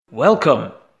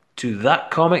Welcome to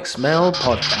That Comic Smell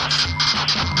podcast.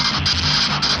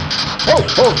 Ho,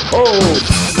 ho,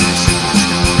 ho!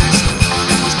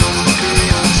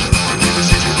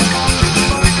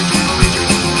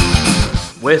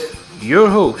 With your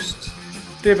hosts,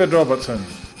 David Robertson,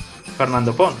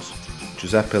 Fernando Pons,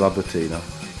 Giuseppe Labertino,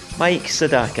 Mike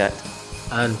Sadakat,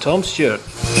 and Tom Stewart.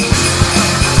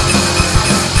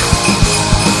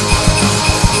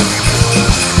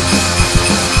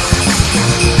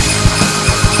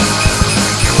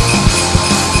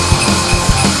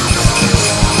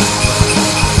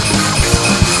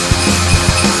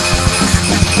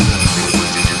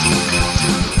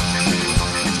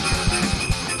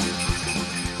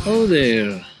 Hello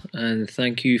there, and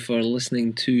thank you for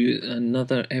listening to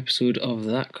another episode of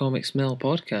That Comic Smell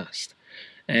podcast.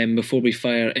 Before we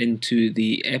fire into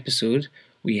the episode,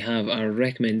 we have our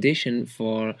recommendation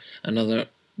for another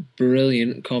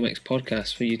brilliant comics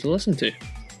podcast for you to listen to.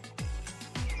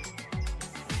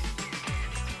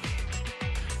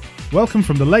 welcome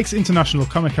from the Lakes International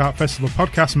Comic Art Festival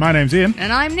podcast. My name's Ian,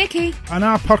 And I'm Nikki. and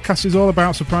our podcast is all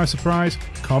about, surprise, surprise,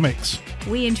 comics.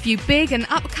 We interview big and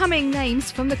upcoming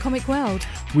names from the comic world.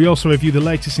 We also review the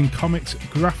latest in comics,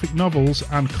 graphic novels,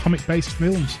 and comic-based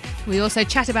films. We also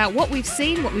chat about what we've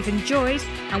seen, what we've enjoyed,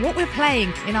 and what we're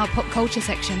playing in our pop culture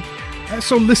section.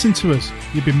 So listen to us,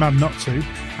 you'd be mad not to,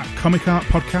 at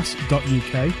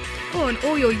comicartpodcast.uk, Or on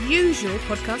all your usual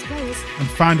podcast players. and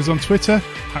find us on Twitter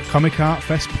at Comic Art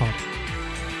Fest Pod.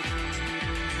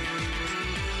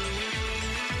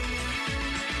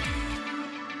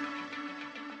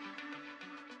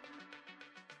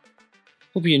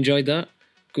 Hope you enjoyed that.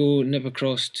 Go nip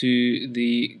across to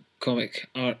the Comic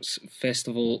Arts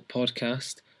Festival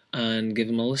podcast and give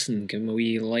them a listen. Give them a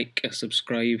wee like, a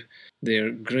subscribe.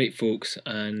 They're great folks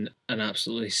and an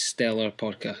absolutely stellar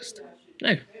podcast.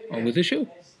 Now, on with the show.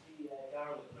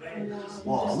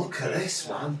 Whoa, look at this,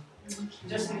 man.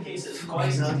 Just in case it's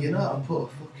You know how to put a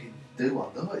fucking do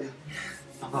on, don't you?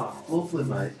 Oh, lovely,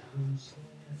 mate.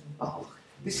 Oh, look.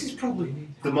 This is probably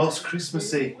the most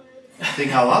Christmassy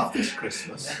thing I'll have this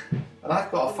Christmas. And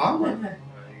I've got a family.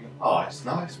 Oh, it's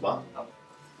nice, man.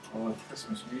 Oh,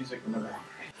 Christmas music, whenever.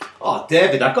 Oh,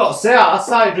 David, I've got to say, I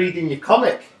started reading your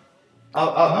comic.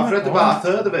 I've read about a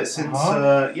third of it since,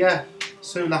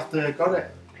 soon after I got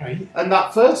it. Right. And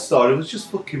that first story was just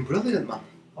fucking brilliant, man.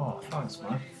 Oh, thanks,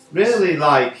 man. Really,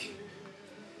 like,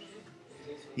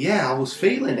 yeah, I was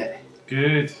feeling it.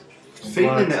 Good.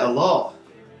 Feeling it a lot.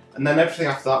 And then everything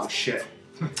after that was shit.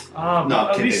 No,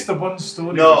 at kidding. least the one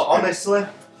story. No, was good. honestly,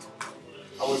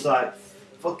 I was like,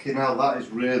 fucking hell, that is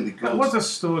really good. It was a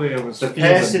story I was The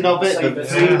feeling. pacing of it, the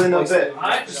feeling of it,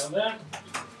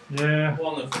 Yeah,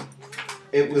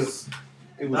 it was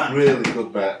really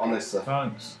good, mate, honestly.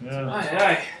 thanks.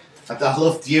 Yeah. And I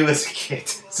loved you as a kid.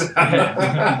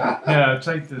 Yeah, I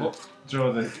tried to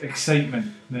draw the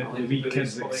excitement, the wee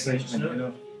kids' excitement, you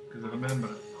know, because I remember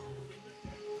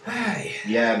it.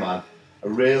 Yeah, man, I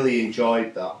really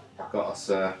enjoyed that, I've got to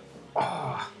say.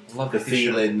 love The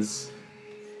feelings.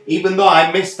 Even though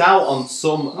I missed out on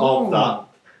some of that,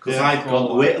 because I'd got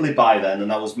to Italy by then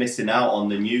and I was missing out on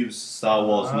the news, Star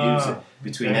Wars news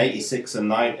between 86 and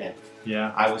 90.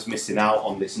 Yeah. I was missing out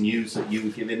on this news that you were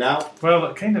giving out. Well,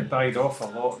 it kind of died off a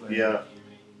lot then. Yeah.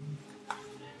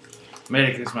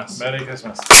 Merry Christmas. Merry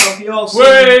Christmas.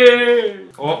 Way!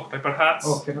 Oh, paper hats.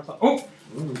 Oh,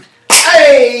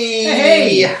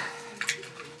 Hey!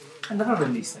 I never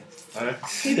win these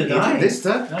things. You did this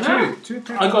time. I know. Two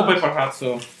I got paper hats,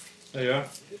 so there you are.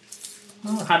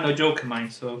 I had no joke in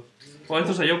mind, so. Oh,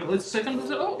 there's a joke. Let's second.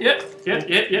 Oh, yeah.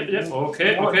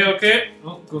 Okay.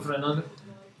 Oh, go for it, Andy.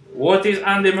 What is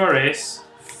Andy Murray's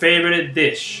favorite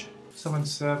dish? Summon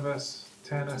service,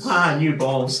 tennis. New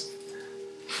balls.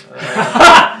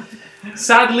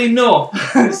 Sadly, no.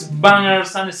 It's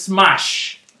bangers and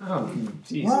smash. Oh,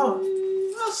 jeez.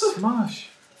 What? Smash.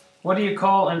 What do you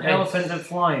call an elephant that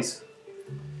flies?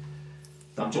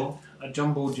 Dumbo. A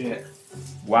jumbo jet.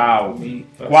 Wow.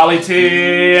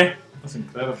 Quality. That's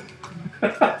incredible.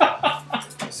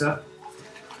 Sir?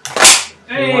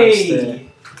 Hey.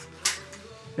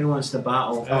 Who wants to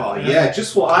battle? Oh yeah,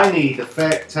 just what I need, a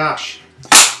fake tash.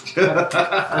 I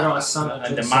got a Santa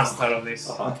And the Jitsu. master of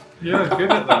this. You're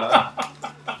good at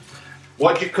that.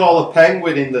 What do you call a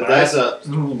penguin in the Right. desert?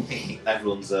 Ooh.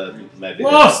 Everyone's maybe.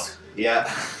 Lost! Yeah.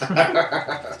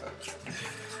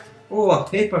 Oh, a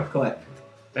paperclip.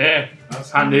 There.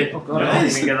 That's handy. Oh god, Yeah. I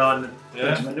didn't even get on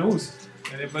Yeah. my nose.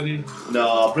 Anybody? No,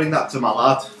 I'll bring that to my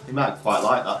lad. He might quite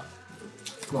like that.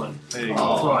 Go on. There you Oh.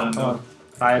 go. Go on. Oh,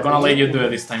 I'm gonna let you do it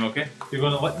this time, okay? you're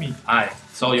going to let me? Aye.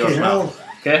 It's all yours Fucking now. hell.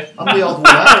 Okay? I'm the odd one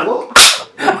out, look.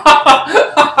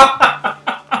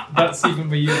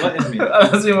 were you letting me?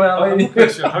 That's the way I I'm like not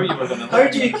quite sure how you were going to How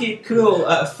do you keep cool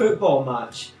at a football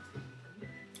match?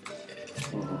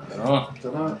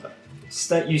 Dunno.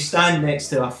 You stand next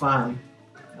to a fan.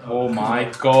 Oh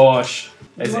my gosh.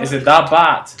 Is it that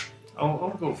bad? I'll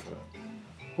go for it.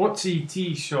 What's ET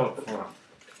short for?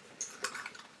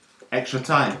 Extra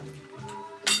time.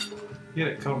 Here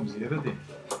it comes, you ready?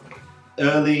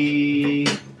 Early.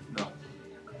 No.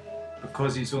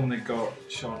 Because he's only got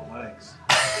short legs.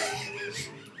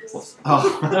 Oh.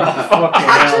 Fucking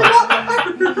hell.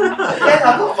 Yeah,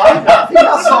 I don't mind that. I think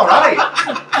that's alright.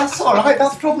 That's alright.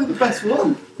 That's probably the best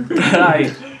one.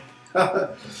 Right.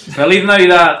 Feliz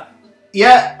Navidad.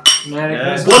 Yeah. Merry Yeah.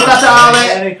 Christmas. Buon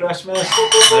Natale. Merry Christmas.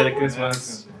 Merry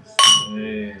Christmas.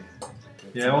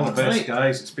 Yeah, all the best,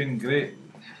 guys. It's been great.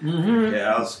 Mm-hmm.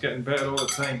 Yeah. It's getting better all the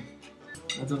time.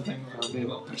 I don't think I'll be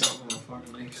able to pick up with my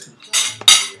fucking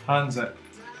knife. Hands it.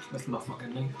 With my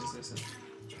fucking knife, as they said.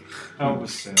 I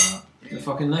always say that. The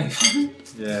fucking knife.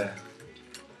 Yeah.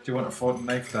 Do you want a fork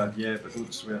knife, Dad? Yeah, but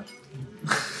don't swear.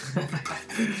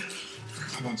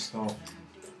 Don't stop.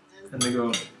 And they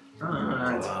go,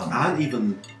 I haven't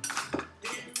even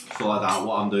thought out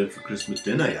what I'm doing for Christmas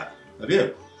dinner yet. Have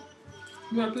you?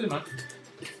 Yeah, pretty much.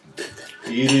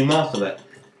 Are you doing most of it?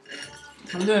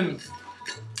 I'm doing.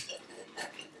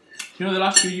 You know, the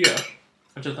last few years,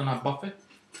 I've just done a buffet.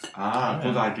 Ah,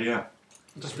 good idea.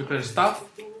 Just prepare stuff.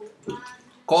 So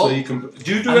Cold. you can.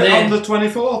 Do you do And it then- on the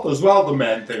 24th as well? The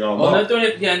main thing or On not? the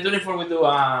 20th, yeah, on 24th we do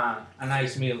a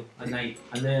nice meal at night,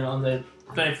 and then on the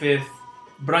 25th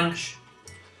brunch,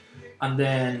 and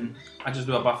then I just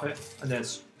do a buffet, and then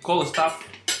it's cold stuff,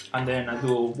 and then I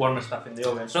do warmer stuff in the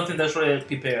oven. Something that's already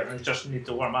prepared and just need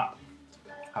to warm up.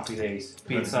 Happy days,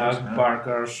 pizzas, yeah.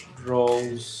 burgers,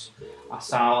 rolls, a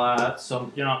salad,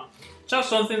 some just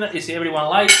something that is everyone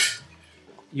likes.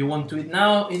 You want to eat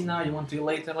now, eat now. You want to eat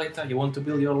later. You want to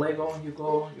build your Lego, you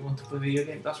go. You want to play video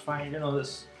game, that's fine.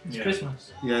 It's Yeah.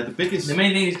 Christmas. Yeah, the biggest. The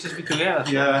main thing is just be together.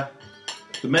 Yeah,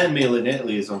 the main meal in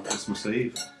Italy is on Christmas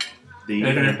Eve. The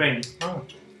They're gonna evening. paint. Oh.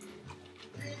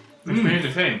 Which means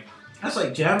the same. That's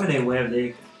like Germany where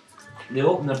they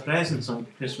open their presents on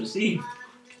Christmas Eve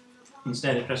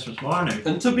instead of Christmas morning.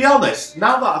 And to be honest,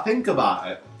 now that I think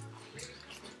about it,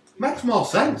 makes more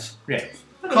sense. Yeah.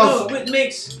 I don't know, it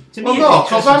makes to me. Well, it no, makes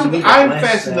because Christmas a wee bit I'm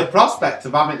less, facing the prospect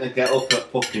of having to get up at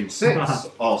fucking 6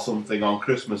 or something on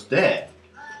Christmas Day,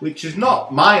 which is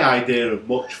not my idea of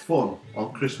much fun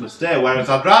on Christmas Day. Whereas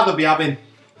I'd rather be having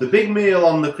the big meal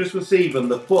on the Christmas Eve and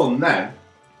the fun then.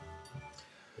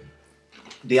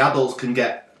 The adults can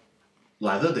get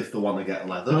leathered if they want to get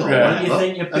leathered or Okay. whatever. You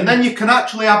think you're And then you can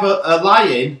actually have a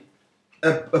lie-in,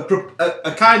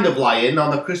 a kind of lie-in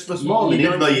on a Christmas You- morning, you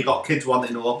even don't- though you've got kids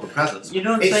wanting to open presents. You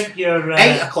don't It's think you're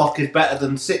 8 o'clock is better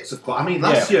than 6 o'clock. I mean,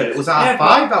 last year it was half Yeah,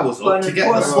 5 I was but up to an get the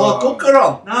important- slow cooker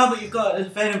on. No, but you've got a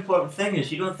very important thing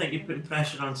is you don't think you're putting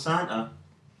pressure on Santa.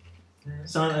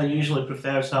 Santa usually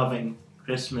prefers having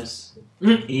Christmas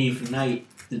Eve night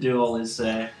to do all his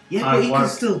Yeah, hard but he can work.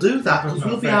 still do that because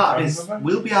we'll be out of his way.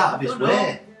 We'll be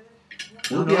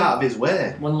out of his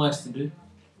way. one less to do.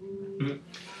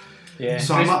 Yeah.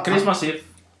 So I'm- Christmas Eve.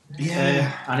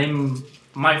 Yeah. And in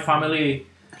my family,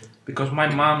 because my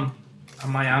mom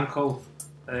and my uncle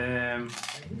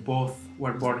both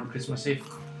were born on Christmas Eve.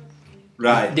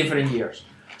 Right. Different years.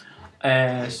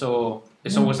 So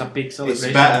it's always a big celebration.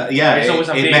 It's better. Yeah, It's always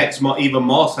a it big. makes even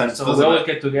more sense, So we doesn't always it?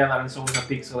 get together and it's always a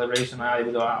big celebration. I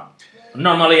would go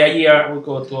normally a year we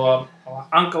go to our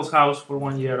uncle's house for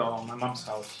 1 year or my mom's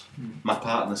house. My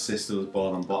partner's sister was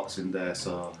born on Boxing Day,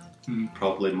 so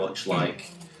probably much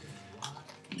like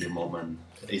your mum and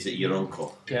is it your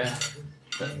uncle? Yeah.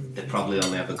 They probably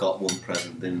only ever got one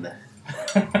present, didn't they?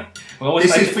 We always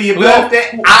This try is to- for your we al-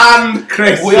 birthday and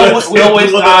Christmas. We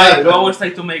always try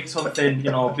to make something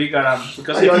bigger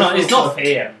because I always it's thought not so.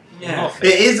 fair. Yeah.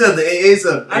 It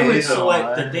isn't. I It would isn't.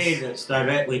 select a day that's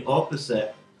directly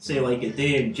opposite, say like a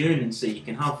day in June, and say you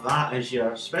can have that as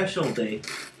your special day.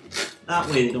 That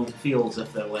way they don't feel as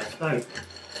if they're left out.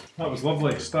 That was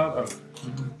lovely. Starter.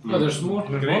 Oh, there's more.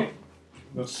 Great.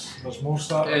 There's more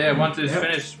starter. Yeah, once it's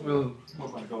finished, we'll. Oh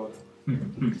my god.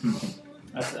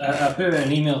 I put an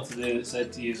email today that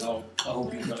said to you, I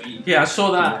hope you got eat. Yeah, I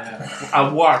saw that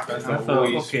at work. And I That's thought,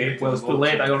 always okay, well, it's too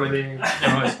late. I already,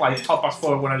 it's like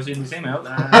 4:30 when I was in this email.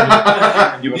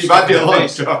 You've had your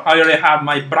lunch. I already had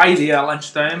my bridie at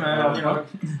lunchtime.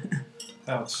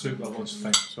 That would suit the lunch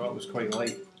thing, so that was quite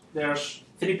light. There's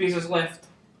 3 pieces left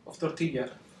of tortilla.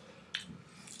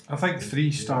 I think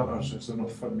 3 starters is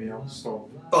enough for me. I'll stop.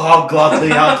 Oh, I'll gladly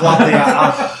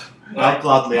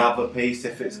have a piece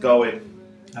if it's going.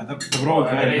 And they were all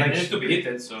very It nice. needs to be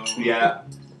heated, so. Yeah.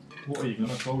 What are you going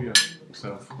to call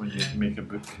yourself when you make a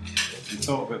book? You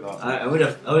thought about that? I would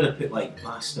have put like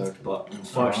Bastard, but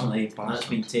unfortunately that's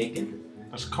been taken.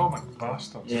 There's Comic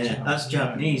Bastards. Yeah, that's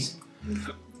Japanese.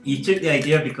 You took the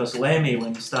idea because Lemmy,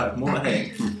 when he started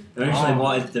Motorhead, originally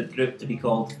wanted the group to be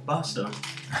called Bastard.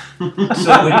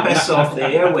 So we piss off the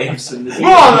airwaves and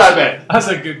the That's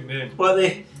a good name. But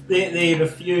they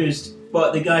refused.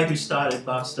 But the guy who started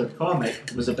Bastard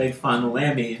Comic was a big fan of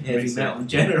Lemmy and heavy metal in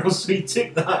general, so he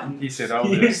took that and He said, "I'll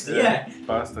do used it." it. Yeah.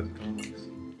 Bastard Comics.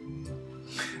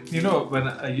 You know, when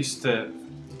I used to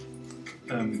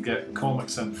get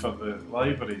comics in for the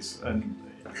libraries, and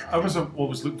I was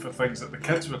always looking for things that the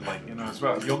kids would like, you know, as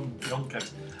well, young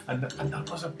kids. And there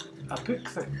was a book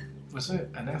that was it,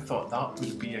 and I thought that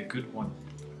would be a good one.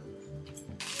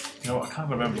 You know, I can't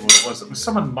remember what it was. It was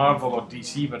someone Marvel or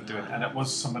DC were doing, and it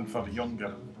was something for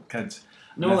younger kids.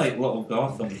 No, like Little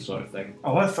Gotham sort of thing.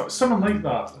 Oh, I thought something like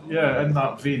that. Yeah, in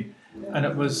that vein. And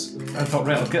it was, I thought,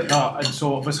 right, I'll get that. And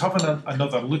so I was having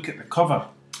another look at the cover,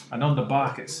 and on the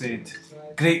back it said,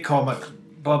 "Great comic,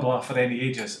 blah blah for any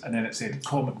ages," and then it said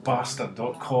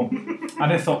comicbastard.com.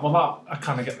 And I thought, well, I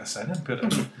can't get this in and put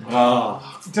it in.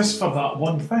 Just for that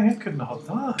one thing, I couldn't have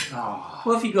that.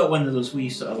 Well, if you got one of those wee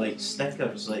sort of like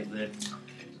stickers, like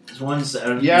there's ones that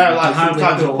are Like hardly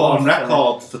sometimes you go put on off,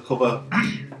 records to cover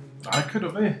I could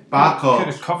have, Could barcodes.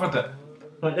 have covered it.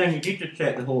 But then you need to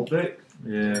check the whole book.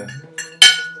 Yeah.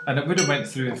 And it would have went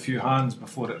through a few hands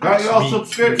before it Get your reached me.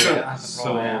 subscription.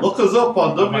 So Look us up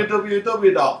on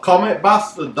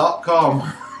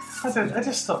www.comicbastard.com. I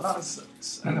just thought that was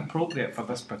inappropriate for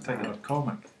this particular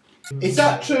comic. Is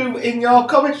that true in your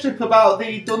comic strip about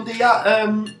the Dundee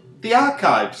the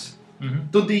archives?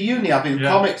 Mm-hmm. Dundee Uni having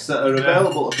comics that are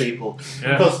available to people?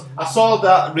 Yeah. Because I saw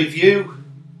that review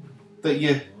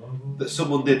that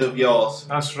someone did of yours,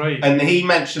 That's right. and he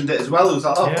mentioned it as well. He was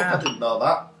like, "Oh, fuck, Yeah. I didn't know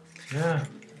that." Yeah.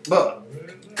 But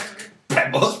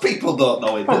most people don't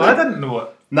know it. Well, do I they? didn't know it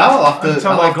Now I'll have to.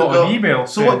 until I'll I have to got go. an email.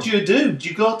 So what do you do? Do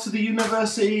you go to the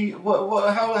university?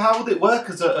 How would it work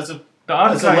as a The as a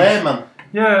archive. layman?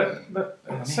 Yeah,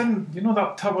 it's in, you know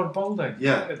that tower building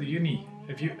Yeah. at the uni.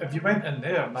 If you went in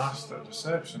there and asked at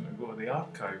reception to go to the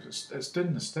archives, it's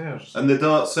down the stairs. And they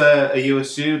don't say, "Are you a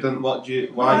student? What do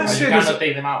you? Why?" I And see. you cannot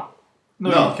take them out. No,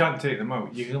 No. you can't take them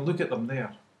out. You can look at them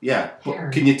there. Yeah,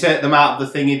 but can you take them out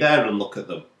of the thingy there and look at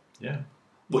them? Yeah.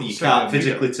 But you So can't you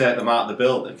physically take them out of the You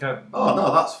building. can't. Oh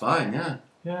no, that's fine. Yeah.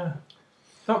 Yeah.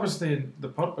 That was the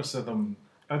purpose of them.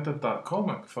 I did that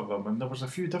comic for them, and there was a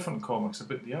few different comics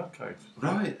about the archives.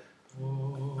 Right.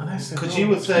 And I said, Because oh, you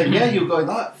were saying, yeah, you were going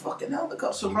like, fucking hell, they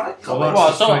got some right Well, comics. Well,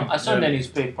 That's I saw in yeah. the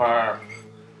newspaper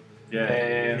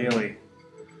Yeah, Haley.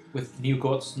 with New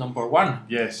Gods #1.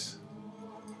 Yes.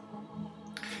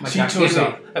 My She Jack chose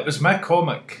Haley. that. It was my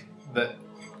comic that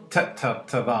tipped her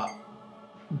to that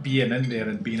being in there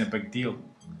and being a big deal.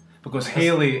 Because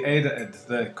Haley edited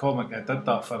the comic I did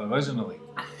that for originally.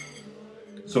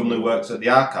 Someone who works at the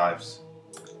archives.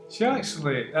 She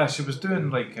actually, she was doing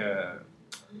like a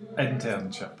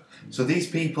internship. So these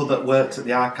people that worked at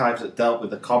the archives that dealt with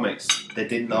the comics, they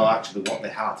didn't know actually what they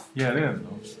had. Yeah, they didn't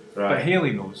know. But Right.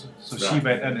 Haley knows. So she Right.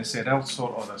 went in and said, I'll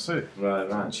sort all this out. Right,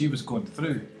 And right. she was going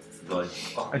through. Like,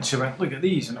 And she went, look at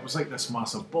these. And it was like this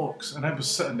massive box. And I was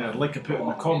sitting there like I put in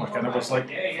the comic. And I was like,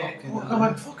 oh, I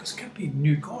went, fuck, it's going to be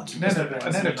New Gods. And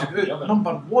then I took it out,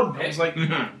 #1. I was like,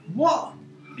 what?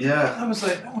 yeah. I was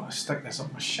like, I want to stick this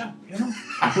up my shit, you know?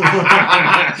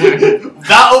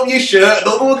 That up your shirt,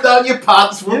 another one down your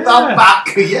pants, one down Yeah. back.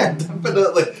 Yeah,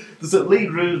 definitely. There's at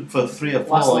least room for 3 or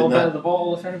Last 4 little in bit of there. the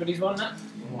bottle if anybody's wanting it.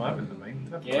 Oh, I wouldn't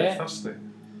mind. I'm Yeah. quite thirsty.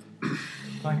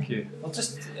 Thank you. Well,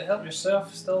 just help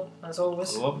yourself still, as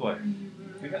always. Lovely.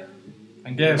 Okay.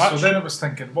 And yeah, Much. so then I was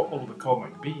thinking, what will the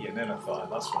comic be? And then I thought,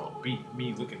 that's what it'll be.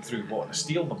 Me looking through wanting to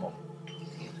steal them all.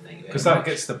 Because that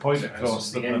gets the point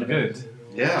across that the they're end of good. it.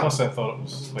 Yeah, Plus I thought it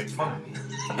was like fun.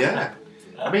 yeah.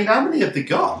 I mean, how many have they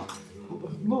got?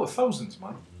 No, thousands,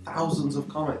 man. Thousands of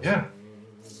comics. Yeah.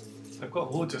 They've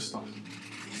got loads of stuff.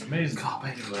 It's amazing. God,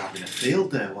 maybe we're having a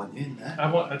field day, weren't you, in there?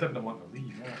 I didn't want to leave.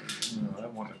 I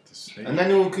wanted to stay. And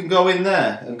anyone can go in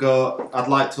there and go, I'd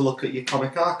like to look at your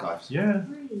comic archives. Yeah,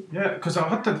 because I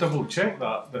had to double check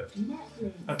that.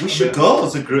 We should go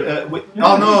as a group.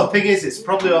 Oh no, the thing is, it's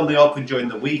probably only open during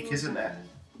the week, isn't it?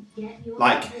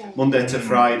 Like Monday to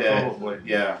Friday. Probably.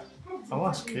 Yeah. I'll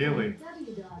ask Kaylee.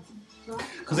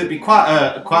 Because it'd be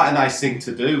quite a nice thing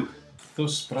to do.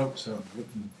 Those sprouts are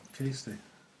looking tasty.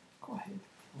 Go ahead.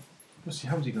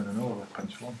 How's he going to know if I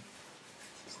pinch one?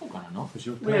 It's not going to know. Because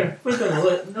you're We're going to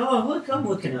look. No, look, I'm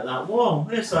looking at that wall.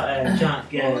 There's that Jack.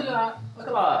 Oh, look at that. Look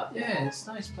at that. Yeah, it's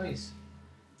a nice place.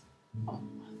 Oh,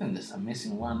 think there's a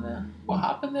missing one there. What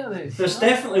happened there? There's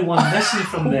definitely one missing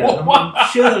from there. I'm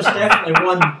sure there's definitely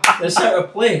one that's out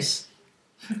of place.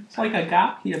 It's like a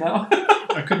gap here now.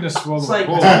 I couldn't have swallowed It's like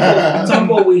whole.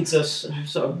 tumbleweeds are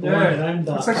sort of blowing around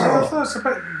that. It's like, I thought it's a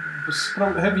bit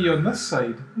sprout heavy on this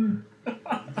side.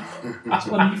 That's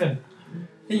uneven.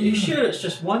 Are you sure it's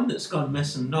just one that's gone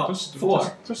missing, not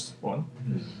four? Just one.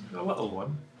 A little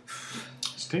one.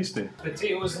 It's tasty.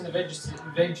 Potatoes and the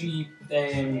veggie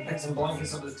eggs and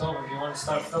blankets up the top if you want to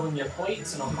start filling your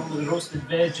plates, and I'll come with the roasted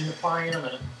veg and the pie in a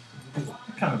minute.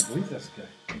 I can't believe this guy.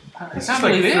 It's can't just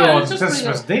like believe it, full on it's just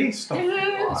Christmas like Day stuff.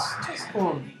 Yeah, it's just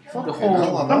going the Fucking whole.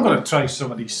 hell, I'm going to try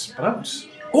some of these sprouts.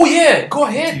 Oh yeah, go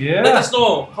ahead. Yeah. Let us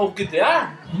know how good they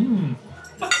are. Mmm.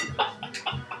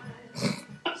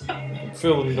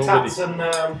 Feeling nobody. Tats and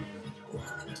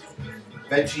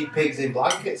veggie pigs in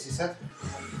blankets, he said.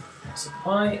 It's a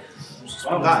pie.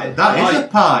 That is a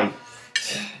pie.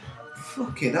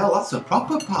 Fucking hell, that's a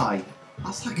proper pie.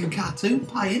 That's like a cartoon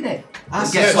pie, isn't it? That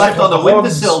Yeah, gets it's left like on the the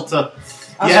windowsill to.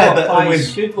 That's Yeah, what but pies with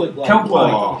should look like. Cow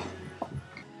pie. Oh.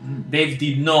 Dave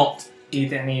did not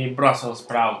eat any Brussels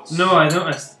sprouts. No, I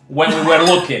noticed. When we were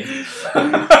looking.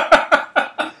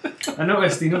 I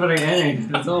noticed he never ate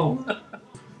any at all.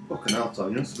 Fucking hell,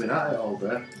 Tom, you must have been at it all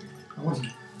day. I wasn't.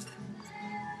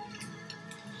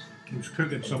 He was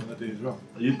cooking some of the day as well.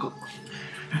 Are you,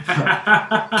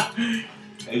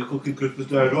 are you cooking Christmas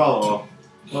Day as well, or?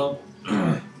 Well,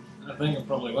 I think I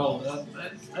probably will.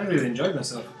 I really enjoyed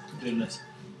myself doing this.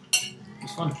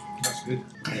 It's fun. That's good.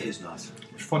 It is nice.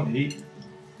 It's fun to eat.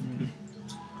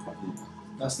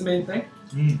 That's the main thing.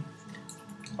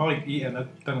 I like eating, I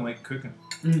don't like cooking.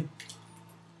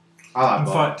 I like In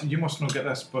both. fact, you must not get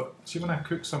this, but see when I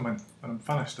cook something and I'm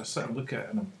finished, I sit and look at it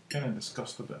and I'm kind of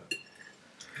disgusted with it.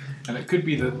 And it could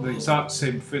be the exact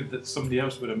same food that somebody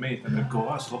else would have made and they'd go,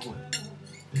 that's lovely.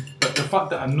 But the fact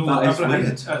that I know That is everything,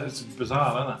 weird. it's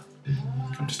bizarre, isn't it?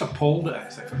 I'm just appalled at it.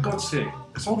 It's like, for God's sake,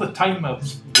 it's all the time I've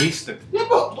wasted. Yeah,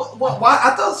 but why?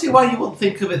 I don't see why you wouldn't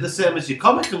think of it the same as your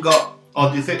comic and go, or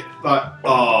do you think, like,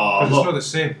 oh, But it's look. not the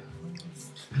same.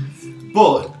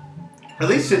 But, at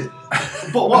least it.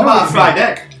 But what I know about a what you fried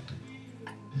egg?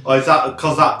 Or is that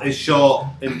because that is short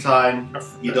in time?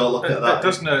 You don't look at that. It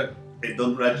doesn't. It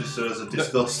doesn't register as a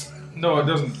disgust. No, it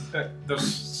doesn't. There's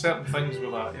certain things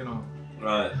with that, you know.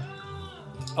 Right.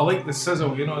 I like the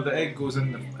sizzle, you know, the egg goes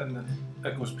in the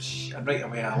it goes psh, and right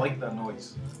away I like that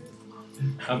noise.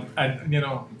 And you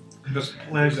know, there's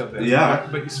pleasure there. Yeah.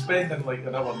 But you're spending like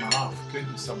an hour and a half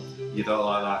cooking something. You don't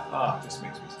like that. It just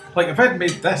makes me sick. Like if I'd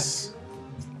made this,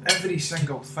 every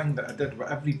single thing that I did with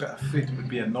every bit of food would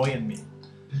be annoying me.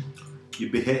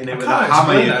 You'd be hitting I it with can't that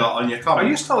hammer explain you it. got on your I comic.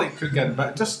 used to like cooking,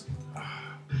 but just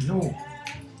no.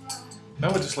 Now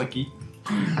I just like eat.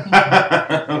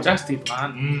 Just eat,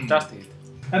 man. Just eat.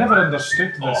 I never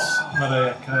understood this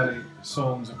Mariah Carey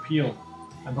song's appeal.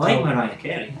 I like until- Mariah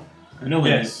Carey. I know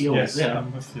when the appeal was there.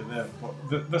 I'm with you there.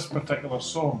 But this particular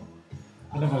song,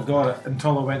 I never got it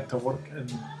until I went to work in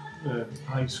the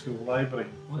high school library.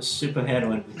 What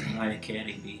superheroine would Mariah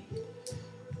Carey be?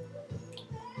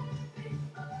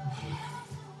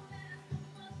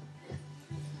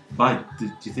 Why? Do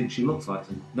you think she looks like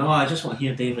him? No, I just want to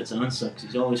hear David's answer because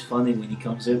he's always funny when he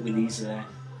comes out with these.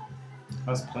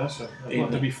 That's pleasure. I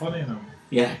want to be funny now.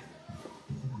 Yeah.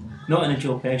 Not in a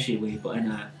Joe Pesci way, but in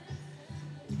a.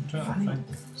 I'm trying to think.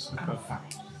 Super.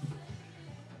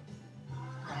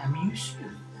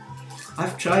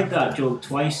 I've tried that joke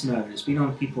twice now. It's been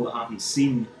on people that haven't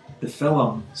seen the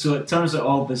film, so it turns out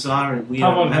all bizarre and weird.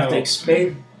 How I have to about-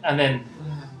 explain. And then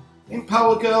In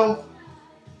Power Girl,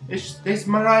 is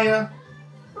Mariah?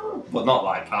 But not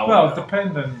like Power Well, Girl.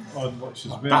 depending on what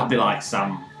she's wearing. That'd be like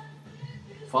Sam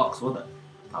Fox, wouldn't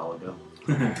it? Power Girl.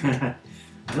 I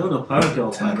don't know Power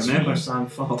Girl, but I Touch remember me. Sam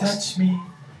Fox. Touch me.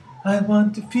 I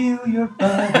want to feel your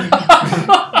body.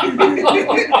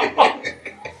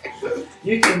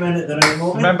 You came in at the right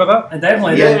moment. Remember that? I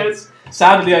definitely Yeah. do.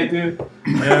 Sadly, I do.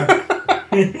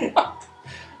 Yeah.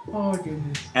 oh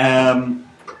goodness.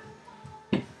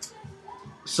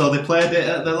 So they played it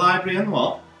at the library and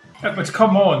what? It would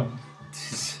come on,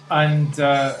 and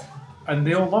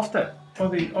they all loved it. All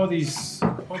these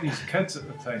kids at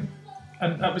the time,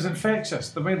 and it was infectious.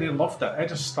 The way they loved it, I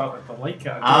just started to like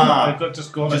it. I got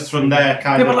just got Just it. from there,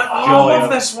 kind They of were like, "Oh, joy I love of-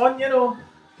 this one," you know.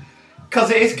 Because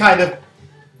it is kind of.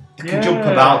 You can jump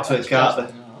about to it, can't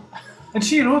they? And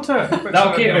she wrote it.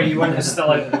 That'll cater you when it's still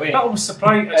out of the way. That was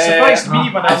surprised me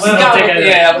when I I'll learned take it. it.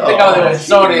 Yeah, I think I was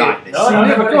sorry. Like this. No, See, no,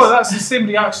 there we no, go. That's the same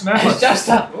reaction I It's had. just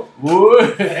a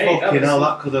whoa. Hey, Fucking hell,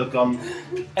 that could have gone.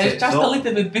 It's just a up.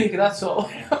 little bit big. That's all.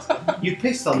 You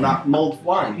pissed on that mulled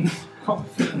wine.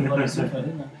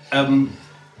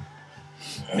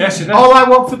 Yes, she did. All I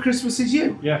Want for Christmas Is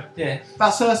You. Yeah, Yeah.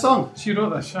 That's her song. she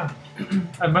wrote this, yeah.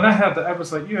 And when I heard it, I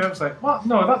was like, what?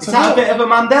 No, that's Is that a bit of a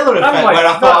Mandela effect? I'm like, where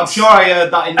I thought, I'm that's- sure I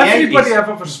heard that in the 80s. Everybody I've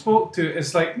ever spoke to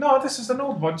is like, no, this is an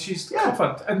old one. She's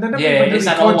covered, and then Yeah, everybody it's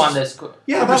an old one that's good.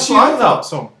 Yeah, But that's she what I wrote thought. that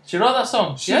song. She wrote that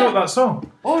song. She yeah. wrote that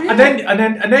song. Oh, really? And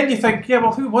then you think, yeah,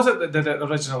 well, who was it that did it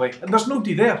originally? And there's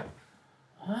nobody there.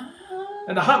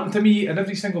 And it happened to me and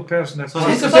every single person that's So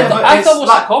worked it's a with bit it. of a- I it's thought it was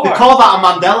a like- cover. They call that a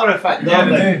Mandela effect, Yeah, don't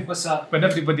they they? do. What's that? When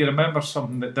everybody remembers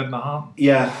something that didn't happen.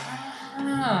 Yeah.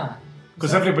 Ah.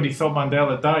 Because everybody thought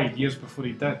Mandela died years before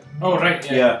he did. Oh, right,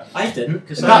 yeah. Yeah. I didn't,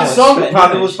 because That song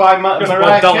apparently was by It was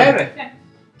Mariah Bob Dylan. Carey.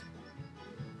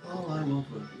 All I Want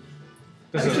for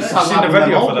This It's is, just I've seen the like one of them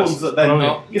video old for this. ones that then,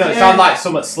 Brilliant. you know, it sounded like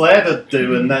something Slade would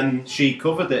do, and then she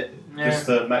covered it Yeah. just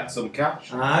to make some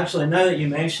cash. Actually, now that you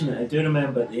mention it, I do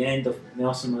remember at the end of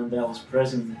Nelson Mandela's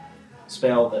prison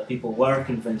spell that people were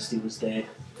convinced he was dead.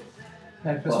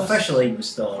 Merry But Christmas. officially he was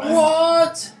still around.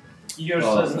 What? Yours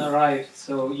Oh. hasn't arrived,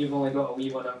 so you've only got a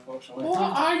wee one, unfortunately. What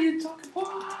are you talking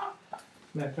about?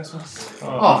 Merry Christmas.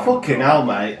 Oh, fucking hell,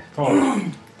 mate. Paul.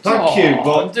 Thank you,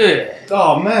 but... Dude.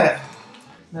 Oh, mate.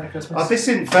 Merry Christmas. Oh, this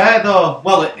isn't fair, though.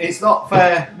 Well, it's not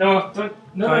fair. No, don't.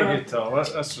 No, no, Thank no. you, Tal.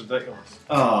 That's ridiculous.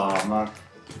 Oh, man.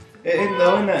 It ain't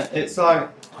though, innit? It's like...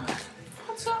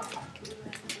 What's up?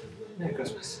 Merry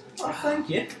Christmas. Oh, thank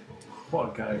you.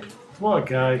 What a guy. What a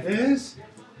guy. It is.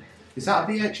 Is that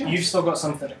a VHS? You've still got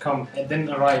something to come. It didn't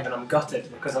arrive, and I'm gutted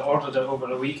because I ordered it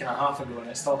over a week and a half ago, and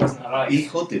it still hasn't arrived. He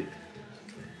could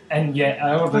And yet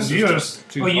I ordered This is yours.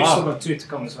 too Oh, you've far. still got 2 to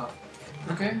come as well.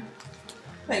 Okay.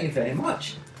 Thank you very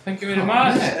much. Thank you very Oh,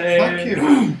 much. mate, thank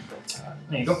you.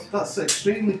 There you go. That's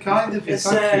extremely kind of you. It's,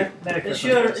 Thank you. Merry is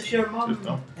Christmas. your Just mum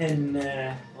done.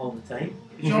 in all the time?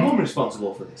 Is your mum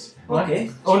responsible for this? What?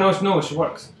 Okay. Oh no, she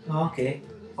works. Okay.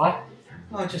 What?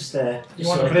 Oh, just You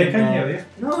want to break in here, yeah?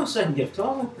 No, so I can give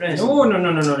Tom a present. No. You don't,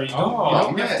 Oh, you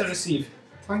don't mate. give to receive.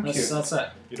 Thank you. That's it.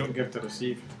 You don't give to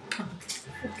receive.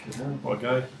 What a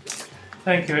guy.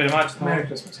 Thank you very much. Merry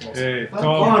Christmas. guys. Hey, Oh,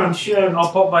 Tom. I'm sure.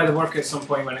 I'll pop by the work at some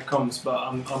point when it comes, but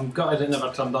I'm gutted it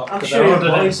never turned up I'm because sure I your ordered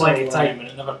it in boys plenty will, of time and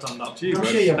it never turned up. Gee I'm whiz.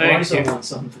 sure your Thank boys you. will want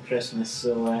something for Christmas,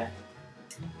 so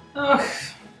Oh,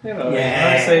 you know, Yeah.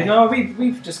 honestly, no,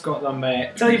 we've just got them.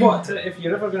 Tell you what, if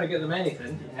you're ever going to get them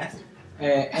anything,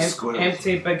 yeah. Squirrels.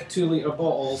 empty big 2-litre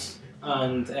bottles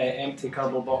and empty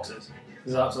cardboard boxes.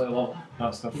 Because I absolutely love them.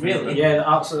 That's the Really? Yeah,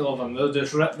 I absolutely love them. They'll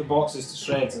just rip the boxes to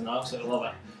shreds and I absolutely love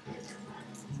it.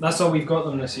 That's all we've got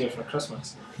them this year for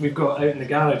Christmas. We've got out in the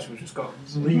garage, we've just got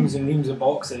reams and reams of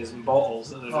boxes and bottles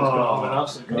that they've just got having an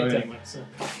absolute great Brilliant. time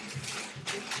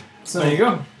with. So there you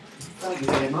go. Thank you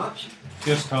very much.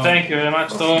 Cheers, Tom. Thank you very much,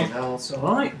 Tom. Fucking hell. It's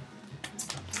alright.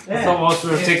 I Yeah. thought whilst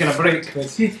we were taking a break,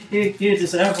 but You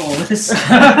deserve all this.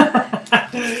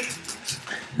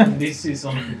 This is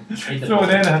on. Throw it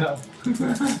in and it'll-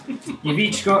 you've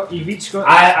each got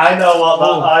I know what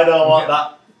that. I know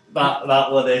what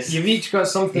that one is. You've each got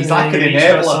something. He's like and an you've each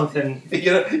got enabler. something.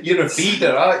 You're a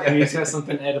feeder, aren't And you? he's got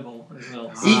something edible as well.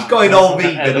 He's going all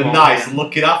vegan edible, and nice, yeah.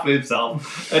 looking after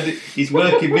himself, and he's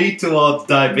working me towards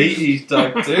diabetes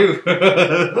type 2.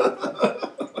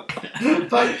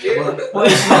 Thank you. What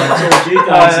he's not told you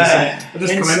guys is that I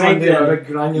just come in inside one day with a there, big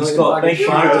granulated he's got a bag of big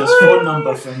sugar. part of his phone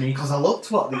number for me. Because I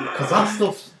looked what because that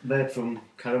stuff's made from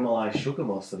caramelised sugar,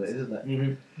 most of it, isn't it?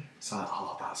 Mm-hmm. It's like,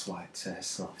 oh, that's why it tastes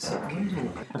so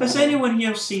Has anyone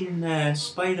here seen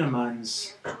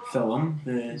Spider-Man's film,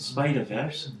 the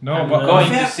Spider-Verse? No, I'm but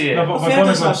going I've to see no, it. but I've we're heard going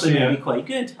to it's go and actually see maybe it. quite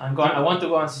good. I want to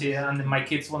go and see it, and my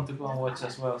kids want to go and watch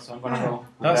as well, so I'm gonna go.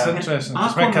 That's Yeah. interesting.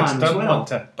 Because my kids Aquaman as don't well. want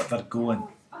to, but they're going.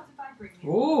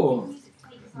 Oh,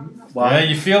 Why? Yeah,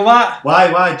 you feel that?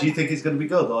 Why? Do you think it's going to be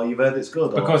good, or you've heard it's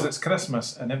good? Or? Because it's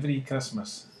Christmas, and every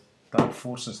Christmas that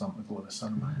forces them to go to the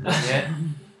cinema. Yeah.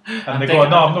 And I'm they go, thinking-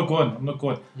 no, I'm not going, I'm not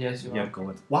going. Yes, you You're are.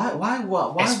 going. why? Why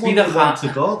would Spider you want to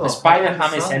go though? The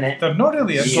Spider-Ham is in it. They're not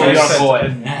really So you're interested going.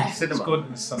 in Yeah. Cinema. going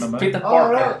to the cinema. Peter Oh,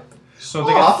 Parker. right. So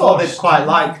they Oh, get I thought they'd forced. quite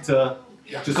like to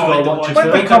just Going go to watch a watch When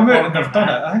they film. come out and they've done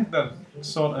it, I think they're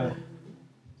sort of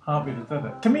happy they did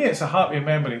it. To me, it's a happy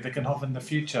memory they can have in the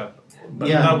future. But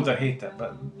Yeah. now they hate it.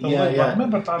 But they'll Yeah, look yeah. back.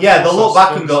 Remember that Yeah, they'll look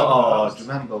back and go, cinema oh, past. do you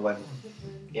remember when?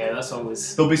 yeah, that's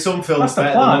always. There'll be some films That's the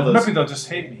better than plan. others. Maybe they'll just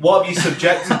hate me. What have you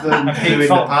subjected them I to hate in the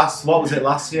film. past? What was it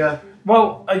last year?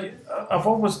 Well, I've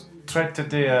always tried to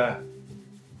do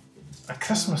a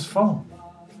Christmas film.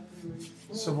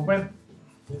 So we went.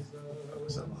 What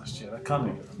was it last year? I can't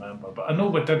even remember. But I know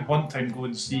we did one time go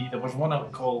and see. There was one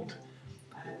out called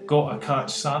 "Gotta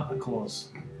Catch Santa Claus,"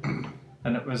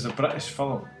 and it was a British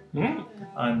film.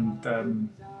 And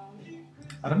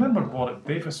I remember Warwick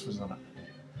Davis was in it.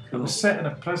 It was set in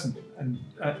a prison, and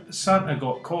Santa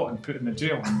got caught and put in a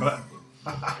jail in Britain.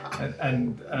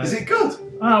 Is it good?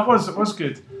 It was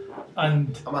good.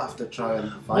 And I'm gonna have to try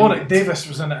and find Warwick it. Davis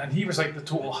was in it, and he was like the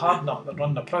total hard nut that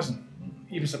run the prison.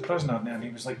 He was a prisoner in there, and he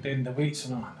was like doing the weights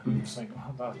and all. And he was like,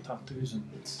 oh, I have tattoos and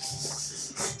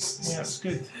yeah, it's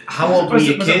good. How old were Was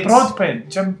your it kids? Broadbent?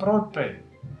 Jim Broadbent.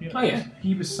 You know, Oh, yeah.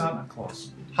 He was Santa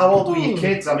Claus. How old were your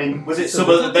kids? I mean, was it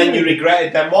something that then you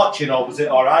regretted them watching, or was it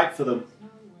all right for them?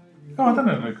 No, I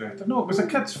didn't regret it. No, it was a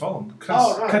kids' film.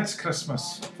 Oh, right. Kids'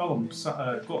 Christmas film.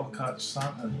 Got to Catch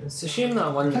Santa. It's a shame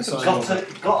that one. That's Got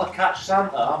to catch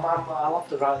Santa. I'll have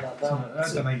to write that down.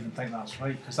 I don't even think that's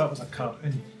right because that was a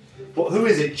cartoon. But who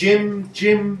is it?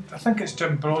 Jim. I think it's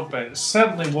Jim Broadbent. It's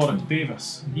certainly Warwick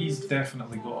Davis. He's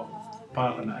definitely got a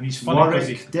part in it, and he's funny because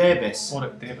Warwick Davis.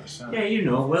 Warwick Davis. Yeah, you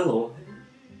know, Willow.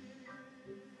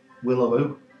 Willow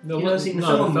who? No, You know, seen the the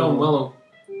film, film though? Willow.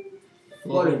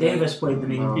 Warwick Davis played the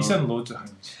main. No. He's in loads of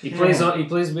things. He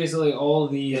plays basically all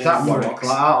the. Is that Warwick Ewoks.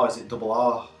 like that, or is it double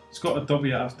R? It's got a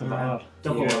W after the R.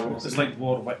 Double Yeah. R. It's like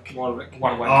Warwick. Warwick.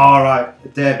 All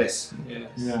right, Davis. Yeah.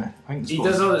 Yeah, I think He so.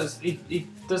 does all this, he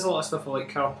does a lot of stuff with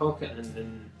like Carl Pilkington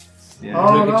and Yeah,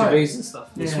 Oh, Ricky right. Gervais and stuff.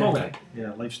 The Yeah. small guy.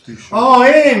 yeah, life's too short. Oh,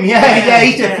 him! Yeah,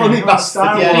 he's a Yeah, funny on bastard.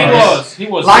 Star Yeah, Wars. He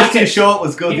was Life Too Wicked. Short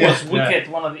was good. He Yeah, was Wicked,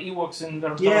 one of the Ewoks in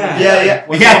their Yeah. yeah,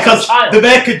 When he was a because child. they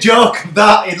make a joke of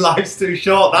that in Life's Too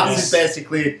Short. That's Yes. his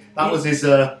basically. That was his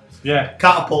Yeah,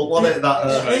 catapult, wasn't it?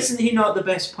 That. Isn't he not the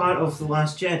best part of The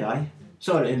Last Jedi?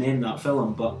 Sorry to name that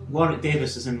film, but Warwick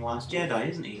Davis is in The Last Jedi,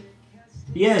 isn't he?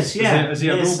 He is, yeah. Is he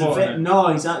a Yes, robot in it? No,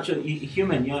 he's actually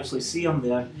human. You actually see him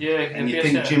there. Yeah, And you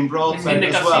appears think in- Jim in Broadbent the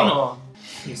as casino. well?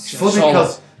 It's funny Solid.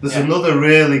 because there's Yeah. another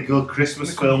really good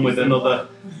Christmas film with another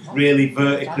really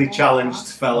vertically challenged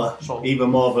fella, Solid. even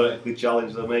more vertically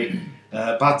challenged than me.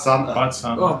 Bad Santa. Bad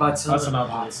Santa. Oh, Bad Santa. That's an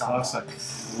absolute classic.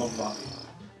 Love that.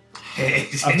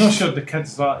 I've not showed the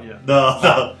kids that yet.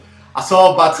 No. I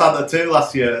saw Bad Santa 2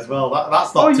 last year as well.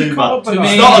 That's not Oh, you too caught bad. up with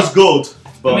It's that? not as good, The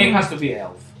but main has to be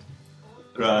Elf.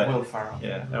 right. Will Ferrell.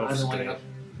 Yeah, I don't like that.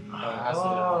 Has to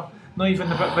Oh, not even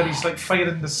the bit where he's like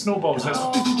firing the snowballs.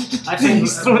 It's I think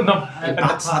he's throwing them.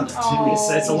 Bad Santa 2 is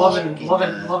It's a love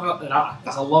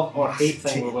it's a love or hate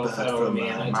thing with Will Ferrell and me,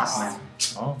 and I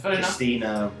just, Oh, Fair enough.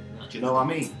 Christina. Do you know what I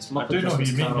mean? it's I Muppet do know who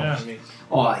Christmas you mean, Carol yeah. for me.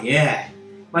 Oh yeah,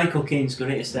 Michael Caine's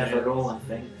greatest ever role, I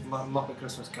think. Muppet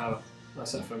Christmas Carol.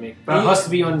 That's it for me. But it has to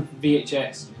be on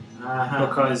VHS Uh-huh.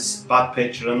 because Bad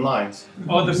picture and lines.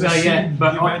 Oh, there's a yeah, yeah, scene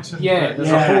but you mentioned. there's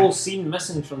Yeah. a whole scene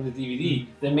missing from the DVD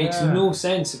that makes Yeah. no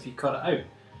sense if you cut it out,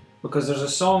 because there's a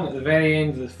song at the very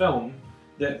end of the film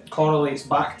that correlates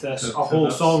back to To a whole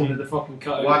that song scene. that they fucking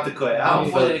cut Why out. have to cut it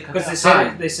out? Why did they cut Because they that?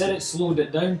 said they said it slowed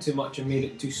it down too much and made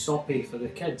it too soppy for the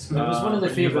kids. It was one of the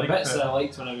but you favourite liked bits it. that I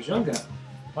liked when I was younger.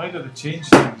 Why did they change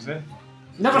things then?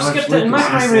 Never George skipped it in my Lucas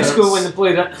primary says- school when they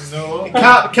played it.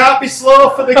 No. Can't be slow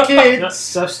for the kids.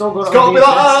 So I've still got It's it got to on be like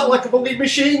VHS. that, like a bloody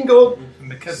machine gun.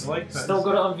 And the kids liked it. Still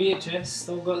got it on VHS.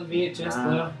 Still got the VHS Ah.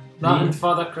 player. That and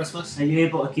Father Christmas. Are you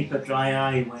able to keep a dry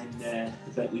eye when the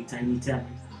bit with Tiny Tim?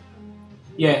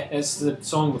 Yeah, it's the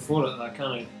song before it that I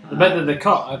can't. The bit that they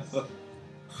cut, I've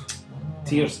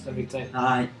tears every time.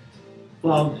 Aye.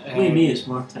 Well, with me it's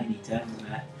more Tiny Tim.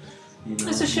 You know,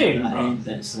 It's a shame, That but- end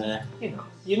that's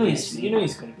You know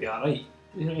he's going to be alright.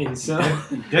 You know what I mean? So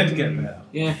Did get better.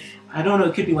 yeah. I don't know.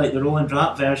 It could be like the Roland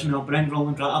Rat version. I'll bring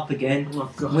Roland Rat up again, Oh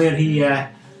god. where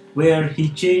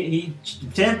he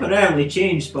temporarily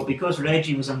changed, but because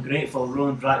Reggie was ungrateful,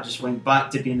 Roland Rat just went back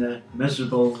to being a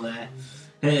miserable.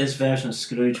 His version of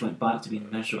Scrooge went back to being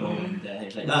miserable, and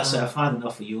he's like, "That's it. I've had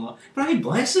enough of you." Brian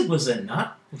Blessed was in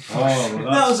that. Oh,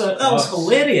 That was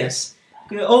hilarious.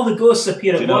 All the ghosts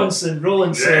appear at you know- once, and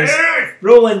Roland says, "The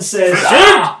rest of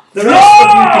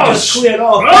you can just clear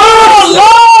off.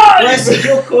 Blessed,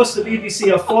 you'll cost the BBC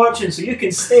a fortune, so you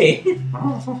can stay."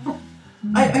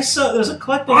 I saw there's a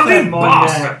clip of him on.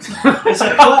 There's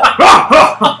a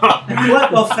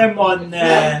clip of him on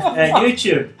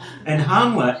YouTube in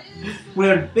Hamlet,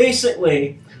 where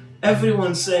basically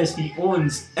everyone says he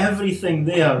owns everything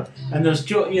there, and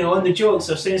there's on the jokes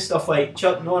they're saying stuff like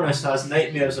Chuck Norris has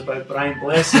nightmares about Brian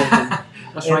Blessed, and,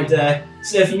 That's right.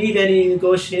 so if you need any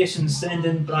negotiations, send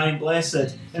in Brian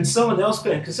Blessed. And someone else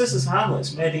put in, because this is Hamlet,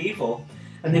 it's medieval,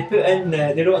 and they put in,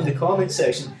 they wrote in the comment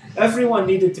section, everyone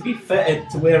needed to be fitted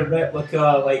to wear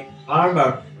replica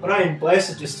armour. Brian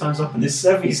Blessed just turns up in his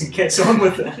civvies and gets on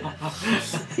with it.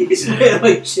 He's wearing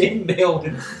like chainmail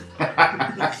and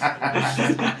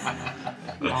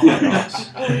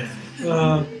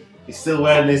He's still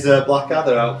wearing his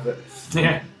Blackadder outfit.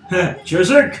 Yeah.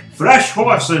 Chiswick, fresh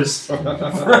horses.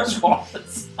 Fresh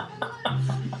horse.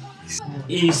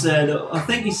 He's I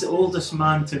think he's the oldest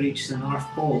man to reach the North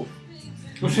Pole.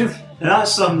 And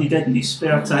that's something he did in his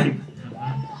spare time.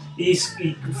 He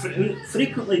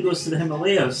frequently goes to the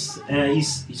Himalayas.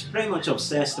 He's pretty much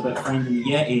obsessed about finding the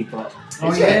Yeti, but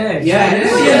Oh, Is yeah.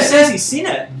 he says he's seen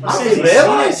it. He I says didn't he's seen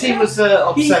realise it. he was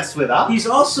obsessed with that. He's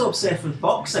also obsessed with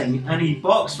boxing, and he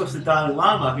boxed with the Dalai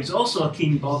Lama, who's also a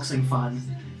keen boxing fan.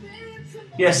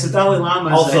 Yes, the Dalai Lama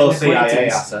is Also an CIA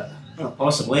acquaintance. asset. Well,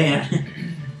 possibly, yeah.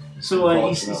 So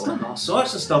he's done all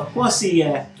sorts of stuff. Plus, he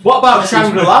What about Plus he's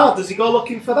Shangri-La? Does he go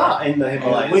looking for that in the it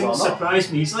Himalayas wouldn't or not?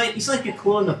 surprise me. He's like a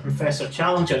clone of Professor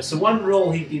Challenger. So one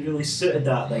role he'd be really suited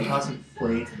at that he hasn't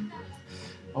played.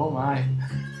 Oh my.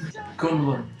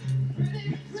 Kunlun.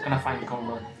 It's gonna find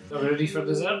Kunlun. Are we ready for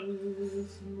dessert?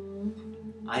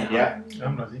 I am. Yeah,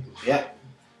 I'm ready. yeah.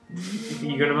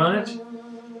 You gonna manage?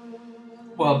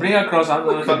 Well, bring it across. I don't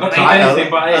know if I'm gonna Try eat a- anything,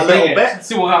 but a hey, little bring bit. it.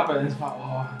 See what happens.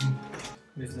 Oh,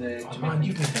 with the Oh man,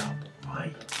 you did that.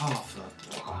 Why? Oh,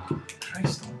 for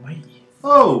Christ almighty.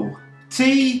 Oh,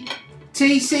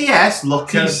 TCS,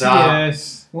 look at that.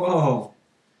 TCS. Whoa.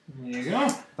 There you go.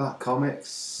 That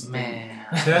comics. man.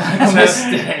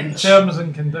 Terms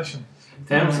and conditions.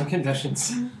 Terms and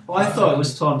conditions. Well, I thought it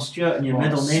was Tom Stewart and your Oh,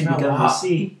 middle name smell began with that.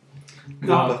 C.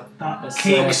 No, That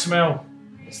Cake smell.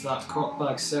 it's that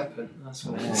cockbag serpent. That's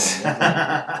what it is.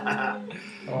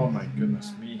 Oh my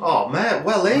goodness me. Oh, mate,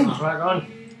 well in. Crack on.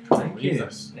 Can't believe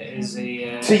this. It is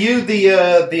a. To you,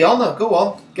 the honour. Go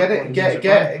on, get it,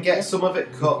 get some of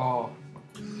it cut. Oh.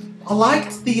 I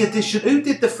liked the addition. Who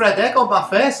did the Fred egg on my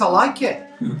face? I like it.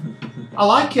 I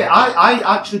like it. I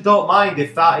actually don't mind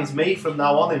if that is me from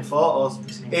now on in photos.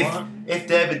 If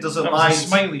David doesn't That was mind. a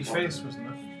smiley face, wasn't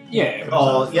it? Yeah.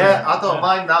 Oh yeah, I don't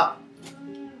mind that.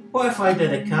 What if I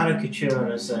did a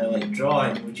caricature as a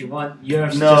drawing? Would you want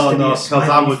yours No, just to be no, a because I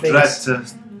smiley would face?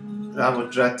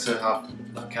 dread to have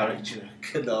a caricature.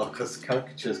 No, because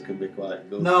caricatures can be quite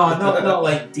good. No, not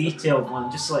like detailed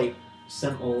one, just like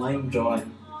simple line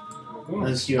drawing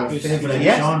as your favourite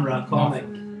Yes. genre comic.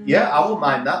 Yeah, I wouldn't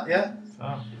mind that. Yeah.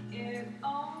 So,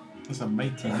 that's a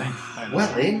mighty knife.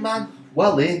 Well in, man.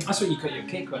 Well in. That's what you cut your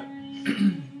cake with.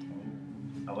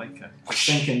 I like it.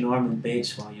 Think of Norman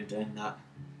Bates while you're doing that.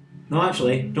 No,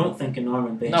 actually, don't think of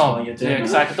Norman Bates No, while you're doing yeah, that.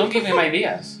 exactly. Don't give him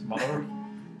ideas. Mother.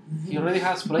 He already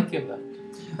has plenty of them.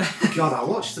 God, I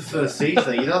watched the first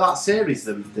season. You know that series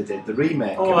that they did, the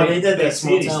remake. Oh, they did that Bates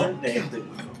series, Motel. didn't they? God, it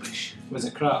was rubbish. Was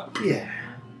it crap? Yeah.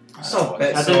 So,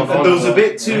 bits I didn't of- And there was a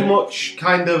bit too Yeah. much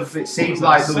kind of. It seemed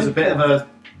like there was a bit of a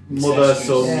mother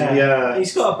son. Yeah.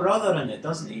 He's got a brother in it,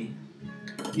 doesn't he?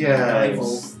 Yeah. it Rival.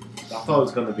 was- I thought it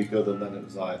was going to be good, and then it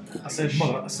was like. I said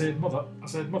mother, I said mother, I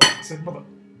said mother, I said mother.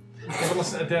 Ever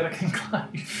listen to Derek and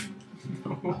Clive?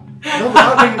 No,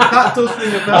 that does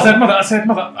ring a bell. I said mother, I said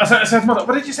mother, I said mother.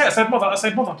 What did you say? I said mother, I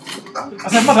said mother. I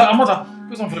said mother, a mother.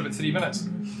 Goes on for about 3 minutes.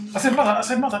 I said mother, I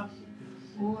said mother.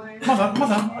 Mother,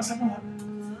 I said mother.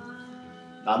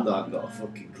 Nando, I've got a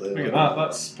fucking clue. Look at that,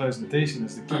 that's presentation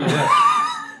is the key there.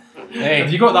 Hey,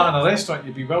 If you got that in a restaurant,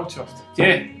 you'd be well chuffed.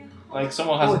 yeah. Like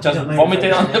someone has Oh, just you don't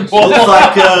vomited on the It bowl. looks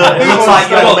like your mate.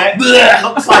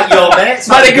 Looks like your mates.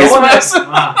 Merry had a go on it. Christmas.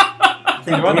 I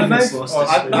think You want a David's knife? lost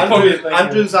Or his way.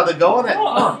 Andrew's had a go on it.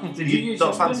 Oh, did you You use don't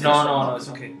your fancy spoon? No, it's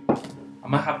okay. I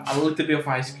might have a little bit of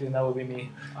ice cream. That will be me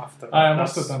after. I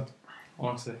must have done.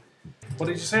 Honestly. What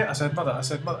did you say? I said mother, I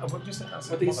said mother. What did you say? I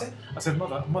said What did you mother. say? I said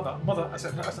mother, mother. I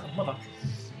said mother.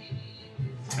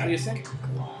 What do you say?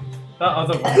 That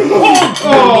other one.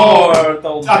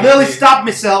 Oh, I nearly stabbed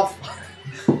myself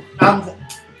and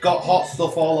got hot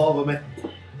stuff all over me.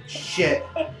 Shit.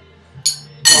 That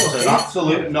was an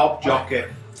absolute knob jockey.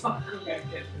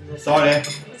 Sorry.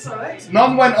 It's alright.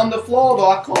 None went on the floor though,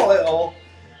 I caught it all.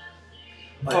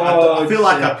 I feel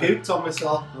like I puked on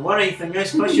myself. The worrying thing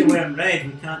is, because you're wearing red,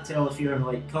 we can't tell if you're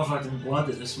like covered in blood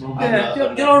at this moment. Yeah,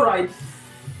 you're alright.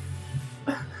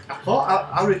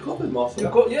 I recovered most of You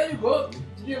it. go. Yeah, you go.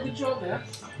 You did a good job there.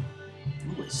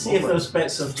 See if there's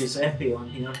bits of Giuseppe on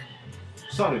here.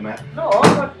 Sorry, mate. No,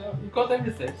 you got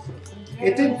everything.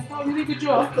 It didn't. No, you did a good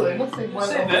job. Luckily, nothing went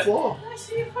Save on the it. floor. I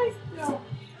see if I. Yeah.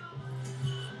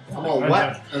 I'm all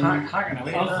wet and Hanging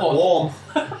away. I'm hot. warm.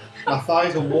 My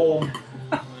thighs are warm.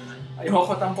 Are you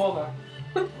hot and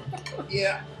bothered?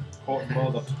 Yeah. Hot and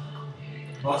bothered.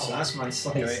 Oh, so that's my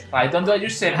slice. Right, don't do it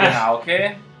yourself now,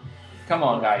 okay? Come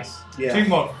on, guys. Yeah.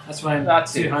 Teamwork. That's fine.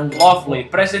 That's it. Two-handed. Lovely.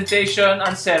 Presentation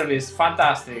and service.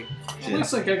 Fantastic. It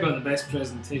looks like I got the best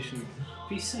presentation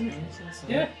piece in it.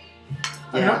 Yeah.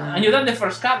 Yeah. And you done the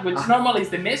first cut, which normally is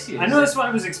the messiest. I know that's what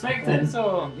I was expecting.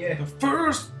 So, The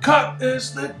first cut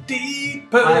is the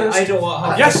deepest. I don't want to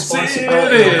have Yes,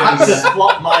 responsibility. it is. I could have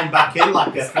flopped mine back in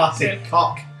like a classic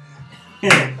cock.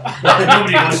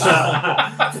 Nobody wants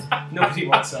that. Nobody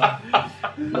wants that.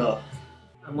 No.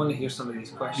 I want to hear some of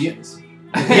these questions.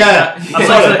 Yeah.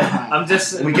 I'm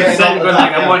just We get sitting on going that,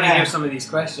 like, I yeah. want to hear some of these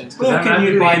questions because Well, I'm can you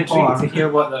really buy intrigued porn? to hear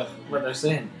what they're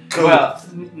saying. Cool. Well,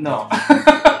 no.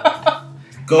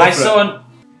 Go My for it. son,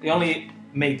 he only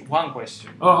made one question,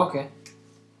 Oh, okay.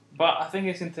 but I think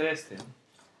it's interesting.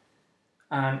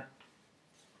 And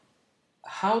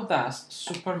how does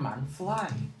Superman fly?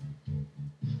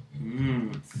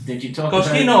 Did you talk Because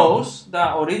about he knows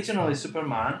that originally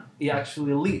Superman, he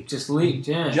actually leaped, Just leaked,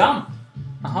 yeah. jump.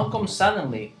 And how come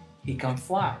suddenly he can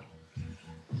fly?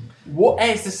 What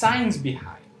is the science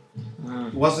behind?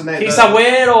 Wasn't it? He's that,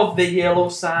 aware of the yellow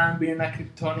sun being a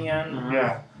Kryptonian.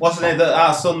 Yeah. Wasn't it that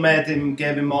our son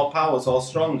gave him more powers or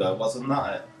stronger? Wasn't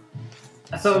that it?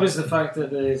 I thought it was the fact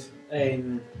that it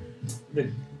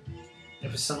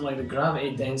was something like the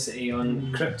gravity density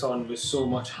on Krypton was so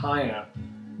much higher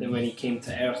that when he came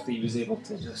to Earth he was able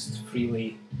to just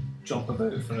freely jump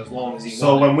about for as long as he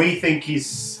So wanted. when we think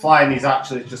he's flying, he's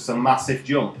actually just a massive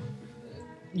jump.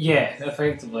 Yeah,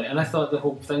 effectively. And I thought the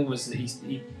whole thing was that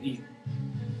he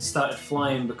started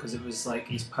flying because it was like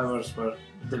his powers were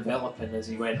developing as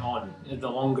he went on. The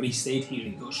longer he stayed here,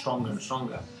 he got stronger and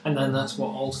stronger. And then that's what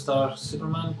All-Star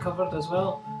Superman covered as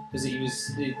well. Is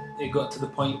that it got to the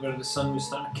point where the sun was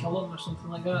starting to kill him or something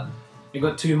like that. It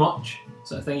got too much,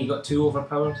 sort of thing. He got too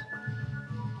overpowered.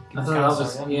 I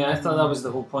thought that was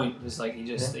the whole point. It was like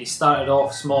he started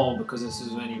off small because this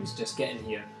is when he was just getting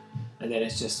here. And then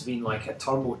it's just been like a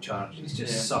turbocharge. He's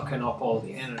just sucking up all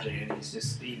the energy, and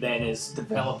he then is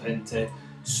developing to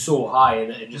so high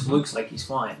that it just looks like he's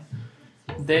flying.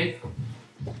 Dave?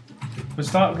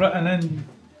 Was that written in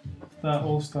that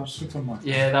All-Star Superman?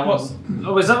 Yeah, that was.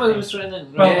 Oh, was that what it was written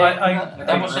in? Well, Right. I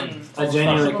that was in. I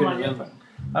genuinely couldn't Superman, yeah. remember.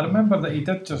 I remember that he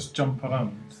did just jump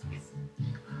around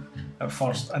at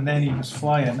first, and then he was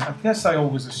flying. I guess I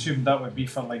always assumed that would be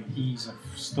for like ease of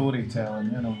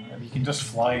storytelling, you know. If you can just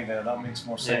fly there, that makes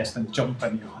more sense than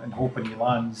jumping and hoping he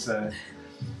lands at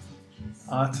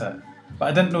it. But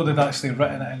I didn't know they'd actually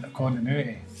written it into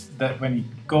continuity, that when he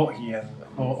got here,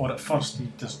 or at first he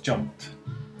just jumped.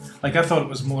 Like I thought it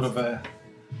was more of a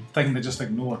thing they just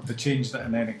ignored. They changed it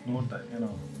and then ignored it, you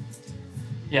know.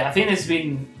 Yeah, I think it's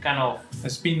been kind of.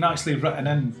 It's been actually written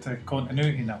into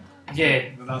continuity now. Yeah,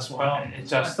 That's what but happened.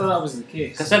 it's I just. thought that was the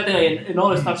case. Because certainly in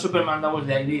All-Star Superman, that was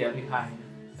the idea behind.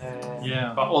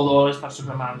 Yeah. But although All-Star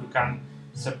Superman, you can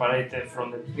separate it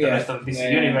from the rest of the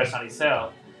DC universe and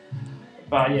itself.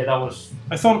 But yeah, that was.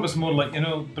 I thought it was more like, you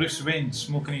know, Bruce Wayne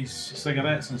smoking his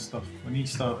cigarettes and stuff when he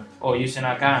started. Or using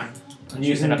a gun. And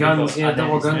using a guns, people, yeah, and then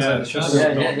double it's- guns yeah, like the it's Shadow. just-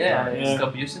 And Yeah.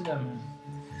 stop using them.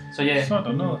 So yeah. So I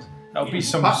don't know. It'll be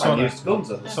some Batman sort used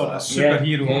guns at the of start.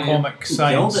 superhero Yeah. comic He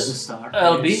killed at the science. start.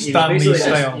 LB. He was Stanley basically just-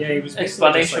 style. Yeah, he was basically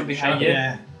Explanation just like behind Shadow. it.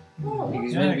 Yeah. He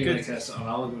was Yeah, meant to be good. like a sort of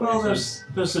allegory. Well,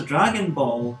 there's a Dragon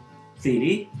Ball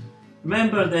theory.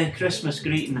 Remember the Christmas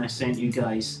greeting I sent you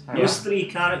guys? Yeah. Those three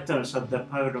characters had the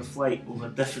power of flight over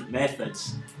different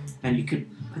methods, and you could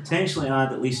potentially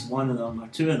add at least one of them or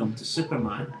two of them to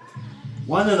Superman.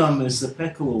 One of them is the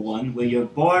Piccolo one, where you're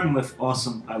born with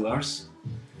awesome powers,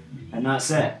 and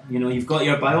that's it. You know, you've got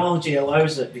your biology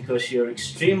allows it because you're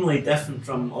extremely different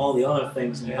from all the other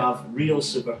things and you have real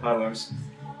superpowers.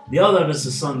 The other is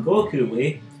the Son Goku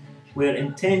way, where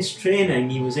intense training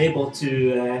he was able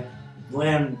to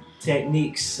learn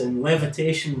techniques, and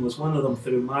levitation was one of them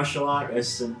through martial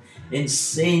artists and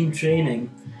insane training.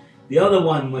 The other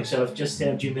one, which I've just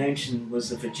heard you mention, was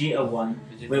the Vegeta one,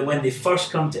 where when they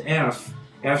first come to Earth,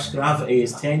 Earth's gravity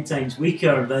is 10 times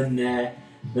weaker than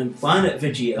planet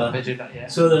Vegeta. Vegeta, yeah.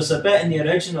 So there's a bit in the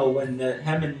original when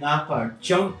him and Nappa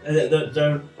jump,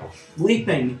 they're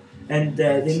leaping, and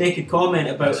they make a comment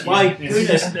about my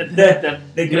goodness,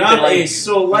 the gravity is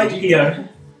so light here.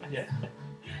 Yeah.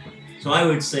 So I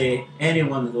would say any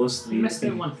one of those three. You missed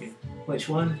out one. Which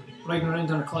one? Riding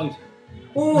around on a cloud.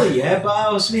 Oh yeah, but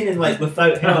I was meaning like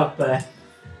without help.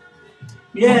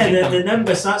 Yeah, the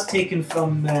Nimbus, that's taken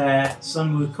from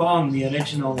Sun Wukong, the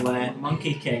original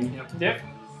Monkey King. Yep.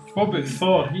 What about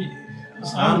Thor?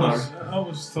 His I hammer.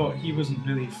 always thought he wasn't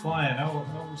really flying. I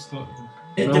always thought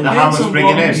It The depends hammer's on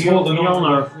bringing what in. he was holding on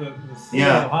Mjolnir. to the Thor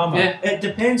Yeah. hammer. Yeah. It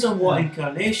depends on what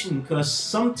incarnation, because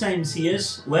sometimes he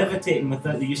is levitating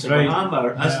without the use of Right. a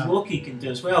hammer, as Yeah. Loki can do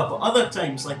as well. But other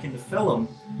times, like in the film,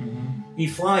 Mhm. he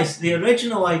flies. The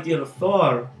original idea of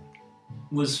Thor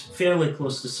was fairly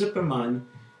close to Superman,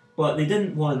 but they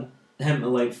didn't want him to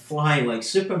like fly like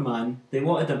Superman. They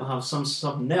wanted him to have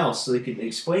something else so they could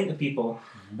explain to people.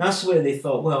 That's where they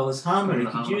thought, well, his hammer, he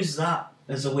could use that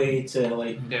as a way to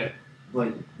like Yeah.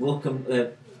 welcome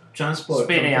transport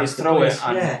Spin from it and place to throw place. it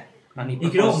and- Yeah. And He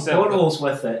could propels open himself. portholes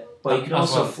with it, but he could As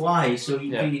also well. fly, so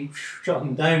he'd Yeah. be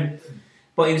shutting down.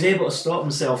 But he was able to stop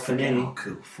himself in Forget any. how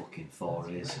cool fucking Thor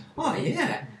is. Oh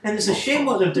yeah, and it's a shame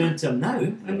what they're doing to him now.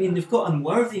 I mean, they've got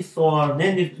unworthy Thor, and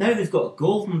then they've got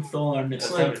golden Thor, and it's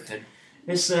That's like everything.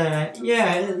 it's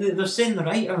they're saying the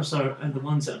writers are the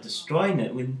ones that are destroying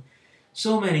it. When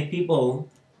so many people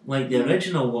like the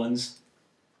original ones,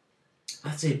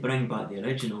 I'd say bring back the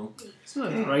original. It's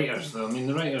not the writers though. I mean,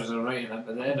 the writers are writing it,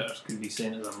 but the editors could be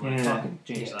saying to them, like, Yeah. fucking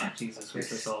change that. Jesus, what's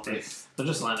this all about? It's, They're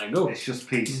just letting it go. it's just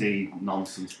PC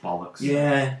nonsense bollocks.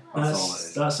 Yeah, That's all it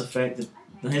is. that's affected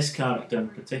his character in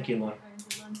particular.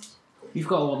 You've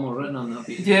got a lot more written on that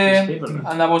piece Yeah, of paper. Then.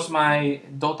 and that was my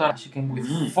daughter. She came with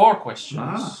Mm. 4 questions.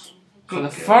 Ah, So good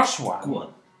the girl. first one, Go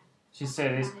on. she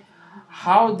said is,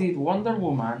 how did Wonder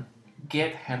Woman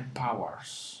get her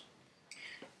powers?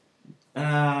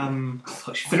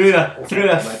 Through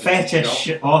a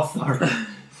fetish author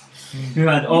who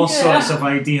had all Yeah. sorts of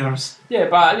ideas. Yeah,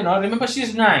 but remember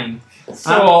she's 9.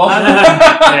 So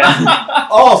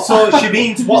Oh, so she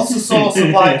means what's the source of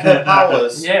like her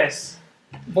powers? yes,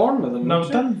 Born with them. No,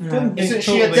 don't you? didn't they Isn't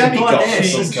she a totally demigod of change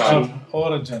some kind? her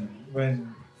origin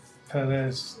when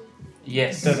Perez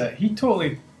yes, did it? He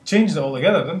totally changed it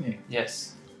altogether, didn't he?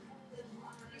 yes.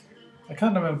 I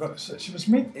can't remember. She was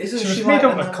made. Isn't she was she made like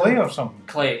out of another- clay or something.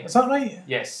 Clay. Is that right?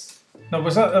 Yes. No,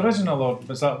 was that the original or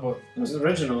was that what? It was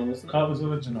original, wasn't it? That was the I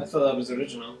original. thought that was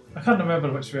original. I can't remember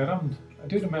which way around. I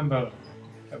do remember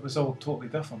it was all totally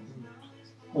different.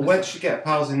 Well, where did she get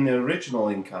powers in the original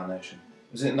incarnation?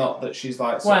 Was it not that she's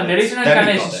like? Well, in the original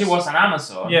incarnation, she was an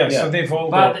Amazon. Yeah, Yeah. so they've all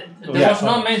But got. there Yeah. was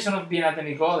no mention of being a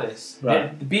demigoddess.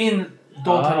 Right. Being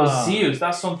daughter of Ah. Zeus,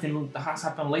 that's something that has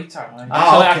happened later.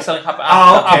 Ah, Actually happened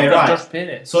okay, after right. George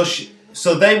Pérez.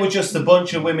 So they were just a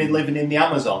bunch of women living in the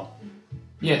Amazon.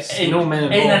 Yes. In, no men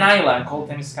in involved. an island called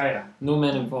Themyscira. No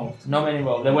men involved. No men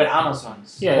involved. They were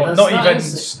Amazons. Yeah, Well, that's not that even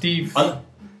is- Steve.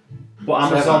 But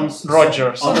Amazons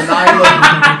Rogers. on an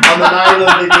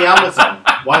island in the Amazon.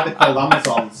 Why are they called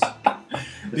Amazons?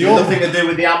 Has it nothing to do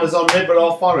with the Amazon River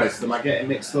or forest? Am I getting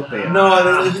mixed up here?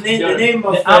 No, the name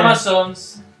of The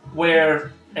Amazons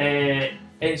were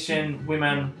ancient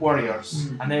women warriors,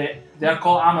 and they are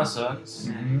called Amazons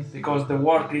because the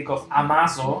word Greek of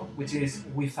Amazo, which is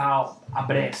without a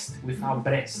breast, without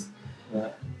breast.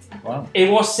 Wow. It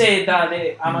was said that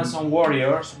the Amazon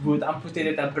warriors would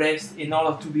amputate a breast in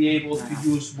order to be able to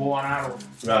use bow and arrow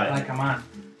Right. like a man.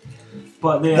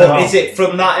 But they But are. is it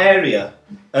from that area?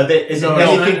 Is it No,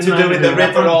 anything to do with the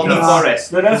river or the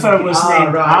forest? The river was Ah,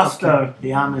 named right, after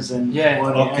the Amazon. Yeah.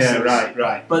 warriors. Okay,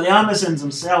 right. But the Amazons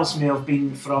themselves may have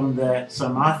been from the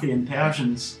Sarmathian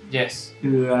Persians, Yes.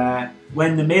 who,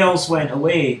 when the males went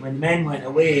away, when the men went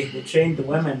away, they trained the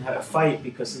women how to fight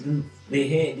because they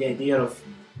hated the idea of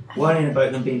worrying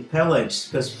about them being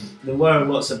pillaged, because there were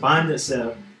lots of bandits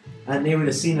there, and they would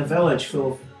have seen a village full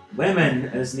of women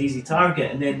as an easy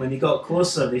target, and then when they got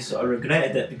closer they sort of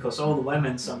regretted it because all the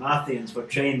women Sarmathians were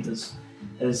trained as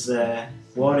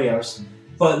warriors.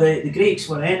 But the Greeks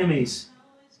were enemies.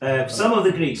 Some of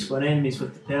the Greeks were enemies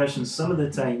with the Persians some of the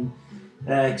time,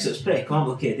 because it's pretty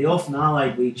complicated. They often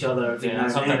allied with each other every Yeah, now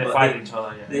and sometimes then, they but fight each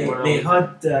other. Yeah. they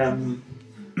had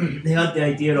they had the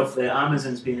idea of the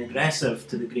Amazons being aggressive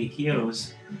to the Greek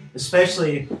heroes,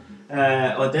 especially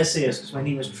Odysseus, because when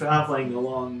he was travelling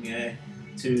along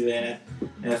to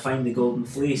find the Golden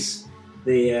Fleece,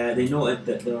 they noted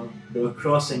that they were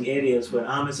crossing areas where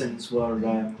Amazons were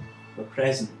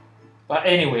present. But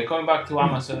anyway, coming back to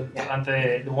Amazon and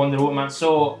the Wonder Woman.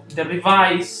 So the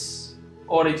revised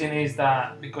origin is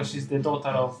that because she's the daughter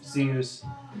of Zeus,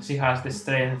 she has the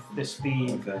strength, the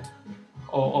speed Okay.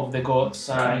 of the gods.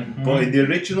 But in the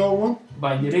original one,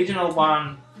 By the original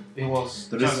one, it was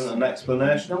there just, isn't an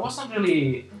explanation. there wasn't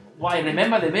really. Why I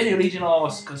remember the very original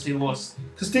was because it was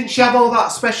Because didn't she have all that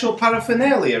special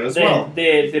paraphernalia as well?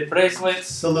 the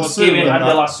bracelets The was lasso given and and the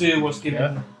that. lasso was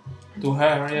given to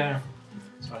her. Yeah.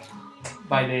 Sorry.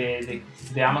 By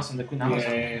the Amazon, the Queen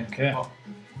Amazon. Yeah. Okay. Oh.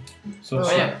 So, Oh,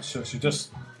 she, yeah. so she just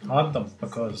had them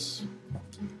because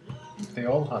they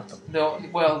all had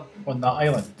them Well, on that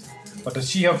island. But does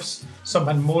she have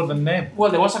something more than them?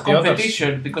 there was a The others.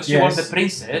 competition because she was Yes. the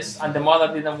princess and the mother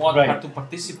didn't want Right. her to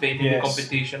participate in the Yes.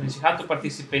 competition and she had to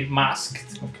participate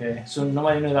masked. Okay. So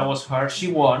nobody knew that was her. She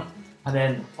won and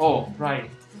then,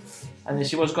 and then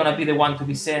she was gonna be the one to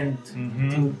be sent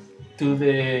Mm-hmm. to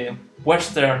the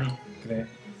Western Great.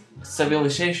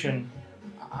 civilization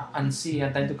and see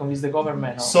and trying to convince the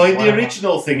government. Or So in the whatever.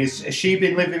 original thing, has she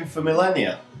been living for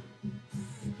millennia?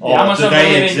 The Or do Amazon were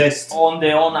they living exist? on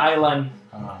their own island.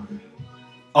 Ah.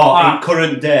 Oh, in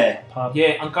current day,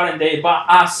 Yeah, on current day, but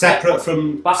as separate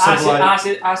from But civilized.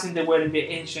 as in they were in the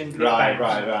ancient Greek Right,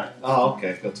 times. right. Oh,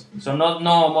 okay, good. So no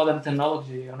modern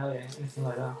technology or anything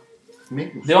like that.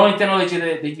 Maybe. The only technology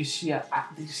that you see,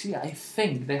 I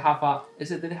think they have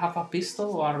did they have a pistol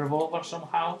or a revolver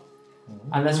somehow?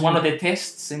 And that's one of the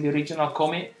tests in the original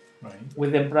comic Right.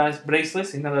 with the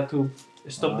bracelets in order to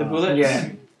stop the bullets. Yeah.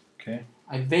 Okay.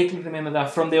 I vaguely remember that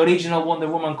from the original Wonder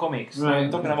Woman comics. Right.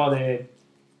 I'm talking about the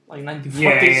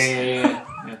 1940s.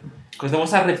 Yeah. Because there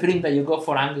was a reprint that you got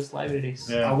for Angus Libraries.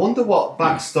 I Yeah. wonder what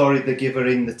backstory they give her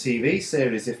in the TV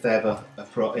series if they ever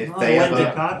if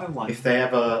they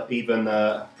ever even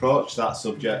approach that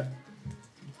subject.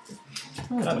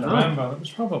 I can't remember. It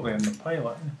was probably in the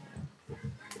pilot.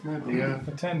 Maybe, yeah.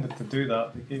 They tended to do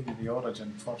that. They gave you the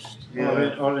origin first.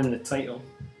 Or in the title.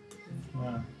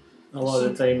 Yeah. A lot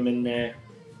of the time in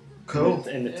Cool.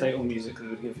 in the title music they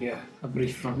would give you a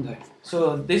brief rundown.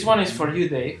 So this one is for you,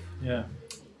 Dave. Yeah.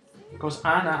 Because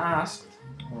Anna asked,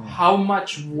 how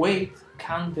much weight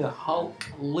can the Hulk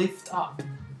lift up?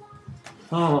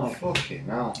 Oh, Fucking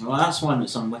hell. well, that's one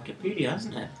that's on Wikipedia,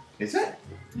 isn't it? Is it?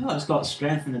 Yeah, it's got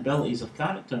strength and abilities of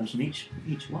characters in each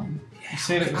one. You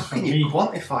said it was How for can you me.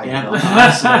 quantify Yeah, that? but the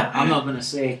answer, I'm not going to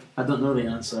say. I don't know the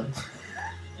answer.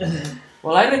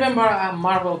 Well, I remember a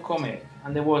Marvel comic,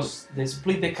 and there was they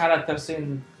split the characters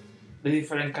in the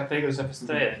different categories of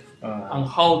strength. And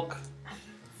Hulk,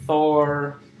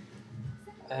 Thor,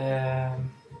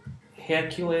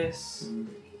 Hercules.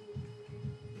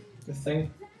 The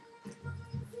Thing.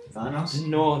 Thanos?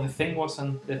 No, the thing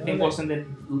wasn't. The thing wasn't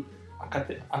in a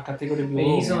category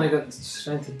below. He's only got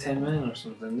strength of 10 men or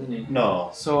something, didn't he?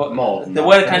 No. So More than they that,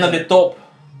 were kind of the top,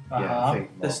 Yeah, I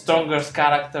think the more. strongest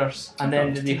characters, and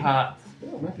then you had,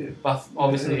 Oh, maybe. but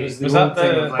obviously, It Was that old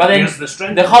thing the- of, like, but then here's the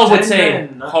strength the of Hulk would 10 say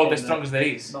men, not Hulk the 10 strongest there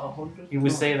is. Not 100. He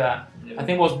would say that. I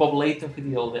think it was Bob Layton who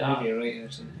did all the art. Maybe you're right,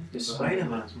 actually. The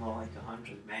Spider-Man's more like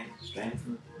 100 men strength.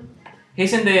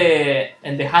 He's in the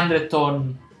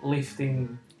 100-ton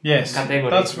lifting Yes.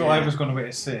 category. That's what I Yeah. was going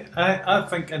to say. I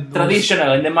think in those,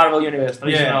 Traditional in the Marvel universe.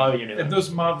 Traditional Yeah. Marvel in universe. those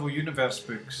Marvel Universe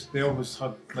books, they always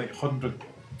had like 100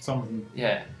 something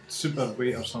Yeah, super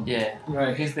weight or something. yeah.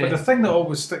 Right. He's But the the thing that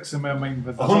always sticks in my mind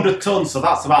with the 100 tons, so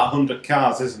that's about 100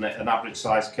 cars, isn't it? An average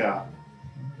sized car.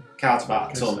 Car's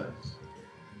about a Hulk ton. is-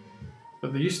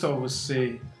 But they used to always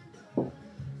say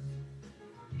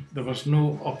there was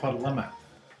no upper limit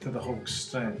to the Hulk's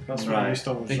strength. That's what I Right. used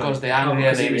to always because say. the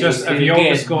angrier because they he Just if they you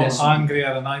always get, got the-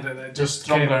 angrier and angrier, it just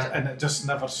stronger. kept, and it just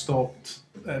never stopped.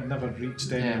 It never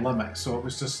reached any Yeah. limit. So it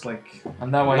was just like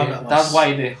and that way, limitless. that's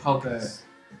why the Hulk The- is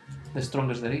the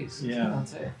strongest there is. Yeah.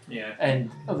 That's it. Yeah.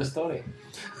 End of the story.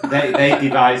 They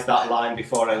devised that line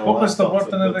before anyone what was else the got to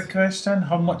wording it. of the question?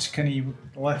 How much can he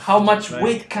lift? How much Right.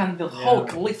 weight can the Yeah.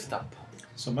 Hulk lift up?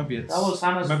 So maybe it's That was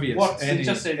Anna's maybe it's words. any He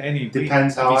just said, any weight,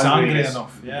 Depends if how he's angry angry he is.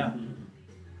 enough. Yeah.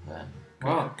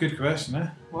 wow, Good question, eh?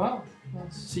 well.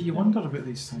 that's- See, you wonder about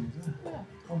these things. Eh?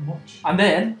 How much? And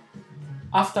then,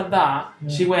 after that, Yeah.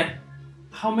 she went,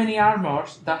 how many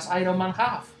armors does Iron Man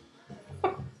have?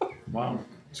 Wow,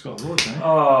 it's got loads, eh?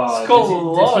 Oh, It's called did he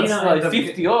lots, not like end up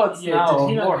 50 odds Yeah, now did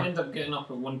he or not more. end up getting up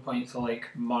at one point to like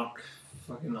mark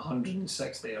fucking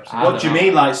 160 or I something? What do you don't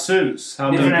mean, like suits? How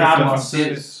many Different different armors,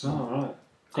 suits? Oh, right.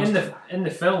 In the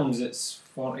films, it's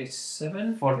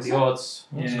 47. 40 odds.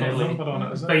 What's Yeah. got a number on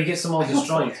it, is But it? he gets them all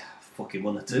destroyed. Fucking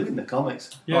 1 or 2 in the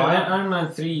comics. Yeah. Iron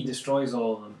Man 3 destroys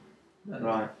all of them.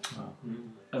 Right.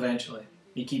 Eventually.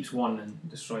 He keeps one and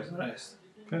destroys the rest.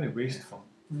 Very wasteful.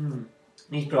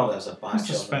 He probably has a Must have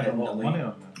batch spent a lot of money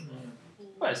on that.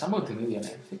 Well, it's a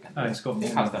multi-millionaire. It's got He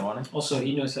more. has the money. Also,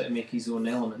 he knows how to make his own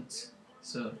elements.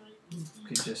 So,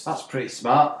 could just. That's pretty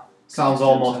smart. Sounds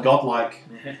almost godlike.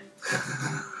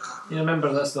 You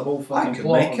remember that's the whole I fucking can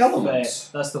plot make of, elements.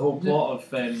 that's the whole plot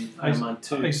of Iron Man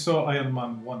 2. I saw Iron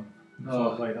Man 1. I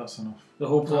thought, Oh. right, that's enough. The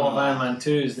whole plot of Iron Man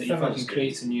 2 is that he That was fucking good.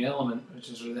 creates a new element, which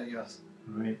is ridiculous.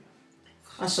 Right.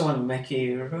 That's the one with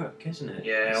Mickey Rourke, isn't it?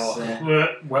 It's,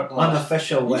 Whiplash.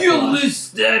 unofficial Whiplash.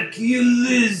 Stark, you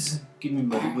lose! Give me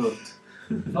my blood.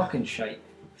 Fucking shite.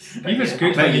 He was I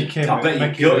good bet when he you, came I out. bet you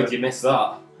Mickey gutted Rourke. you missed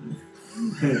that.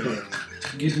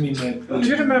 Give me my blood. Do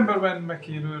you remember when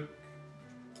Mickey Rourke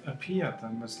appeared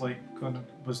and was like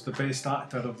was the best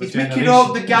actor of the Is generation? Mickey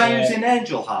Rourke the guy who's in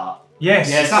Angel Heart? Yes,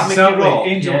 Yes, that's Mickey exactly. Rourke.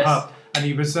 Angel Yes. Heart, and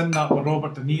he was in that with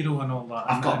Robert De Niro and all that.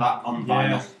 I've got that on Yeah.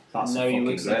 vinyl. That's Now a he fucking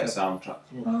looks great like a- soundtrack.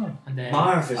 Oh, And then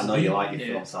Marv is I know you like your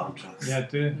Yeah. film soundtracks. yeah,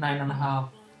 do 9.5.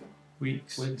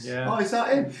 weeks. Weeks. Yeah, Oh, is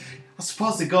that him? I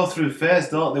suppose they go through phase,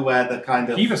 don't they, where they're kind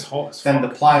of he was hot as then fuck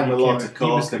they're plying when with he loads came of out.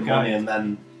 He was coke the and guy. money, and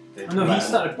then No, he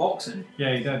started boxing.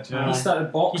 Yeah, he did. Yeah. He started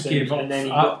He boxing, gave up and then he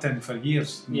got acting for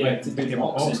years. and yeah went to and do became a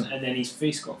boxing, boxer. and then his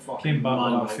face got fucking Came back with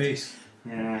mangled. that face.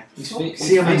 Yeah. His See face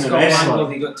him in the got wrestling.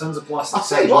 mangled. He got tons of plastic. I'll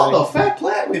tell you what surgery. though, fair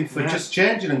play to him for Yeah. just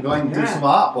changing and going and do Yeah. some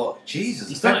art, but Jesus,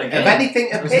 He's if done it if again. anything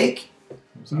to Hasn't he? pick,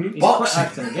 He's boxing. quit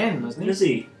acting again, wasn't he? Is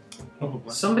he?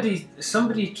 Probably.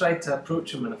 Somebody tried to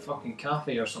approach him in a fucking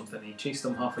cafe or something. He chased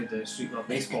him halfway down the street with a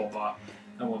baseball bat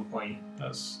at one point.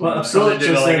 That's Well, So they approaches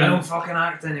were like, I in. don't fucking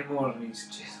act anymore. And he's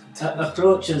just,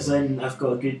 Approaches in. I've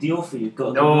got a good deal for you. Got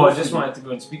a no, good I deal just for you. wanted to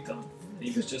go and speak to him. He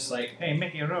was just like, hey,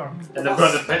 make your arm. and they've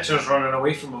got the pictures running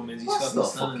away from him as he's that's fucking not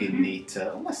standing. fucking need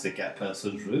to, unless they get a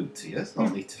person rude to you, it's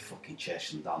not need to fucking chase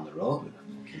them down the road with a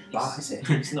fucking bat, is it?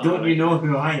 He's not Don't right. you know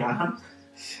who I am?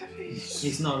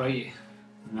 He's not right.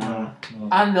 No.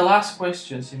 And the last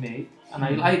question she made, and I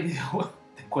like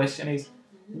the question is,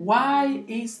 why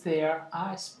is there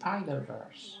a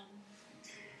Spider-Verse?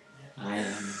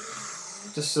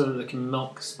 Just so that they can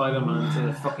milk Spider-Man to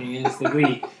the fucking nth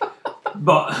degree.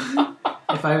 But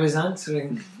if I was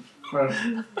answering for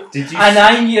Did you? A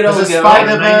 9-year-old Has a girl.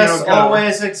 Spider-Verse 9-year-old girl.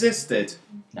 always existed?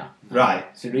 No. Right.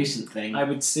 It's a recent thing. I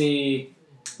would say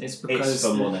it's because It's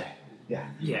for money.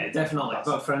 Yeah, definitely.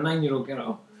 But for a 9-year-old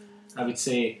girl, I would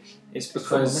say it's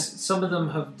because some of them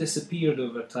have disappeared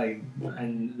over time,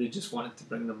 and they just wanted to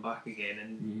bring them back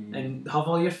again and have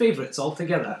all your favourites all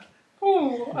together.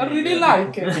 Oh, I really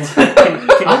like it.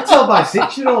 I tell my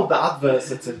 6-year-old that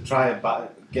adverts are to try and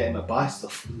get him to buy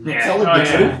stuff. Yeah. Tell him Oh, the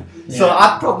yeah. truth. So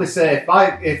I'd probably say if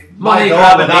my Money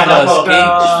daughter grabbing had Nicolas a Cage.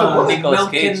 just for money. Nicolas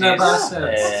milking Cage the is,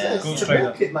 bastards. Ghost to Rider.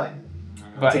 milk it, mate.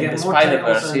 But To in get the more titles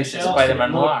Spider-Verse, on he's the the shelf, Spider-Man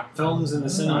to get more noir. films in the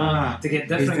cinema, to get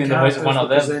different doing the voice characters of one of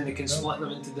because them. then they can split them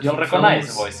into different You'll recognise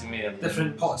the films, voice immediately.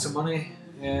 different pots of money.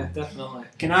 Yeah, definitely.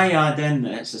 Can I add in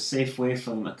that it's a safe way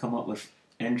for them to come up with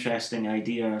interesting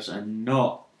ideas and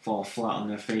not fall flat on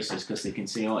their faces because they can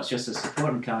say, oh, it's just a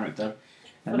supporting character,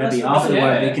 and Well, maybe that's- afterward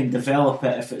yeah. they can develop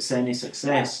it if it's any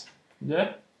success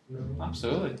Yeah,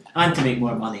 absolutely. and to make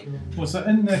more money. Was it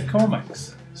in the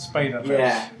comics?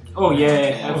 Spider-Verse. Oh yeah,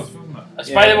 It was, wasn't it? A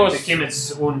Spider-Verse. It became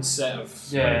its own set of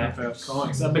Yeah. Spider-Verse.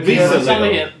 comics. That Recently,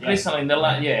 became Recently in the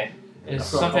last, yeah, it's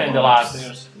I've got a something in couple the of last,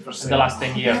 upstairs for in sale. the last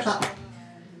 10 years.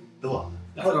 The what?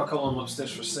 I've got a couple of them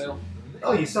upstairs for sale.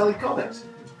 Oh, you're selling comics?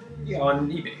 Yeah, on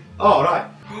eBay. Oh, right.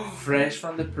 Fresh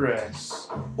from the press.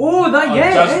 Oh, that I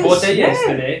yeah, just it is, bought it yeah.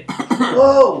 yesterday.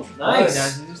 Whoa.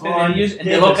 Nice. And Oh, they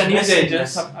David's local news missing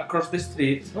agents this. across the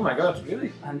street. Oh my god,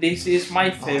 really? And this is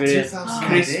my favorite 2000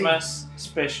 Christmas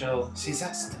special See,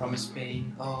 that's... from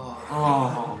Spain, Oh.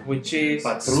 Oh, which is.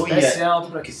 Patrulla. special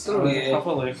Have Patrulla.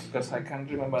 a look because I can't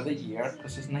remember the year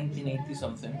because it's 1980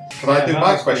 something. Can I do Yeah, my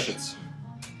that was questions?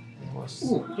 It was.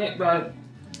 Ooh, yeah, but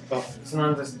it's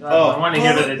not just, Oh. I want to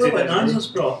hear that it's Look what 2000. Nando's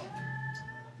brought.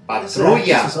 This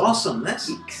Patrulla. is awesome. This.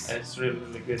 It's really,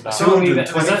 really good. That. So we- was that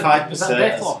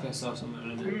 225%. Deathlock I saw something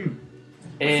in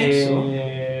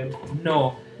it?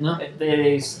 No. No? There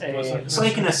is. It's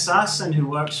like an assassin who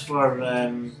works for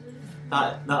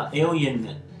that alien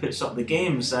that puts up the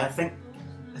games. I think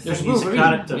There's he's a Wolverine,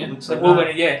 character. yeah. That looks the like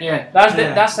Wolverine, yeah. Yeah. That's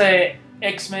Yeah. that's a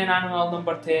X-Men Annual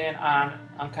number 10 and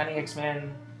Uncanny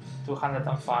X-Men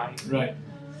 205. Right.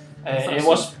 It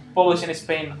was published in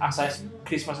Spain as a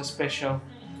Christmas special,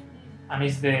 and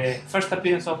it's the first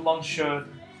appearance of Longshot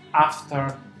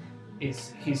after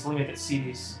his limited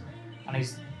series, and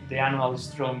the annual is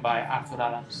drawn by Arthur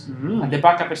Adams. Mm. And the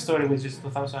backup story, which is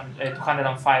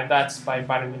 205, that's by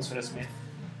Barry Windsor Smith.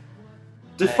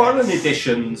 Do foreign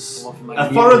editions... Love my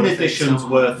Are foreign music editions song.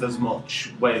 worth as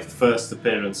much with first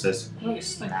appearances?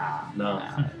 Nah, No.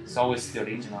 it's always the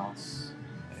originals.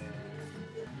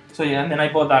 So yeah, and then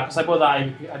I bought that because I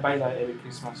buy that every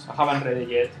Christmas. I haven't read it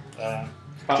yet.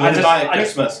 But Do you buy it at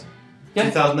Christmas? Yeah.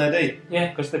 2000 AD? Yeah,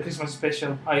 because the Christmas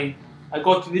special, I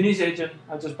go to the news agent,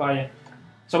 I just buy it.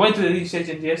 So I went to the news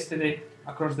agent yesterday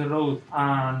across the road,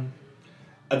 and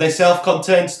Are they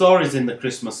self-contained stories in the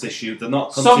Christmas issue? They're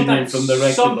not continuing from the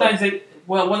regular? sometimes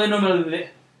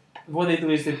what they do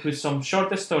is they put some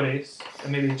shorter stories,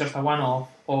 maybe just a one-off,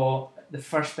 or the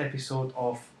first episode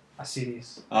of a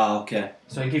series. Ah, okay.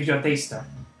 So it gives you a taster.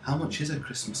 How much is a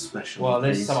Christmas special? Well,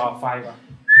 this is please? about $5.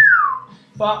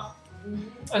 But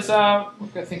it's I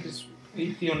think it's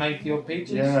 80 or 90 odd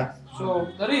pages. Yeah. So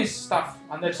there is stuff,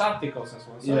 and there's articles as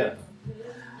well. So Yeah.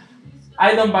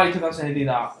 I don't buy 2080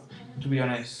 that, to be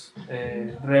honest,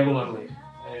 regularly.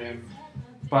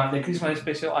 But the Christmas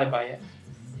special, I buy it.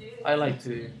 I like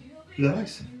to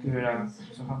Nice. give it a.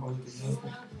 So how about it?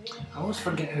 I always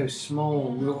forget how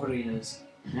small Wolverine is.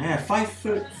 Yeah,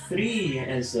 5'3"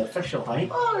 is the official height.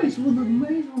 Oh, he's one of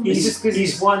me.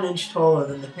 He's 1 inch taller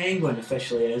than the penguin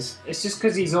officially is. It's just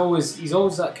because he's always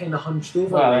that kind of hunched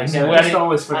over. Well, way, so yeah, I just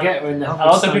always forget when A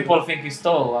lot of people think he's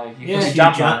tall, like he Yeah, can Hugh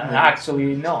jump. Jackman.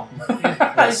 Actually, no.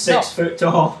 That's 6 foot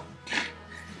tall.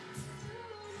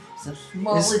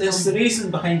 Small It's the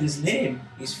reason behind his name.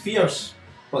 He's fierce,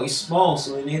 but he's small,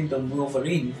 so they named him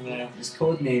Wolverine. Yeah. His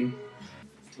code name.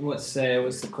 What's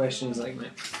the questions like,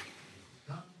 mate?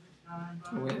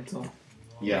 Wait until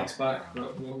Yeah. next back.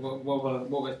 What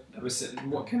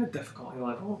kind of difficulty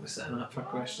level were we sitting at for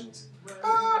questions?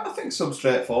 I think some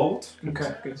straightforward.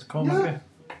 Okay, good. It's comedy.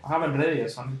 I haven't read it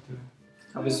yet, so I need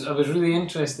to. I was really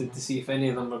interested to see if any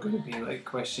of them were going to be like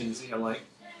questions that you're like,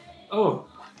 oh,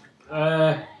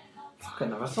 fuck, I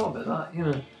never thought about that, you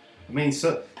know. I mean,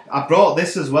 so I brought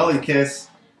this as well in case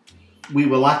we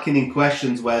were lacking in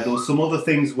questions where there were some other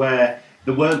things where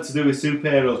they weren't to do with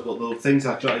superheroes, but there were things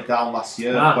I jotted down last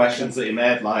year, questions that he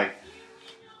made, like,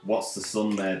 what's the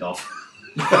sun made of?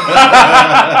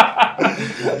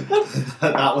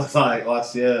 That was like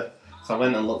last year. So I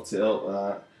went and looked it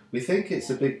up. We think it's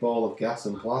a big ball of gas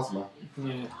and plasma.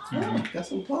 Yeah. Yeah,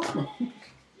 gas and plasma.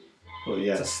 But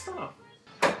yeah, It's a start.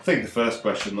 I think the first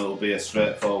question will be a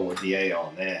straightforward yay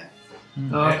or nay.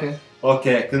 Oh, okay.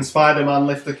 Okay, can Spider-Man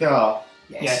lift a car?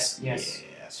 Yes. Yes.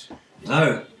 Yes.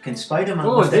 Now, can Spider-Man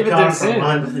Oh, lift a David car didn't say from it.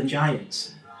 Land of the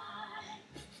Giants?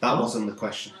 That wasn't the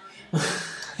question.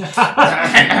 Reply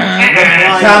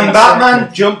Can next Batman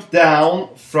second. jump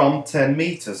down from 10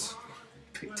 metres?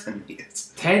 Pick 10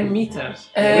 metres. 10 meters.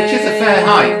 Which is a fair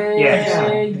height.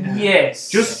 Yes. Yes.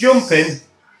 Just jumping,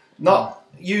 not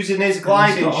using his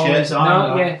gliding He's got all his shit.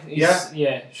 armour. No,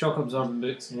 yeah, shock absorbing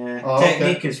boots. Yeah. Oh, okay.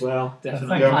 Technique as well.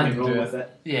 Definitely. think Nothing I can wrong do with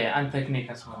it. Yeah, and technique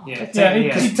as well. Yeah, Yeah, yeah.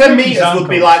 because 10 metres would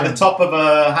be like the His top of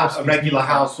a regular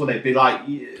house, wouldn't it? Be like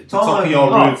the top Taller of your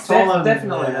than- roof. taller than,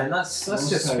 Definitely, man. That's most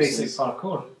just houses. basic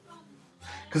parkour.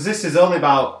 Because this is only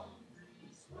about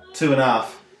 2.5.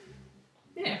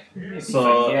 Yeah. maybe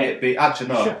So fine, yeah. it'd be, actually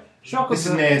no. Shock This is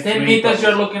absorbing. near 10 3. meters, probably.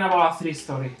 you're looking about a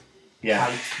 3-story Yeah.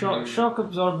 height. Shock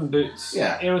absorbing boots.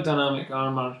 Yeah. Aerodynamic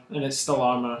armor, and it's still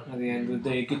armor at the end of the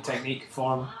day. Good technique,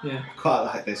 form. Yeah. Quite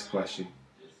like this question.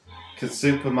 Can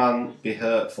Superman be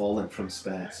hurt falling from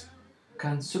space?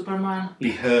 Can Superman?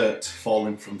 Be hurt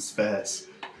falling from space?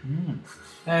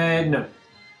 No.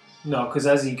 No, because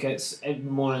as he gets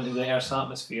more into the Earth's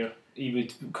atmosphere, he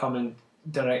would come in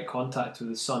direct contact with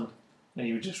the sun, and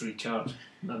he would just recharge.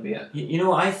 That'd be it. You know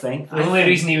what I think? The only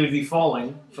reason he would be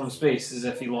falling from space is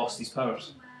if he lost his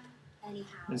powers.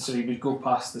 And so he would go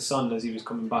past the sun as he was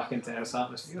coming back into Earth's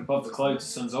atmosphere. Above the clouds,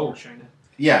 the sun's always shining.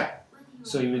 Yeah.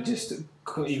 So he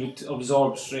would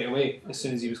absorb straight away as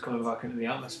soon as he was coming back into the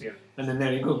atmosphere. And then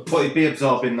there you go. But he'd be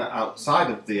absorbing that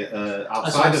outside of the That's what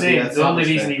outside I'm of saying. the Earth's The only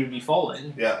atmosphere. reason he would be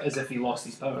falling Yeah. is if he lost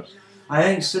his powers. I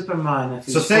think Superman, if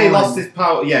he's So say he falling- lost his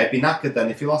power, yeah, he'd be knackered then.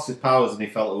 If he lost his powers and he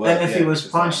fell away, And if he was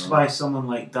punched by someone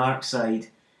like Darkseid,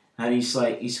 and he's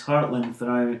hurtling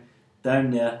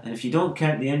down there, and if you don't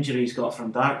count the injury he's got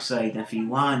from Darkseid, if he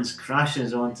lands,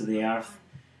 crashes onto the earth,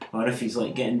 or if he's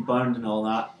like getting burned and all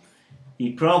that,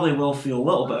 he probably will feel a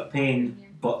little bit of pain,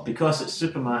 but because it's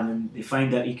Superman and they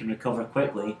find out he can recover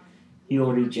quickly,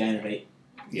 he'll regenerate.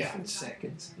 Yeah. In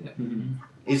seconds. Yeah.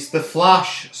 Is the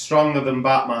Flash stronger than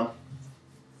Batman?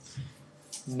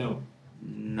 No.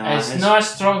 No, It's not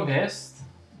strongest,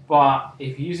 but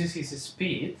if he uses his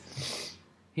speed,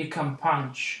 he can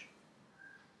punch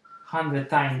 100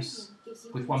 times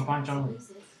with one punch only.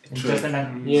 And True. just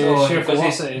an- Yeah, so, sheer because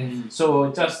velocity.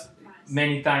 so just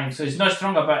many times. So it's not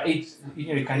stronger, but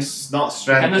you can It's not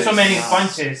strength. do so many it's-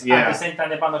 punches yeah. at the same time.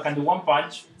 The bundle can do one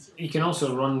punch. He can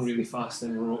also run really fast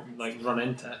and run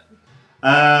into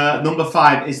it. Number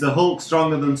 5, is the Hulk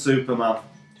stronger than Superman?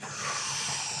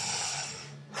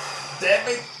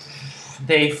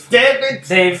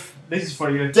 Dave, this is for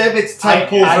you. David's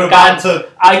temples I are about to.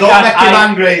 I Don't can't- make him I-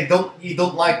 angry. You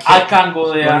don't like it. I can't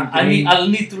go there. Going green. I'll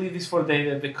need to leave this for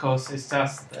David because it's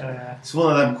just. It's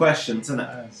one of them questions, isn't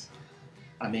it?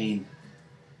 I mean,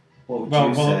 what would Well,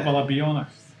 you say? will I be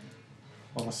honest?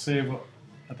 Will I say what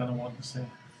I don't know what to say?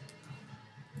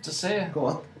 To say. Go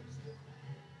on.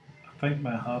 I think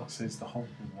my heart says the Hulk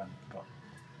will win, but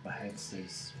my head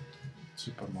says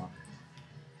Superman.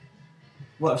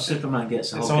 What if Superman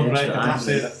gets a It's whole on extra record, that's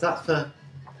angry? it. That's the.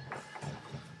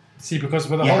 See, because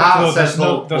with the Your Hulk, heart though, says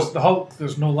Hulk, but- the Hulk,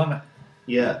 there's no limit.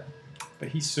 Yeah. But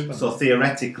he's Superman. So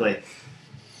theoretically,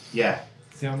 yeah.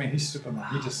 See what I mean? He's Superman.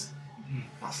 He just.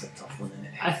 That's a tough one, isn't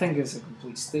it? I think it's a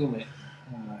complete stalemate.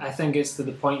 I think it's to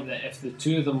the point that if the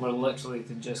two of them were literally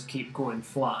to just keep going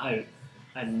flat out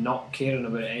and not caring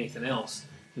about anything else,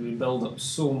 They would build up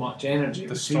so much energy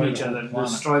Destroy between each the other, whole planet.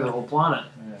 destroy the whole planet.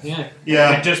 Yeah.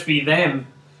 Yeah. It'd just be them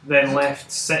then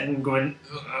left sitting going.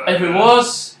 If it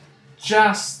was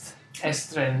just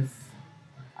strength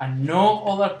and no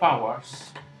other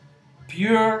powers,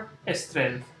 pure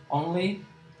strength, only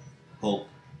Hulk.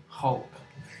 Hulk.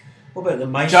 What about the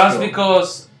Maestro? Just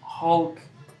because Hulk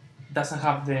doesn't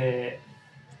have the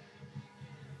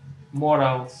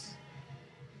morals.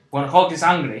 When Hulk is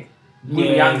angry,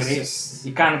 really angry,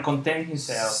 he can't contain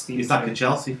himself. He's like a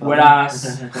Chelsea fan.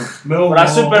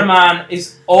 Whereas Superman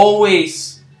is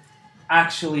always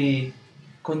actually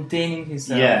containing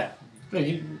himself. Yeah.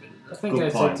 I think Good I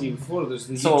point. said to you before, there's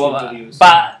the So, YouTube videos.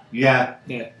 but Yeah.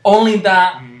 only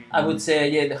that I would say,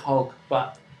 yeah, the Hulk.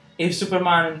 But if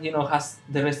Superman, has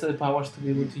the rest of the powers to be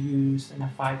able to use in a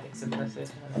fight, etc., etc.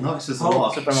 I noticed there's a Hulk, lot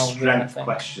of Superman would be strength anything.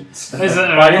 questions. Is it?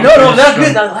 No, they're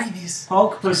good. I like this.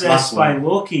 Hulk Last possessed by one.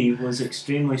 Loki was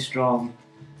extremely strong,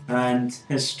 and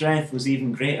his strength was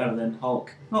even greater than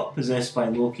Hulk. Not possessed by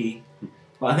Loki,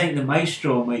 but I think the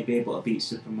Maestro might be able to beat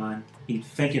Superman. He'd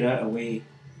figure out a way,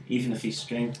 even if his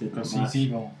strength didn't Because match. he's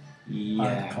evil.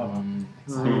 Yeah.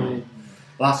 Clever.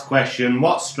 Last question.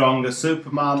 What's stronger,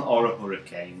 Superman or a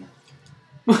hurricane?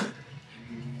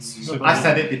 I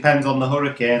said it depends on the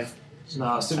hurricane. No,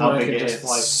 How Superman big could it just is.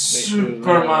 fly straight through.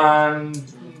 Superman.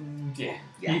 Yeah.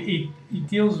 He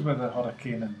deals with the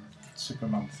hurricane in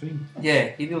Superman 3. Yeah,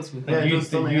 he deals with Yeah, that. he does,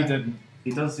 doesn't he? You didn't.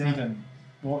 He does, You didn't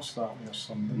watch that with your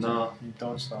son, did No. you? You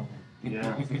dodged that one.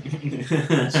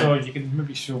 Yeah. So you can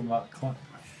maybe show him that clip.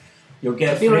 You'll get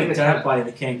It'd be like freaked the out car- by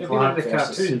the King it'd be like Clark the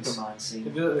versus cartoons. Superman scene.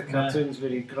 It'd be like the cartoons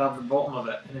where he'd grab the bottom of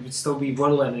it and it would still be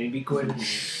whirling and he'd be going, and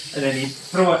then he'd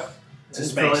throw it To until it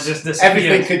space. just disappeared.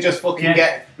 Everything could just fucking Yeah.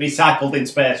 get recycled in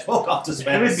space. Fuck off to It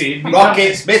would space. be. It'd be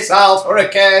Rockets, missiles,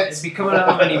 hurricanes. It'd be coming at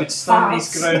him and he would stand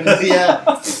his ground.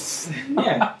 Yeah.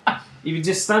 Yeah. He would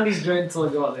just stand his ground until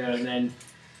he got there and then.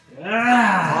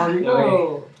 There you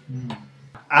go.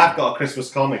 I've got a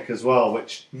Christmas comic as well,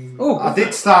 which Oh, I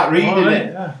did start reading Alright,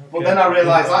 it, yeah, but okay. then I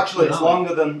realised actually it's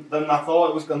longer than I thought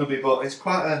it was going to be. But it's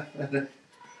quite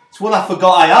it's one I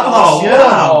forgot I had last year.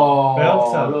 Oh,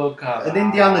 Belter. look at An that.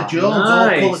 Indiana Jones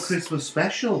Nice. all-colour Christmas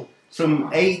special from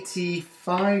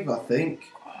 '85, I think.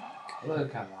 Look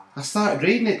at that. I started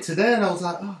reading it today and I was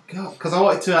like, oh god, because I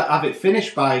wanted to have it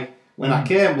finished by when I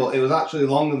came, but it was actually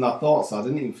longer than I thought, so I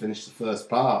didn't even finish the first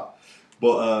part.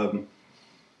 But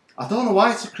I don't know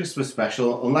why it's a Christmas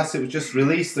special, unless it was just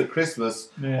released at Christmas,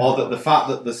 Yeah. or that the fact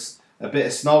that there's a bit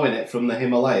of snow in it from the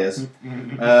Himalayas.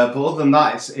 But other than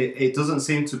that, it doesn't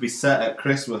seem to be set at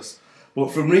Christmas.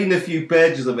 But from reading a few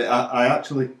pages of it, I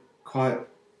actually quite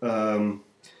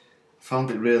found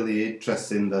it really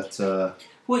interesting that.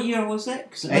 What year was it?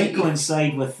 Because it might 80.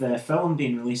 coincide with the film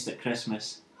being released at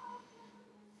Christmas.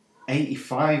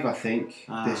 85, I think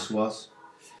Ah. this was.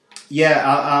 Yeah,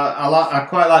 I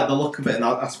quite like the look of it, and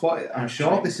I spotted. I'm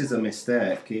sure this is a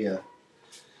mistake here.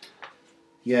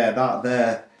 Yeah, that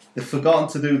there. They've forgotten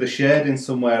to do the shading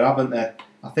somewhere, haven't they?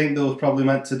 I think they were probably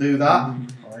meant to do that,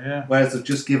 Oh, yeah. whereas they've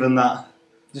just given that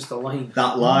just a line.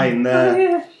 line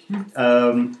there.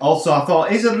 Also, I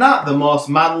thought, isn't that the most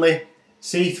manly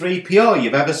C-3PO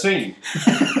you've ever seen?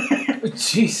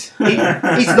 Jeez.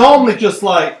 He's normally just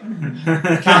like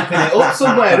camping it up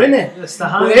somewhere, isn't he? It's the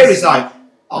But hands. here he's like,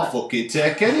 I'll fucking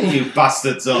take any of you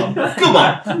bastards on. Come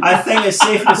on. I think it's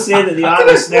safe to say that the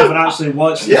artist never actually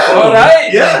watched the Yeah. film.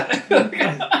 Alright.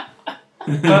 Yeah.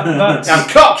 That's I'm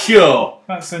cocksure.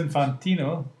 that's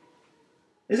Infantino.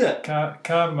 Is it? Carmine.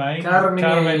 Carmine.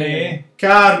 Carmine.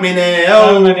 Carmine.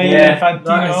 Oh. Carmine yeah,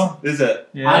 Infantino. Is it?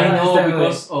 Yeah. I Yeah, know definitely.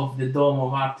 because of the dome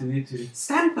of R2D2.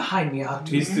 Stand behind me,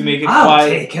 Arthur. Used to make it I'll quiet.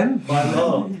 take him.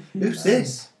 Oh. Who's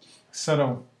this?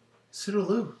 Cyril. Cyril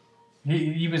Lou.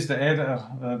 He was the editor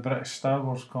of the British Star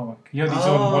Wars comic. He had his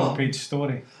Oh. own one-page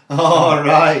story. Oh,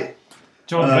 right.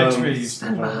 John Ridgway used to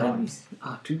Stand draw behind that. me,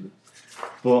 Arthur.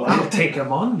 But, I'll take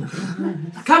him on.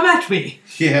 Come at me.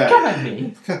 yeah. Come at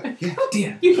me. Yeah. Oh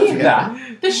dear. You hear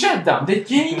that? The shutdown, the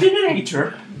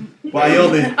generator. But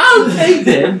I'll take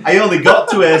them. I only got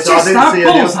to here, so Just I start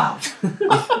didn't see balls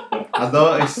any. out. I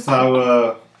noticed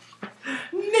how.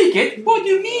 Naked? What do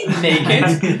you mean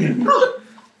naked?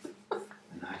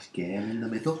 Nice game in the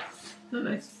middle.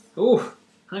 Nice. Oh,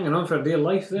 hanging on for dear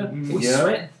life there. Oh, Yeah.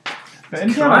 sweat. The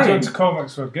Indiana Trying. Jones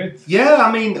comics were good. Yeah,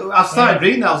 I mean, I started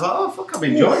reading it, I was like, oh, fuck, I'm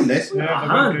enjoying this. Yeah, they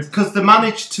hand. were good. Because they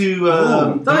managed to.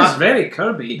 That is very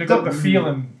Kirby. They got the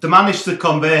feeling. They managed to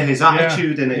convey his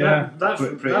attitude in it. Yeah. That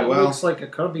Pretty that well. looks like a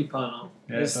Kirby panel.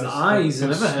 Yeah, it's it the does. eyes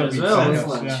and Those everything as stubby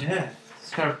well. fingers, Isn't it? yeah.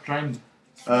 Scarf Prime.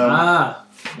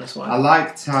 That's why. I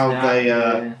liked how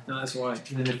they. That's why.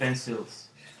 Then the pencils.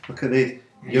 Look at this.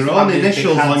 Your Just own have this big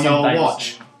initials hand on your sometimes.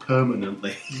 watch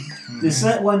permanently. Is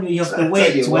that one where you have I to tell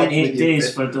wait you what, 28 when you days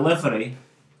fit- for delivery?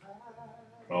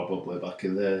 Probably back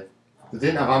in there. They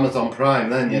didn't have Amazon Prime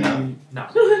then, you know. No.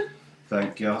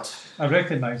 Thank God. I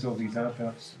recognise all these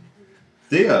adverts.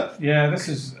 Do you? Yeah,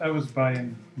 I was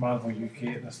buying Marvel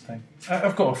UK at this time.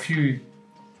 I've got a few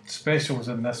specials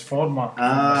in this format.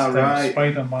 Ah, this time, right.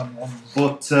 Spider-Man ones.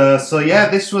 But so yeah,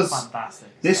 this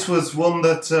was one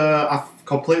that I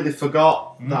completely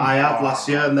forgot that I had last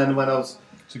year, and then when I was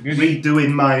It's a good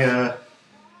redoing my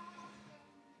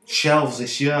shelves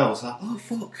this year, I was like, oh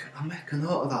fuck, I'll make a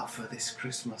note of that for this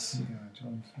Christmas.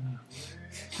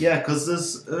 Yeah, because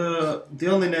there's the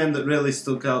only name that really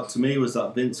stuck out to me was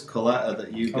that Vince Coletta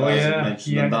that you guys had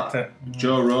mentioned, and that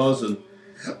Joe Rosen.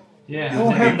 Yeah, Oh,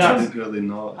 and, I that's, didn't really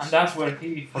notice. and that's where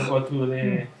he forgot to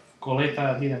the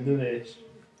Coletta didn't do this.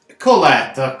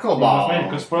 Coletta, come on.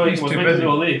 Because probably He's he was too meant to busy. do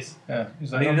all this. Yeah, he's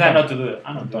He like, decided not to do it. I'm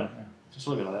I'm not doing done. it. Just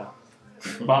leave it like that.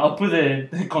 But I'll put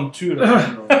the contour.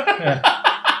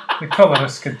 The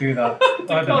colourists could do that.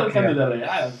 I I don't can do care. that.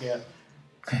 I don't care.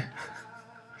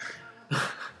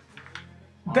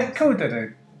 Ditko did a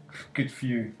good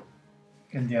few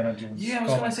Indiana Jones Yeah, I was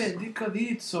gonna comics. say Dico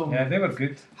did some Yeah, they were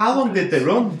good. How long did they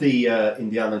run the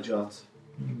Indiana Jones?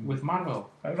 with Marvel.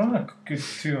 It ran a good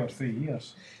 2 or 3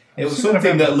 years. It was I seem to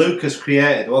something that remember- Lucas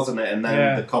created, wasn't it? And then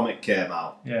Yeah. the comic came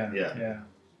out. Yeah, Yeah. yeah.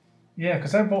 Yeah,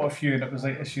 because I bought a few and it was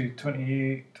like issue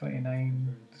 28,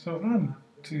 29. So it ran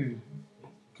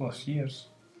 2+ years.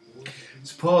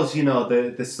 Suppose, you know,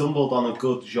 they stumbled on a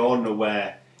good genre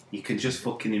where you can just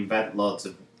fucking invent loads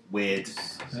of weird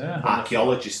Yeah.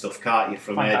 archaeology stuff, can't you?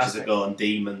 From ages Fantastic. ago, and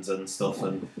demons and stuff.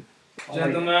 And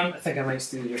Gentlemen, I think I might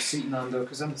steal your seat, Nando,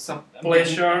 because I'm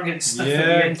pleasure. getting stiff at Yeah,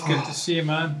 the end. it's good to see you,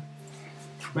 man.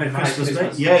 Merry Christmas,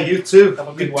 mate. yeah, you too. Have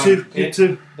a good You one, too. okay? You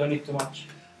too. Don't eat too much.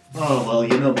 Oh well,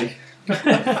 you know me.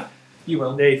 You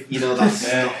will, Dave. You know that's.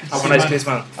 Have a nice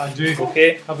Christmas. I do.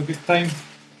 Okay, Have a good time.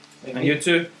 and you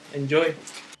too. Enjoy.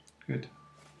 Good.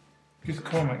 Good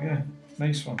comic, yeah.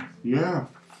 Nice one. Yeah.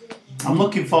 I'm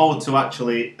looking forward to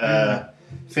actually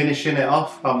finishing it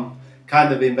off. I'm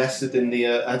kind of invested in the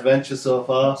adventure so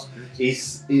far.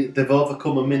 They've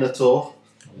overcome a Minotaur,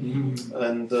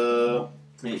 and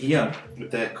Yeah.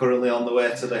 they're currently on the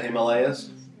way to the Himalayas.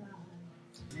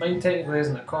 Mine technically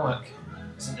isn't a comic,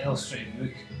 it's an illustrated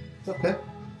book. Okay.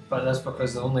 But that's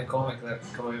because the only comic that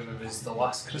I've come out with is The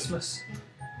Last Christmas.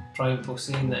 Trying to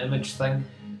see the image thing,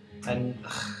 and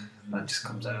that just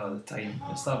comes out all the time.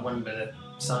 It's that one with the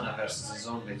Santa versus the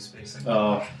zombies, basically.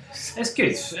 Oh, It's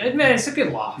good. It's a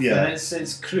good laugh. Yeah. And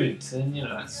it's crude, and you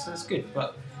know it's good.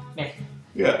 But meh.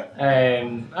 yeah.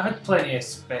 I had plenty of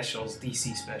specials,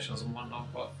 DC specials and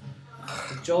whatnot, but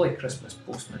the Jolly Christmas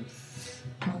Postman.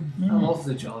 I love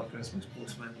the Jolly Christmas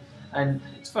Postman. And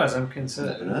as far as I'm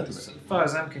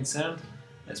concerned,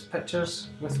 it's pictures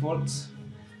with words.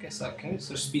 I guess that counts.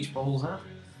 There's speech bubbles in it.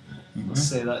 Let's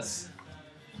say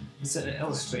it's an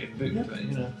illustrated book, but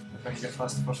you know, if I can get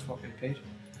past the first fucking page.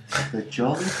 The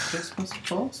Jolly Christmas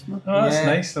Postman. Oh, that's Yeah.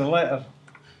 nice, the letter.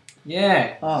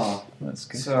 Yeah. Oh, That's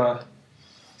good. So it's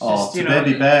oh, just, to you know,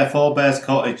 Baby Bear, Four Bears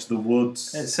Cottage, the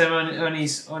woods. it's him on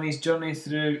his journey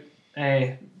through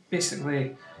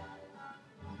basically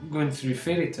going through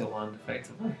fairy tale land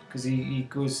effectively, because he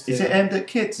goes to Is it aimed at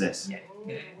kids? This? yeah,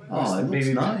 Oh, goes to it looks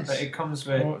baby- nice. but it comes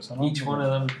with Oh, it's an each one of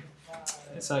them.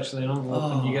 It's actually an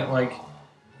envelope, and you get Oh. like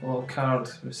a little card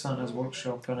with Santa's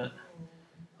workshop in it,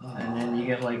 and then you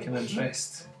get like an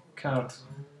addressed card.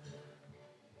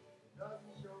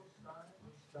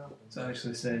 So it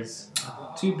actually says,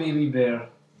 to Baby Bear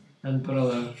and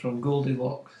brother from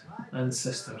Goldilocks and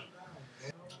sister.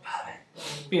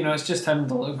 You know, it's just him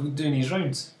doing his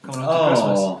rounds coming up to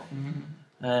Christmas. Oh,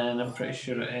 And I'm pretty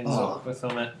sure it ends Oh. up with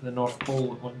him at the North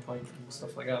Pole at one point and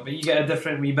stuff like that. But you get a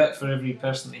different wee bit for every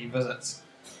person that he visits.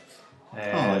 oh,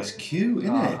 it's cute,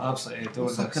 isn't oh, it? absolutely adore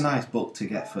It's like this. a nice book to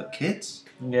get for kids.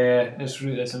 Yeah, it's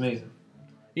amazing.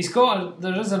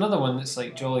 There is another one that's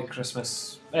like Jolly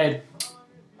Christmas.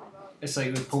 It's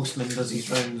like the postman does his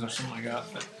rounds or something like that.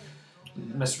 But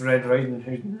Miss Red Riding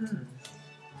Hood,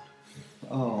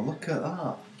 Oh, look at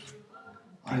that.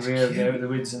 That's beware cute. get out of the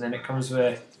woods, and then it comes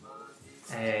with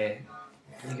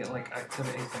you get like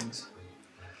activity things.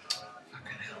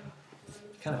 Fucking hell.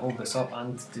 You can't hold this up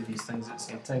and do these things at the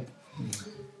same time.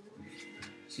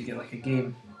 So you get like a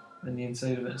game in the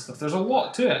inside of it and stuff. There's a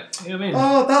lot to it, you know what I mean?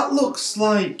 Oh, that looks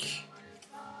like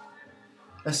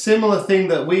a similar thing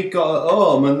that we got at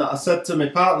home, and that I said to my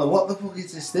partner, "What the fuck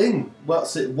is this thing?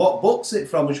 What's it? What book's it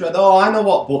from?" And she went, "Oh, I know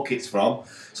what book it's from.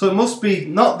 So it must be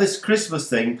not this Christmas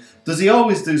thing." Does he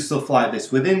always do stuff like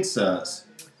this with inserts,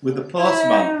 with the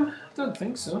postman? don't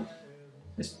think so.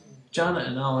 It's Janet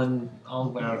and Alan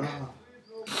Alberg.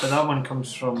 But that one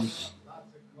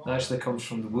actually comes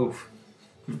from The Wolf.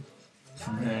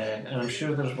 And I'm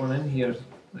sure there's one in here.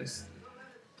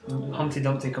 Humpty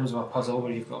Dumpty comes with a puzzle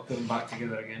where you've got to put them back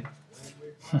together again.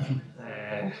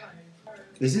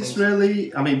 Is this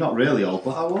really? I mean, not really old,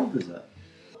 but how old is it?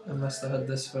 I must have had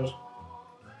this for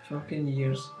fucking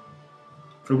years.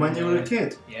 From when you were a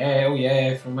kid?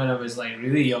 Yeah, from when I was like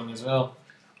really young as well.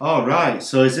 Oh right.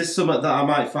 So is this something that I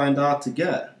might find hard to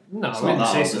get? No, It's I not wouldn't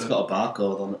that say old. so. It's got a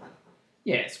barcode on it.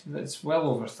 Yeah, it's well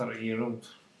over 30 years old.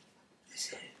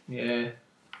 Is it? Yeah,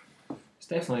 it's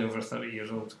definitely over 30 years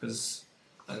old because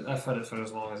I've had it for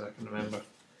as long as I can remember.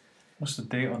 What's the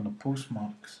date on the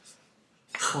postmarks?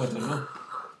 Oh, I don't know.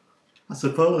 I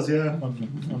suppose, yeah.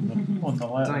 On the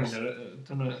letters. I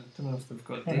don't know if they've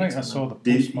got I dates. think I on saw them.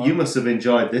 the You postmark. must have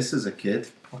enjoyed this as a kid.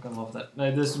 Fucking loved it. No,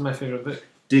 this is my favourite book.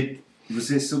 Was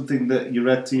this something that you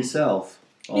read to yourself?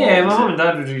 Or Yeah, my was mum it- and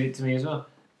dad would read it to me as well.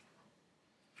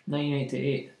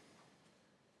 1988.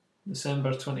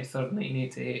 December 23rd,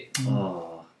 1988.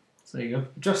 Oh. So there you go.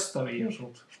 Just 30 years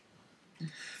old.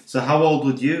 So how old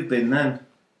would you have been then?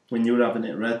 When you were having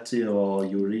it read to you or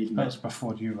you were reading That's it?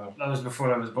 before you were. That was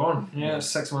before I was born. Yeah, it was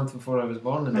 6 months before I was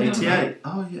born. in 88?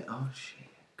 Oh yeah, oh shit.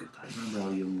 God, I remember how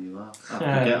young you are. I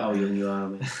forget how young you are, I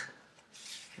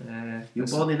mean. You were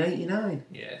born in 89?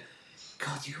 Yeah.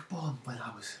 God, you were born when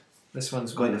I was This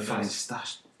one's going one to of the find best.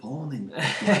 stashed born in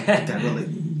like,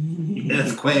 derelict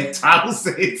earthquake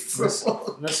houses.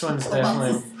 This one's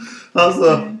definitely That's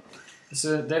a... it's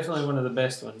definitely one of the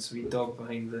best ones. We dog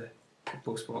behind the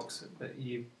post box, but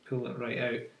you pull it right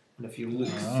out, and if you look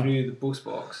through the post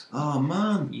box, Oh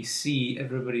man. you see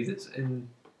everybody that's in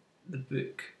the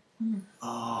book.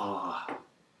 Oh.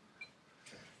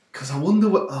 Because I wonder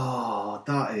what... Oh,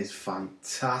 that is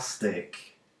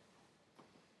fantastic.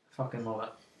 Fucking love it.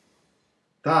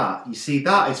 That, you see,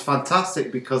 that is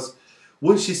fantastic because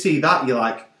once you see that, you're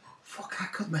like, fuck, I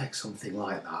could make something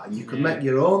like that. And you could make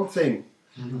your own thing.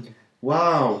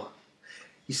 Wow.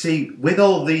 You see, with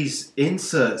all these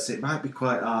inserts, it might be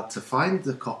quite hard to find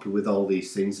the copy with all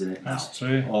these things in it now. That's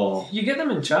true. Or, You get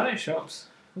them in charity shops.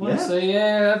 Yeah. So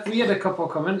yeah, we had a couple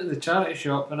come into the charity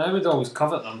shop, and I would always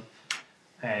covet them,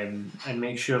 and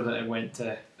make sure that it went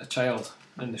to a child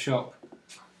in the shop,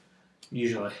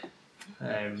 usually,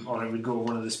 or it would go to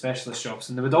one of the specialist shops,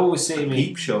 and they would always say to me,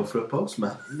 peep show for a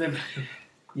postman.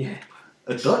 "Yeah,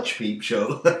 A Dutch peep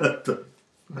show. that's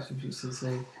what you used to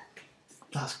say.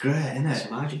 That's great, isn't It's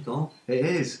it? magical. It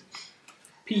is.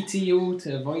 PTO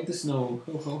to avoid the snow."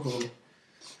 Ho ho ho.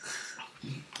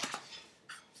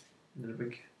 And a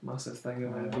big, massive thing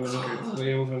of it going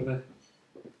way over the.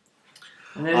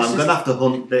 And then it's I'm just- going to have to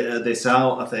hunt this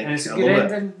out, I think. And it's a I good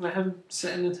love it. ending with him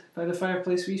sitting by the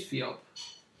fireplace with his feet up.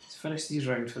 He's finished his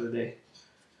round for the day.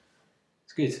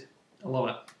 It's good. I love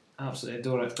it. I absolutely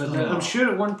adore it. But Oh. I'm sure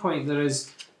at one point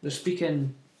they're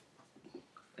speaking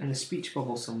in a speech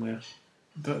bubble somewhere.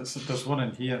 There's one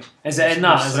in here. Is it in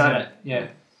that? Is that it? Yeah.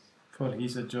 God,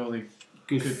 he's a jolly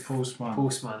Good, good postman.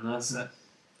 postman, that's it.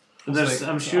 It's There's, like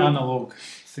I'm sure analog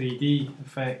 3D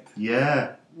effect.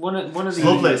 Yeah. one of It's the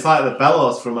lovely. It's like the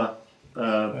bellows from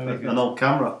Very good. an old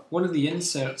camera. one of the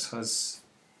inserts has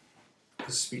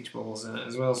speech bubbles in it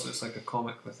as well, so it's like a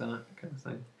comic within it kind of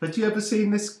thing. Had you ever seen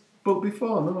this book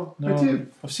before? No. No, Had you?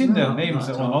 I've seen their No, names not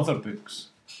at on all. other books.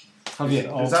 Have you?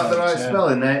 All Is that the right times, yeah.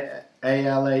 spelling?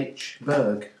 A-L-H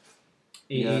Berg.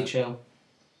 AHL.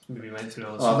 Maybe went through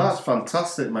all this. Oh, that's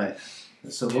fantastic, mate.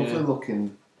 It's a lovely Yeah.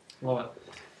 looking Love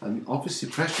it. and obviously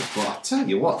precious, but I tell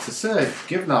you what to say,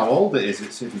 given how old it is,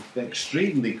 it's in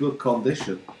extremely good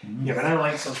condition. Yeah, but I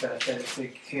like something I tend to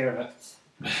take care of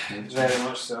it. Very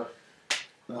much so.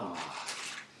 Oh,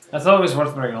 I thought it was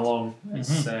worth bringing along.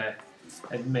 It's, I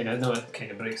mean, I know it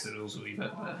kind of breaks the rules a wee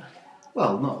bit, but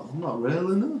well, not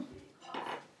really, no.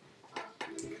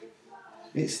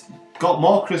 It's got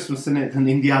more Christmas in it than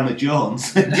Indiana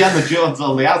Jones. Indiana Jones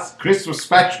only has Christmas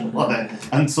special on it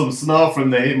and some snow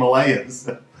from the Himalayas.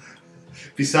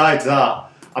 Besides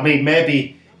that, I mean,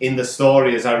 maybe in the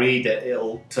story as I read it,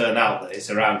 it'll turn out that it's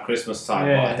around Christmas time,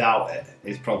 but I Yeah. doubt it.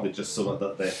 It's probably just something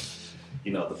that they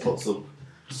put some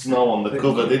snow on the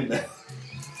cover, didn't they?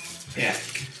 yeah.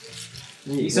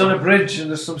 He's on a bridge and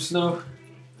there's some snow.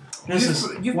 This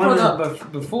is You've one brought of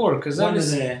that before because one of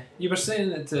the you were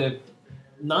saying it to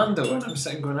Nando, and I'm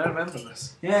sitting going, I remember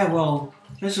this. yeah. Well,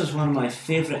 this is one of my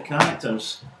favourite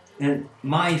characters, and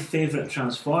my favourite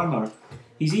Transformer.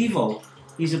 He's evil.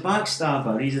 He's a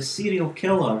backstabber. He's a serial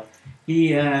killer.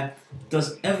 He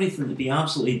does everything to be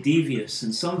absolutely devious.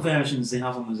 In some versions, they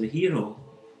have him as a hero,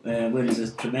 where he's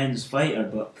a tremendous fighter.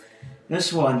 But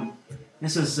This one,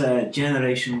 this is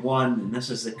Generation 1, and this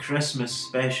is the Christmas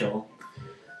special.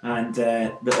 And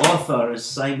the author is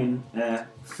Simon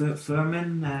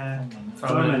Furman.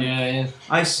 Yeah.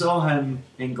 I saw him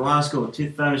in Glasgow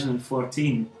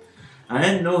 2014. I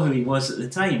didn't know who he was at the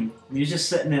time. He was just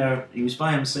sitting there, he was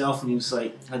by himself, and he was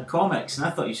like, had comics, and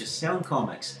I thought he was just selling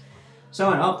comics. So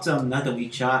I went up to him and had a wee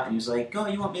chat, and he was like, "Oh,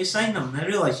 you want me to sign them?" And I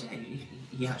realised, yeah,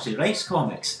 he actually writes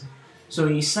comics. So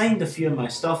he signed a few of my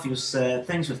stuff. He was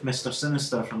things with Mr.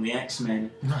 Sinister from the X-Men.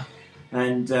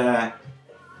 And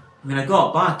when I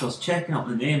got back, I was checking up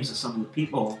the names of some of the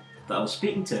people that I was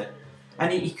speaking to.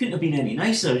 And he couldn't have been any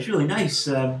nicer. It was really nice.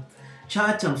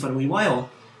 Chatted to him for a wee while.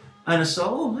 And I saw,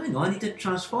 oh, hang on, he did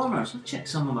Transformers. I'll check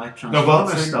some of my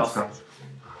Transformers stuff.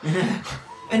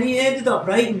 And he ended up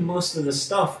writing most of the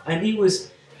stuff. And he was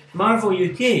Marvel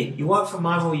UK. He worked for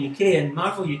Marvel UK, and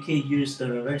Marvel UK used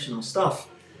their original stuff.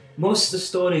 Most of the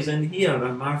stories in here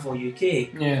are Marvel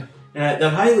UK. Yeah. They're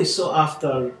highly sought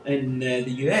after in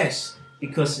the US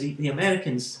because the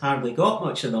Americans hardly got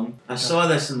much of them. I saw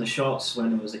this in the shops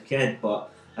when I was a kid,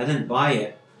 but I didn't buy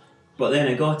it. But then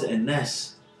I got it in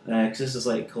this, because this is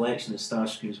like a collection of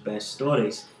Starscream's best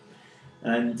stories.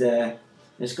 And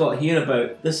it's got here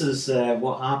about, this is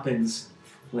what happens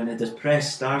when a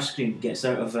depressed Starscream gets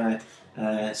out of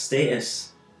a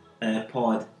status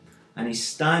pod, and he's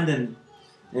standing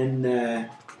in the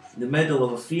middle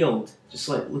of a field, just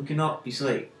like looking up. He's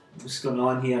like, "What's going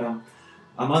on here?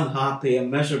 I'm unhappy. I'm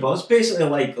miserable." It's basically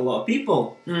like a lot of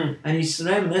people. And he's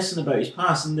reminiscing about his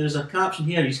past. And there's a caption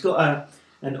here. He's got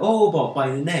an Autobot by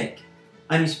the neck,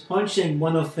 and he's punching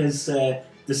one of his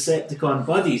Decepticon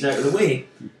buddies out of the way,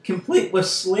 complete with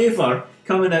slaver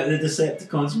coming out of the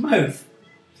Decepticon's mouth.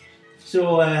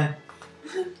 So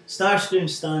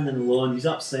Starscream's standing alone. He's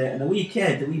upset, and a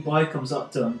wee boy comes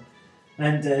up to him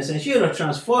and says, "You're a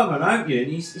Transformer, aren't you?"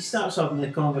 And he starts having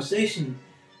a conversation.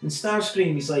 And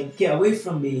Starscream, he's like, "Get away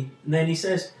from me." And then he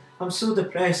says, "I'm so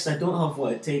depressed, I don't have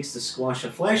what it takes to squash a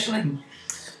fleshling."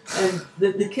 And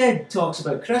the kid talks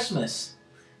about Christmas.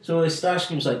 So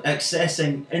Starscream's like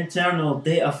accessing internal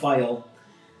data file.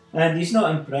 And he's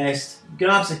not impressed. He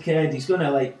grabs the kid, he's going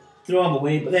to like throw him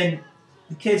away. But then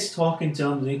the kid's talking to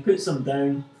him and he puts him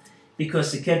down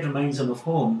because the kid reminds him of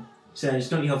home. He says,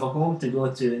 "Don't you have a home to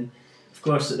go to?" And of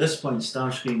course, at this point,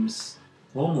 Starscream's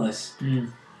homeless.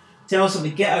 Tells him to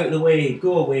get out of the way,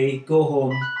 go away, go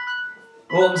home.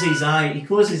 Opens his eye, he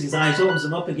closes his eyes, opens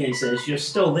them up again, says, "You're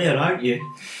still there, aren't you?"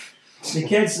 The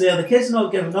kid's there, the kid's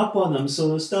not giving up on him,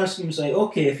 so Starscream's like,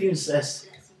 "Okay, if you insist."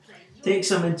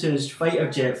 Takes him into his fighter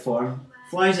jet form,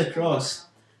 flies across,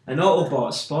 an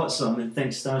Autobot spots him and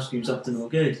thinks Starscream's up to no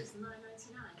good.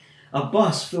 A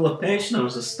bus full of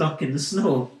pensioners is stuck in the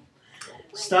snow.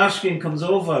 Starscream comes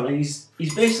over and he's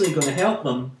basically going to help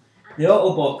them. The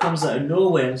Autobot comes out of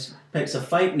nowhere and picks a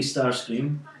fight with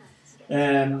Starscream.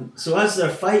 So as they're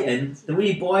fighting, the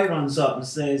wee boy runs up and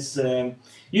says,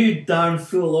 "You darn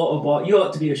fool Autobot, you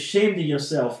ought to be ashamed of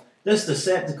yourself. This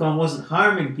Decepticon wasn't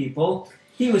harming people,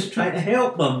 he was trying to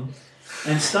help them."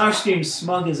 And Starscream,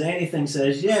 smug as anything,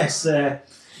 says, "Yes,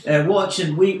 watch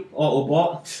and weep,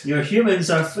 Autobot, your humans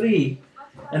are free."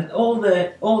 And all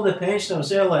the pensioners,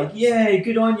 they're like, "Yeah,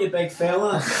 good on you, big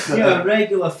fella. You're a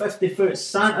regular 50-foot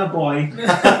Santa boy."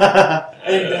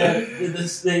 And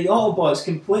the Autobot's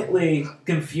completely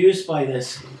confused by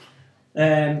this.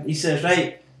 He says,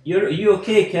 "Right, are you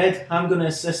okay, kid? I'm going to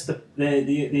assist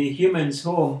the humans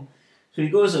home." So he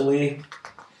goes away.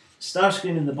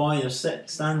 Starscream and the boy are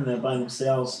standing there by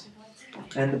themselves.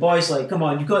 And the boy's like, "Come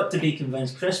on, you've got to be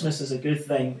convinced. Christmas is a good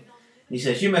thing." He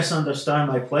says, "You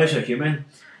misunderstand my pleasure, human.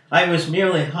 I was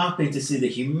merely happy to see the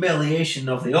humiliation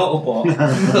of the Autobot."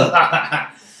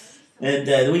 And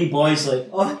the wee boy's like,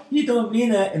 "Oh, you don't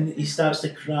mean it." And he starts to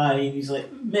cry. And he's like,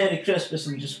 "Merry Christmas,"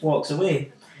 and just walks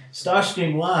away.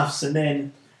 Starscream laughs, and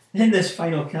then in this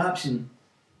final caption,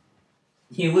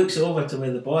 he looks over to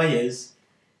where the boy is,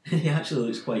 and he actually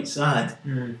looks quite sad.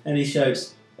 And he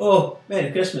shouts, "Oh,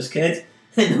 Merry Christmas, kid."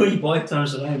 And the wee boy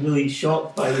turns around really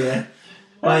shocked by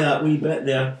that wee bit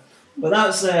there. But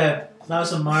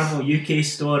that's a Marvel UK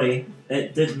story.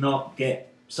 It did not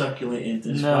get circulated,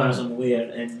 as far as I'm aware,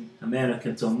 in America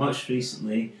until much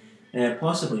recently,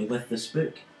 possibly with this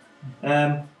book.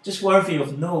 Just worthy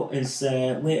of note is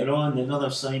later on another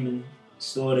Simon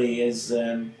story is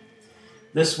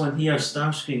this one here,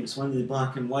 Starscream. It's one of the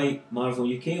black and white Marvel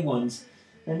UK ones.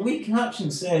 And the wee caption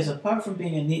says, "Apart from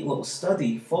being a neat little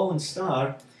study, Fallen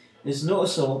Star is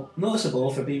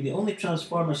noticeable for being the only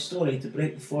Transformers story to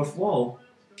break the fourth wall,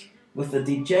 with the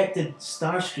dejected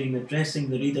Starscream addressing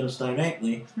the readers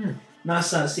directly.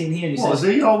 That's that scene here. He What,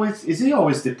 says, is he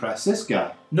always depressed, this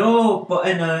guy? no, but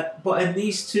in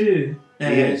these two, He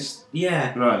is.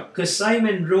 yeah, Right. because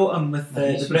Simon wrote him with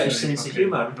the British sense of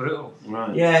humour. Brutal.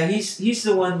 Right. Yeah, he's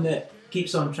the one that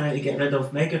keeps on trying to get rid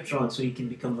of Megatron so he can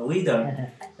become the leader.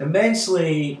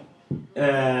 Immensely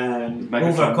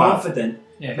overconfident.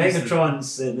 Yeah,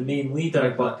 Megatron's the main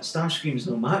leader, but Starscream's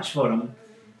no match for him.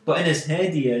 But in his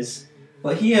head he is.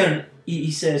 But here he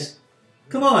says,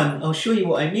 "Come on, I'll show you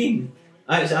what I mean."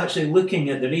 I was actually looking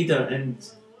at the reader and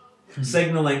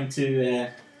signalling to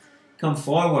come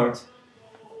forward.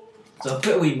 So I'll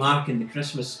put a wee mark in the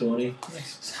Christmas story.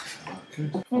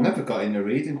 I never got into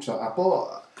reading. I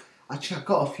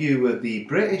got a few of the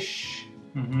British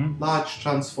large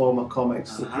Transformer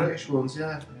comics, the British ones,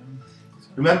 yeah.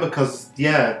 Remember, because,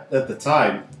 at the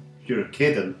time, if you're a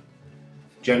kid and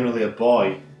generally a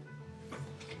boy,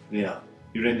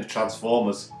 you're into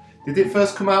Transformers. Did it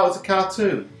first come out as a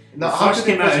cartoon? No, It first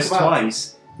came out as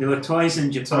toys. They were toys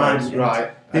in Japan. Toys,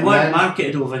 right. They And weren't then-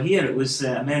 marketed over here. It was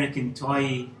American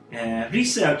toy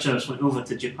researchers went over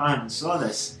to Japan and saw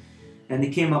this, and they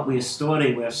came up with a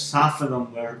story where half of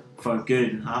them were for good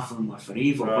and half of them were for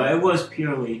evil. But Right. it was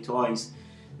purely toys.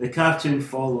 The cartoon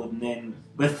followed, and then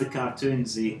with the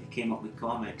cartoons they came up with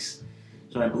comics.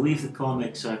 So I believe the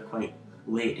comics are quite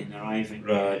late in arriving.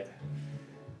 Right.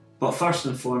 But first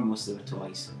and foremost, they were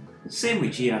toys. Same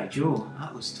with G.I. Joe.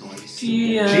 That was toys.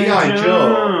 G.I.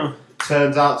 Joe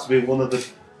turns out to be one of the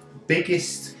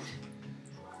biggest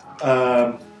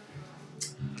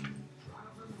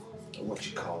what do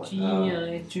you call it?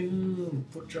 G.I. Joe.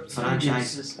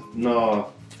 Franchises.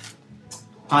 No.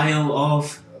 Pile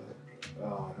of.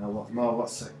 Oh no!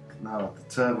 What's the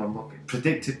term I'm looking?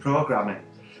 Predictive programming.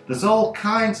 There's all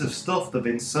kinds of stuff they've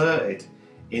inserted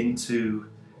into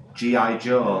G.I.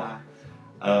 Joe.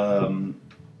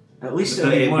 At least That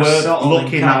it'll be it more worth subtle than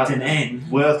looking at. Captain N.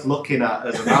 Worth looking at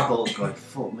as an adult, going,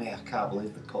 fuck me, I can't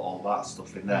believe they put all that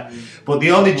stuff in there. But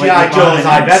the only Like G.I. the Joes I've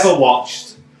Marionettes. ever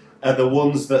watched are the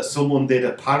ones that someone did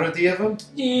a parody of them.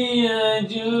 G.I.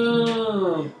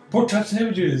 Joe. Portrait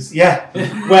images. Yeah,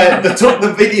 where they took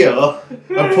the video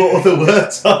and put other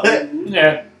words on it.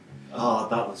 Yeah. Oh,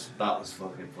 that was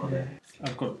fucking funny.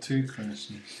 I've got two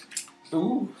questions.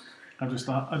 Ooh. I just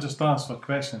asked for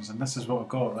questions, and this is what I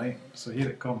got, right? So here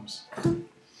it comes.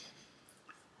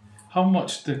 How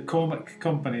much do comic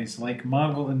companies like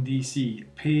Marvel and DC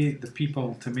pay the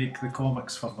people to make the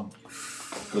comics for them?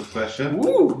 Good question.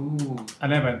 Ooh.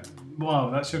 And I went, wow,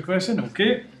 that's your question?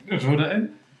 Okay, wrote it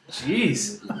in.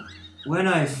 Jeez. When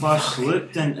I first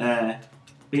looked into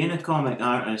being a comic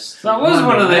artist, That was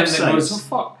one of them their that goes, oh websites-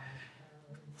 fuck.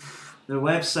 Their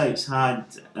websites had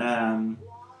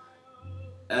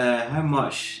how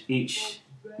much each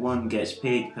one gets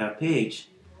paid per page.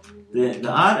 The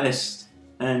artist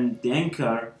and the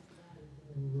inker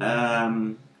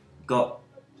got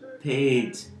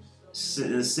paid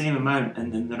the same amount,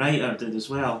 and then the writer did as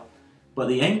well. But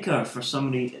the inker, for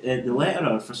some reason, the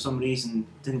letterer, for some reason,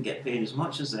 didn't get paid as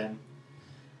much as them.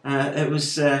 It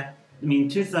was,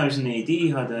 2000 AD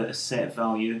had a set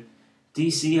value,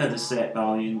 DC had a set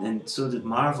value, and so did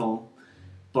Marvel.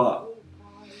 But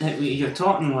you're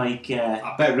talking like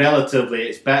I bet relatively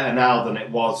it's better now than it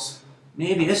was.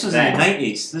 maybe this was Then. in the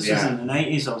 90s. This was Yeah. in the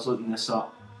 90s. I was looking this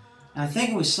up. And I think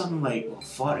it was something like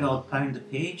 £40 a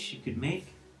page you could make.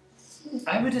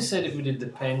 I would have said it would have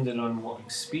depended on what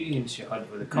experience you had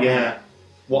with the company. Yeah.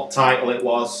 What title it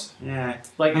was. Yeah.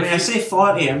 Like I mean, if I you- say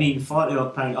 40. I mean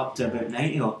 £40 up to about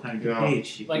 £90 Yeah. a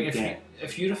page. You Like could get.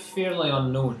 if you're fairly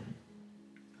unknown,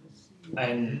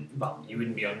 and well, you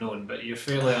wouldn't be unknown, but you're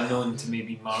fairly unknown to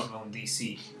maybe Marvel and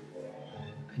DC,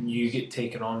 and you get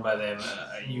taken on by them,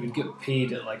 you would get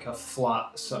paid at like a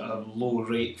flat sort of low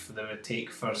rate for them to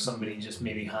take for somebody just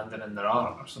maybe handing in their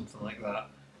art or something like that.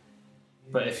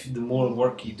 But if the more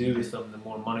work you do with them, the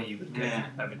more money you would get. Yeah.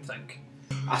 I would think.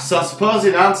 I suppose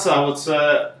in answer I would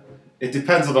say it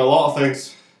depends on a lot of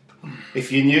things. If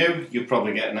you're new, you'll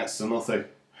probably get next to nothing.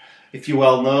 If you're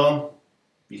well known,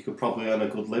 you could probably earn a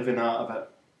good living out of it.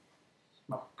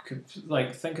 Well,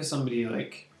 like think of somebody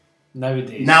like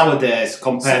nowadays. Nowadays,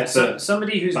 compared So- to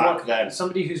somebody who's back then.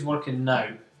 somebody who's working now.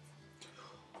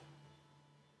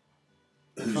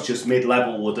 who's just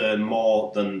mid-level would earn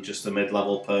more than just a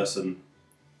mid-level person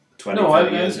 20, No,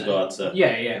 30 I- years ago, I'd say.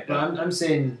 Yeah. But I'm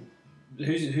saying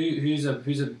who's a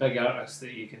big artist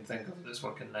that you can think of that's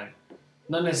working now.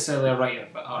 Not necessarily a writer,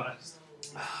 but artist.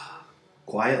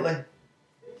 Quietly?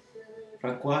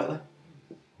 Frank Quietly?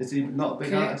 Is he not a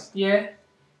big artist? Yeah.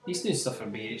 He's doing stuff for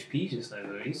BHP just now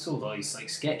though. He sold all these like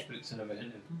sketchbooks and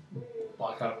everything to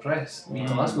Black Art Press, the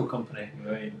Glasgow company.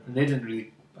 Right. And they didn't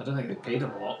really I don't think they paid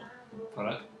him a lot. for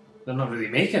it. They're not really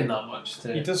making that much.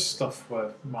 He does stuff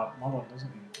with Mark Millar,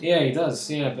 doesn't he? Yeah, he does.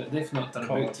 Yeah, but they've not done a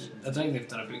book. Colours. I don't think they've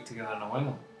done a book together in a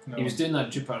while. No. He was doing that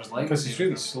Jupiter's Legacy. Because he's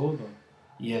really slow though.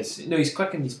 Yes. No, he's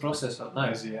quickened his process up now.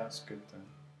 Is he? That's good then.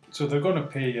 So they're going to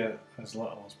pay you as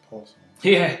little as possible.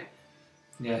 Yeah.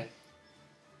 Yeah.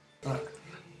 Fuck.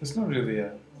 It's not really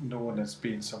known as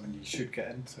being something you should get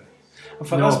into. In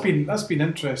fact, No. that's been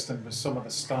interesting with some of the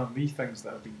Stan Lee things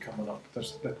that have been coming up.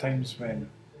 There's the times when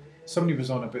somebody was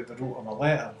on about they wrote him a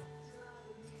letter,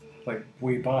 like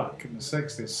way back in the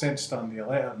 60s, sent Stan Lee a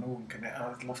letter, no one can,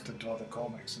 I'd love to draw the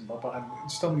comics and blah blah,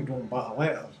 and Stan Lee wrote him back a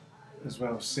letter as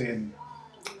well saying,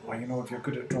 well, you know, if you're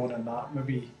good at drawing in that,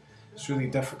 maybe it's really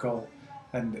difficult,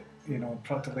 and you know,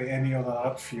 practically any other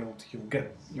art field,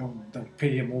 they'll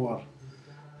pay you more,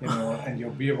 you know, and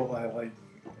you'll be able to like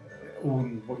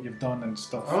own what you've done and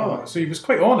stuff. Oh. So he was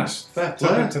quite honest Fair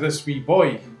play. to this wee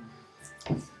boy.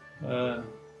 So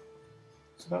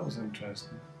that was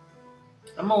interesting.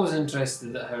 I'm always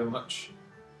interested at how much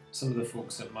some of the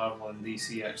folks at Marvel and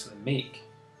DC actually make,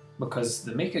 because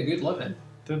they make a good living.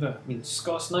 Did they? I mean,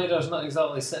 Scott Snyder's not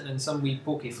exactly sitting in some wee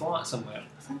pokey flat somewhere.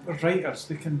 I think the writers,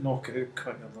 they can knock it out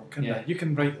quicker though, can Yeah. they? You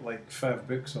can write like 5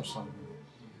 books or something.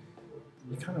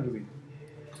 You can't really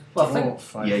Well, draw think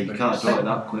 5 Yeah, you books. can't draw it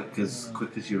that quick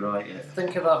as you write it.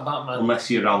 think of that Batman. Unless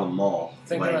you're Alan Moore,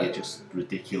 Think where of you're that- just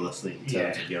ridiculously in terms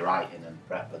Yeah. of your writing and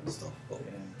prep and stuff. But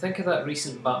Think of that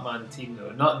recent Batman team though,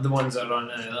 not the ones that are on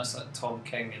that's like Tom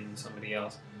King and somebody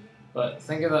else. But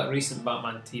think of that recent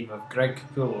Batman team of Greg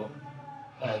Capullo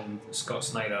and Scott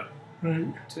Snyder.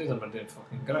 Right. 2 of them are doing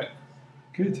fucking great.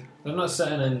 Good. They're not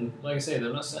sitting in, like I say,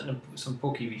 they're not sitting in some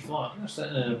pokey wee flat. They're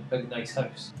sitting in a big nice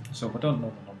house. So we don't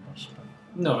know the numbers.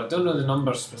 But No, I don't know the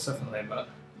numbers specifically, but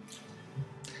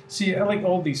see, I like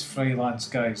all these freelance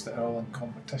guys that are all in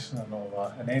competition and all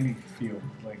that in any field.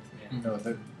 Like, Yeah. you know,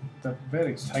 they're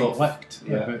very tough. tight-lipped.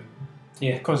 Yeah. But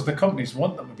Yeah. because the companies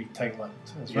want them to be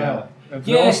tight-lipped as Yeah. well. If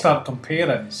they Yeah. all start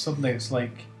comparing, suddenly it's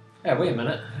like yeah, wait a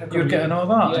minute. How come you're getting all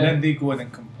that, Yeah. and then they go in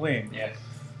and complain. Yeah.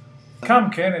 Cam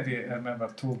Kennedy, I remember,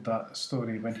 told that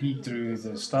story when he drew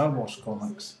the Star Wars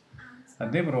comics,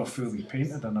 and they were all fully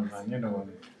painted and everything, you know.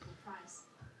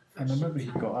 And I remember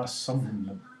he got asked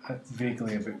something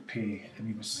vaguely about pay, and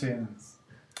he was saying,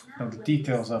 now the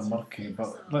details are murky,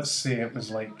 but let's say it was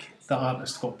like the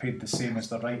artist got paid the same as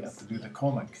the writer to do the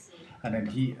comic, and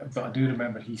then but I do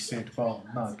remember he said, well,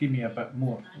 nah, give me a bit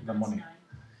more of the money,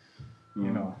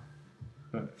 you know.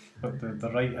 But the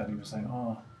writer, he was like,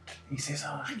 oh, he says,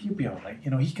 he'll be alright,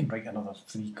 you know, he can write another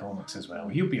 3 comics as well,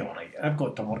 he'll be alright, I've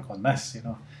got to work on this, you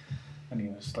know. And he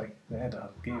was like, the editor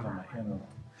gave him it, you know.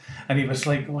 And he was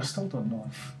like, I still don't know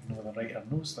if the writer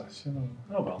knows this, you know.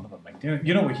 Oh well, never mind.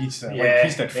 You know what he's like, Yeah,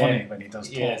 he's dead funny yeah. when he does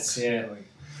Yes, talks. yeah. Like,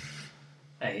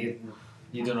 Hey,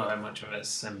 you don't know how much of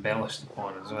it's embellished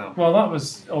upon as well. well, that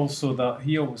was also that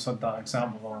he always had that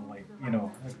example on, like, you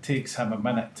know, it takes him a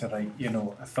minute to write, you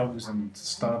know, 1,000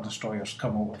 Star Destroyers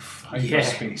come out of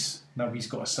hyperspace. Now he's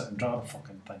got to sit and draw the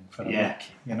fucking thing for a Yeah. week,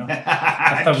 you know.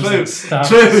 1,000 Star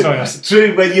true, Destroyers.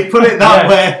 true. When you put it that Yeah,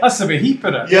 way, that's the way he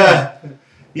put it.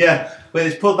 yeah. When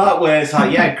it's put that way, it's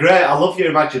like, yeah, great. I love your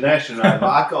imagination, right? But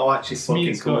I've got to actually fucking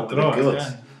Smeed's come got up to with the draw it, goods.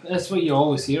 yeah. That's what you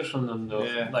always hear from them though.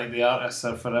 Yeah. Like the artists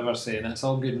are forever saying it's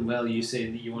all good and well you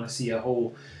saying that you want to see a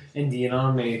whole Indian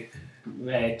army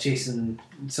chasing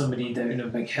somebody down a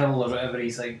big hill or whatever.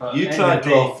 He's like, but You end try of to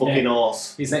the draw a day, fucking yeah.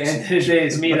 horse. He's like, end of the day,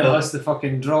 it's me that has to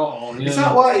fucking draw it all. You Is know?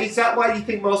 that why you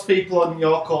think most people on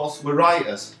your course were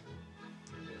writers,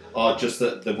 or just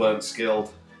that they weren't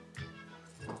skilled?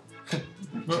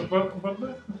 But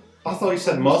I thought you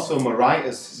said most of them were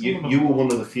writers. You were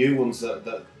one of the few ones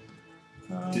that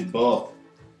did both.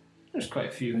 There's quite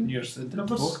a few in yours that there did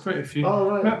was both. quite a few.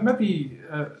 Oh, right. Maybe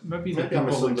the Maybe I people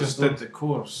that just misunderstood. did the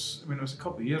course. I mean, it was a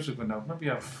couple of years ago now. Maybe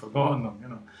I've forgotten them. You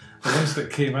know, the ones that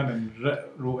came in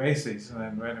and wrote essays and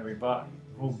then went away back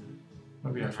home.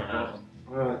 Maybe I've forgotten.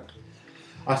 Right.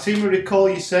 I seem to recall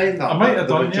you saying that. I might have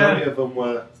the done, majority yeah. of them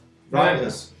were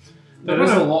writers. There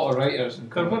is a lot of writers in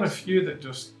There were a comics. few that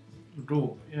just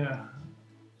wrote. Yeah,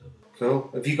 Cool.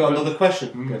 Have you got another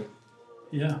question?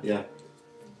 yeah. Yeah.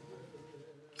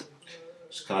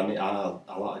 Just kind of,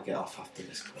 I'll have to get off after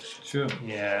this question. Sure.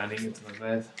 Yeah, I need to get to my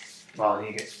bed. Well,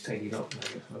 he gets tidied up and I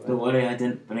get to my bed. Don't worry, I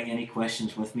didn't bring any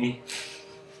questions with me.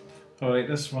 All right.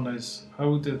 This one is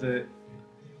how do the.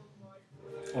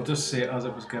 I'll just say it as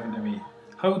it was given to me.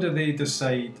 How do they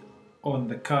decide on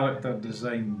the character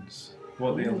designs,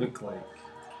 what they look like,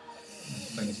 and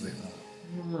things like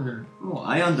that? Well,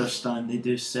 I understand they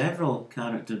do several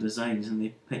character designs and they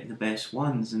pick the best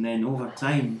ones, and then over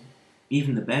time,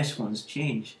 even the best ones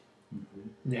change.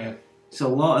 Yeah. So a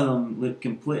lot of them look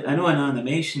complete. I know in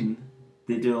animation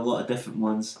they do a lot of different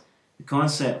ones. The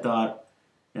concept art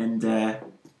and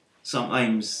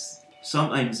sometimes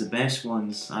the best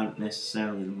ones aren't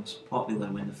necessarily the most popular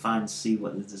when the fans see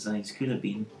what the designs could have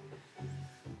been.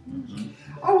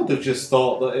 I would have just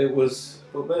thought that it was,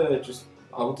 but maybe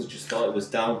I would have just thought it was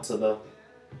down to the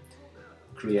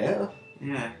creator.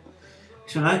 Yeah.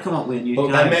 So when I come up with a new But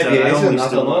then character, maybe it I isn't, always I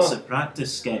do don't lots know. of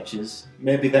practice sketches.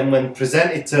 Maybe then when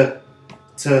presented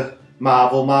to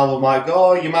Marvel might go,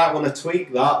 oh, you might want to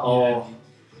tweak that, or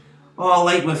Oh,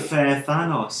 like with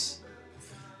Thanos.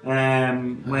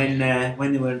 When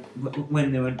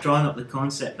they were drawing up the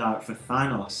concept art for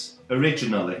Thanos.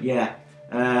 originally. Yeah.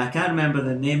 I can't remember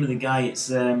the name of the guy. It's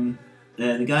the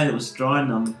guy that was drawing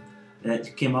them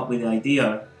that came up with the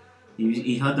idea.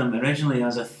 He had them originally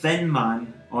as a thin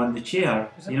man on the chair.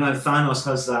 You know how Thanos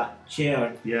has that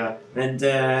chair? Yeah. And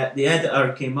the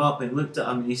editor came up and looked at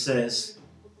him and he says,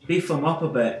 beef him up a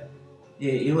bit.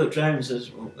 He looked round and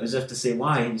says, as if to say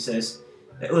why, and he says,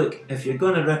 look, if you're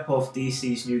going to rip off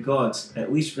DC's New Gods,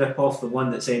 at least rip off the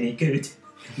one that's any good.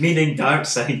 Meaning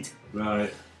Darkseid.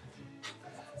 Right.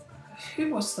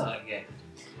 Who was that again?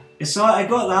 So I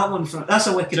got that one from, that's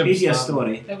a Wikipedia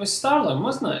story. It was Starlin,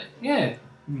 wasn't it? Yeah.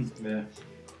 Yeah.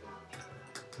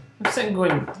 I'm sitting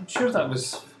going, I'm sure that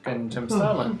was fucking Jim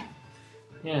Starlin.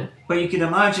 Yeah. But you can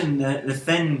imagine the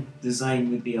thin design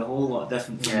would be a whole lot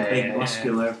different from the big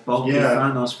muscular bulky Yeah.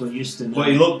 Thanos we're used to now. But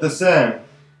he looked the same.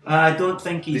 I don't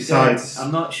think he Besides- did.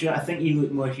 I'm not sure. I think he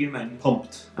looked more human.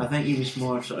 Pumped. I think he was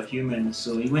more sort of human,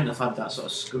 so he wouldn't have had that sort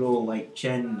of scroll-like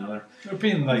chin or... There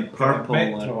been like Purple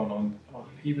Metron on.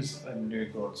 He was in New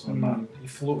Gods on that. He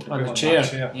floated On about the on chair.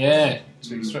 that chair. Yeah.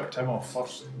 So he stripped him off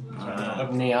first.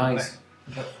 In the eyes.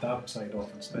 Ripped that side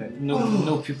off instead.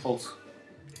 No pupils.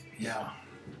 Yeah.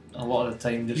 A lot of the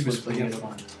time just He was looked weird, weird.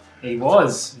 man. He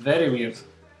was. Very weird.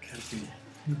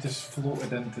 He just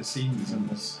floated into scenes and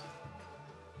was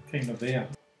kind of there.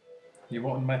 You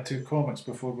wanted my 2 comics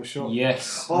before we shot?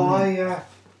 Yes. Oh, I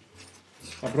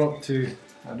brought 2.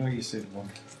 I know you said 1.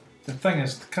 The thing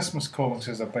is, Christmas comics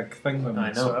is a big thing with me, I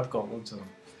know. so I've got loads of them.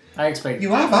 I expect.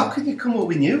 You have? How can you come up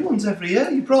with new ones every year?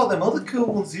 You brought them other cool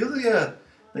ones the other year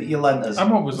that you lent us.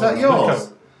 I'm always Is that on the lookout.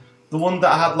 yours? The one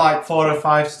that had like 4 or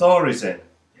 5 stories in?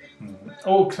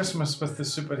 Oh, Christmas with the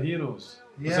superheroes. Was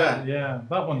Yeah. it? Yeah,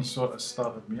 that one sort of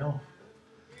started me off.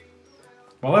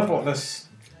 Well, I bought this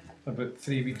about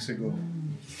 3 weeks ago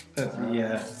at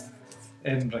the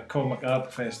Edinburgh Comic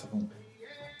Art Festival.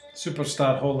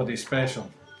 Superstar Holiday Special.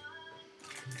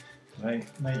 Right,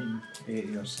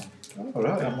 1980 or something. All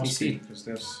right. That must DC. be, because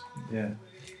there's,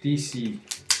 DC.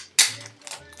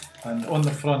 And on the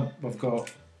front we've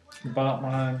got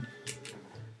Batman.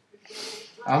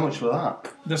 How much was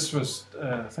that? This was,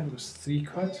 I think it was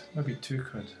 £3, maybe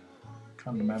 £2.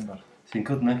 Can't remember. It's in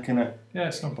good nick, innit? Yeah,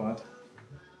 it's not bad.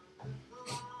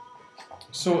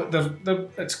 So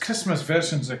it's Christmas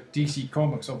versions of DC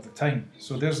Comics of the time.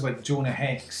 So there's like Jonah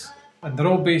Hex, and they're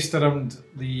all based around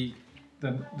the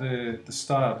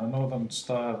star, the Northern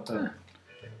Star.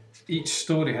 Each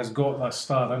story has got that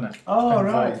star in it,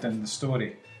 involved in the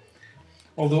story.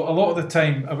 Although a lot of the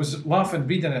time, I was laughing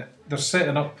reading it. They're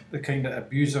setting up the kind of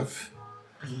abusive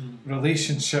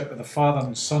relationship with the father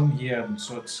and son here, and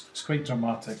so it's quite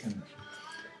dramatic.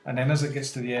 And then as it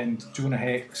gets to the end, Jonah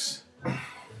Hex,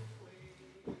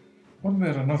 one way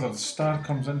or another, the star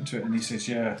comes into it, and he says,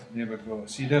 "Yeah, there we go.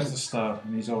 See, there's the star,"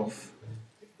 and he's off.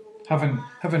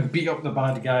 Having beat up the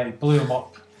bad guy, blew him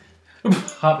up.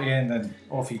 Happy ending,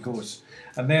 off he goes.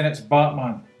 And then it's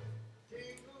Batman.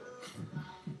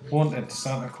 Wanted,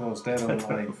 Santa Claus, dead or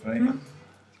alive, right?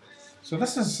 So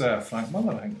this is Frank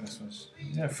Miller, I think this was.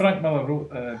 Yeah, Frank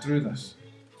Miller drew this.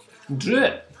 Drew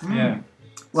it. Yeah,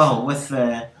 Well, with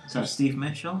is that Steve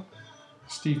Mitchell?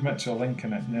 Steve Mitchell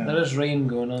linking it, yeah. There is rain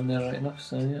going on there right enough,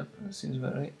 so yeah, that seems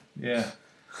about right. Yeah.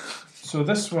 So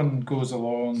this one goes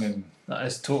along and... That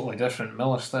is totally different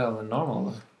Miller style than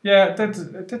normal though. Yeah,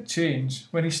 it did change.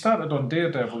 When he started on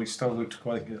Daredevil, he still looked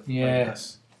quite good. Yeah. Like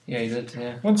this. Yeah, he did,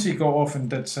 yeah. Once he got off and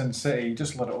did Sin City, he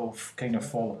just let it all kind of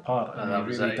fall apart, and that he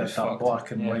was really it, he did was that fucked.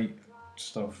 black and Yeah. white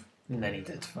stuff. And then he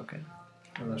did fucking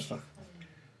other stuff.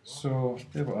 So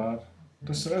there we are.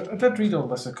 I did read all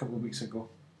this a couple of weeks ago,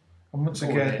 and once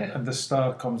again, yeah. and the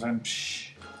star comes in.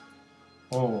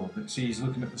 Oh, see, he's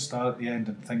looking at the star at the end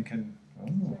and thinking,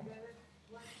 oh,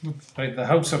 right, the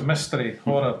House of Mystery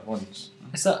horror ones.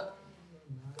 Is that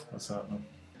What's that now?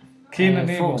 Cain and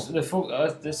Abel. they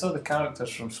saw the characters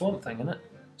from Swamp Thing, innit?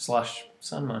 /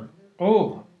 Sandman.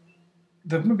 Oh,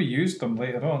 they've maybe used them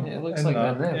later on. Yeah, it looks in like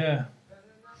that. them there. Yeah.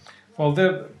 Well,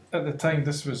 at the time,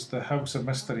 this was the House of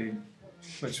Mystery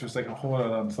which was like a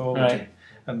horror anthology, Right.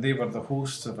 and they were the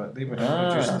hosts of it. They would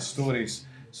introduce the stories.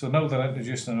 So now they're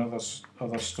introducing other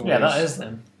stories. Yeah, that is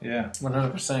them. Yeah.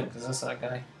 100%, because that's that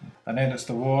guy. And then it's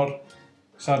the war,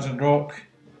 Sergeant Rock.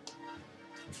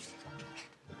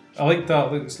 I like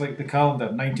that. It's like the calendar,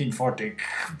 1940,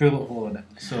 bullet hole in it.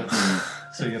 So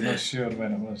you're not sure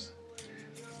when it was.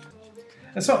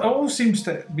 It always seems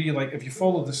to be like if you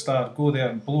follow the star, go there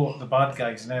and blow up the bad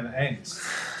guys, and then it ends.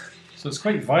 So it's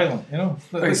quite violent, you know.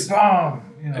 Like, bam,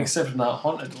 you know. Except for that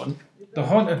haunted one. The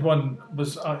haunted one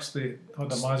was actually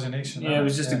had imagination. Yeah, it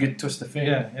was just a good twist of fate.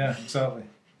 Yeah, exactly.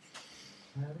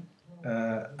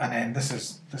 And then this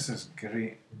is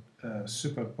great.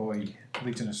 Superboy,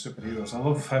 Legion of Superheroes. I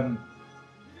love him.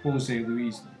 Jose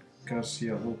Luis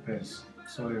Garcia Lopez.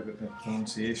 Sorry about the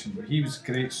pronunciation, but he was a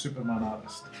great Superman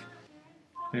artist.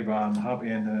 Anyway, I'm happy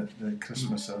ending the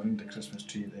Christmas around the Christmas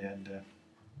tree at the end.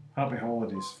 Happy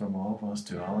holidays from all of us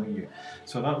to all of you.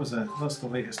 So that's the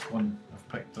latest one I've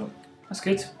picked up. That's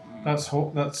good. That's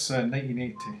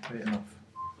 1980, right enough.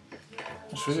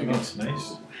 That's really So good. that's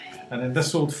nice. And then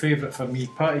this old favourite for me,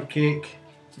 Patty Cake,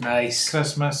 Nice.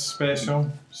 Christmas special,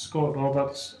 Scott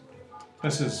Roberts.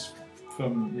 This is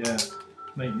from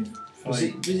 1995. Was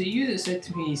it you that said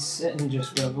to me he's sitting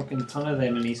just with a fucking ton of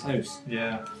them in his house?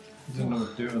 Yeah, I didn't know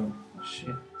what to do with them. Oh,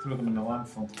 shit. Throw them in the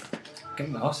landfill. Give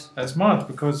him to us. It's mad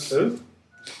because Scott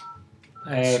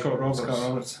Roberts. Scott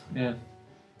Roberts. Yeah.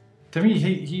 To me,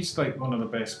 he's like one of the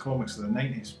best comics of the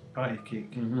 90s, Patty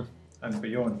Cake. Mm-hmm. And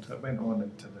beyond. It went on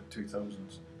into the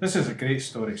 2000s. This is a great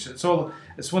story. It's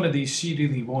one of these. She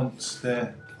really wants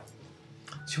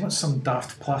she wants some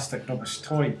daft plastic rubbish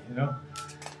toy, you know.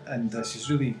 And she's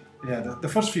really the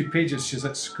first few pages she's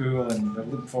at school and they're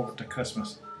looking forward to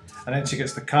Christmas, and then she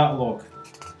gets the catalogue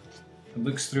and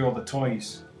looks through all the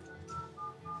toys.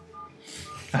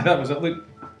 And that was it. Look,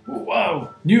 oh,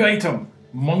 wow, new item.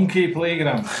 Monkey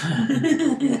playground. And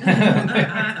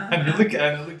you look at it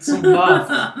and it looks so bad.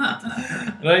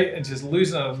 Right? And she's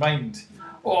losing her mind.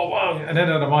 Oh wow. And in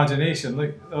her imagination,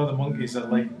 look, all the monkeys are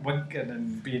like winking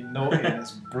and being naughty, and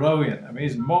it's brilliant,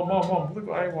 amazing. Mom, look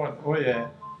what I want. Oh yeah.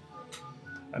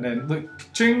 And then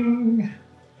look, ching,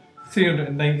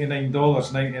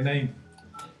 $399.99.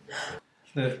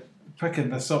 Picking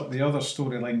this up, the other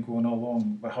storyline going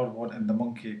along with her wanting the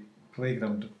monkey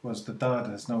playground was the dad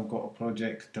has now got a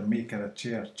project to make her a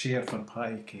chair for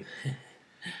Patty Cake.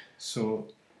 So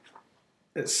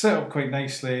it's set up quite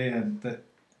nicely, and that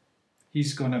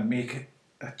he's going to make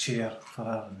a chair for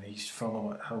her, and he's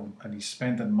following it home, and he's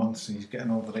spending months and he's getting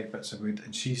all the right bits of wood,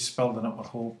 and she's building up her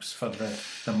hopes for the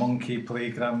monkey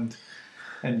playground,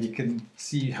 and you can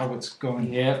see how it's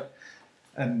going. Yeah.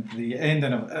 And the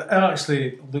ending of it, I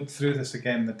actually looked through this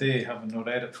again the day, having not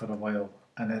read it for a while,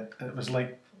 and it was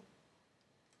like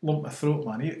lump my throat,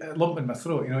 man. Lump in my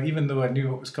throat, you know, even though I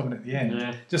knew what was coming at the end.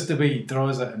 Yeah. Just the way he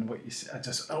draws it and what you see, I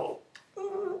was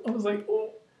like,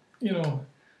 you know,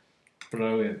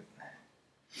 brilliant.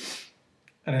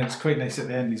 And then it's quite nice at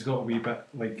the end. He's got a wee bit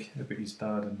like about his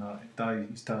dad and that.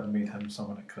 His dad made him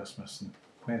something at Christmas, and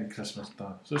Merry Christmas,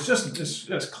 Dad. So it's just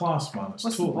it's class, man. It's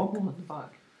What's totally. the bubble at the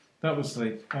back? That was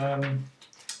like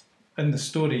in the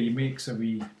story he makes a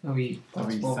wee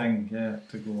thing,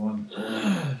 to go on.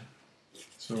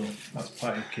 So that's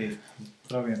Patty Cake.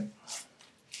 Brilliant.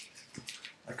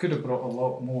 I could have brought a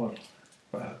lot more,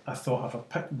 but I thought if I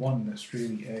pick one that's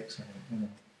really excellent, you know,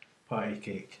 Patty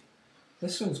Cake.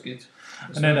 This one's good.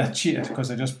 And then I cheated because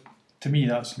to me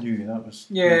that's new. That was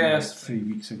Yeah. 3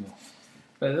 weeks ago.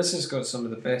 But this has got some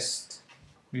of the best.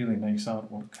 Really nice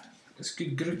artwork. It's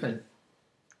good grouping.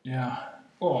 Yeah.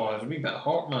 Oh, there's a wee bit of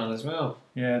Hawkman as well.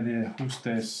 Yeah, the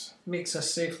hostess Makes a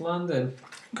safe landing.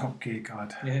 cupcake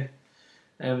ad. Yeah.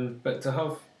 But to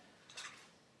have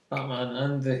Batman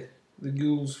and the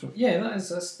ghouls from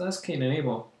that's Cain and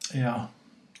Abel. Yeah.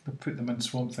 They put them in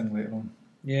Swamp Thing later on.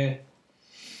 Yeah.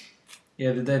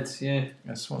 Yeah, they did. Yeah.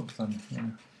 Yeah, Swamp Thing.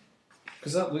 Yeah.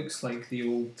 Because that looks like the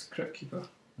old Crypt Keeper.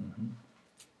 Mm-hmm.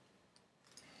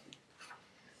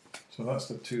 So that's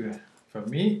the two for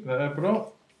me that I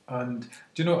brought. And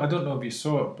do you know, I don't know if you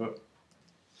saw it, but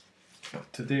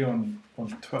today on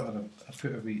Twitter I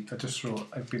put I just wrote,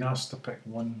 I've been asked to pick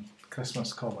one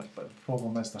Christmas comic, but the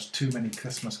problem is there's too many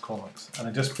Christmas comics, and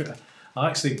I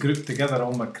actually grouped together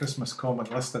all my Christmas comic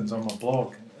listings on my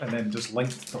blog and then just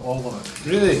linked to all of it.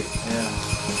 Really? Yeah.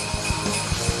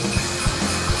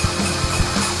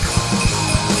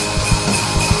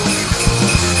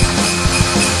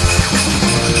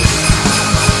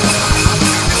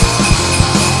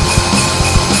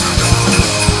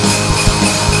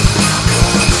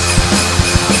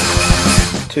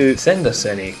 To send us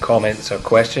any comments or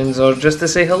questions, or just to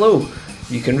say hello,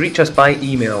 You can reach us by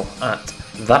email at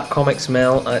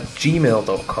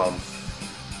thatcomicsmell@gmail.com.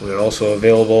 We're also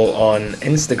available on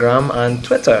Instagram and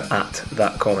Twitter at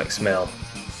thatcomicsmell.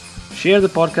 Share the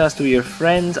podcast with your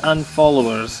friends and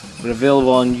followers. We're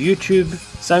available on YouTube,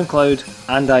 SoundCloud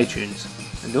and iTunes.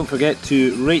 And don't forget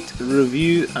to rate,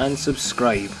 review and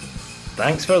subscribe.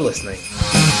 Thanks for listening.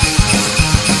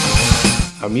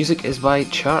 Our music is by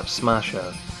Chart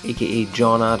Smasher, aka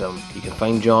John Adam. You can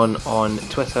find John on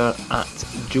Twitter at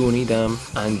JohnEdam,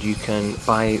 and you can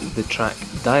buy the track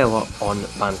Dial Up on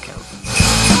Bandcamp.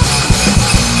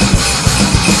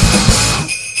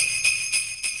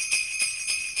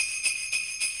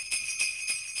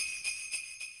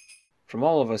 From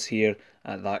all of us here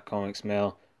at That Comic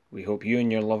Smell, we hope you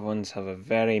and your loved ones have a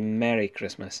very Merry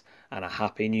Christmas and a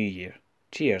Happy New Year.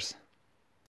 Cheers.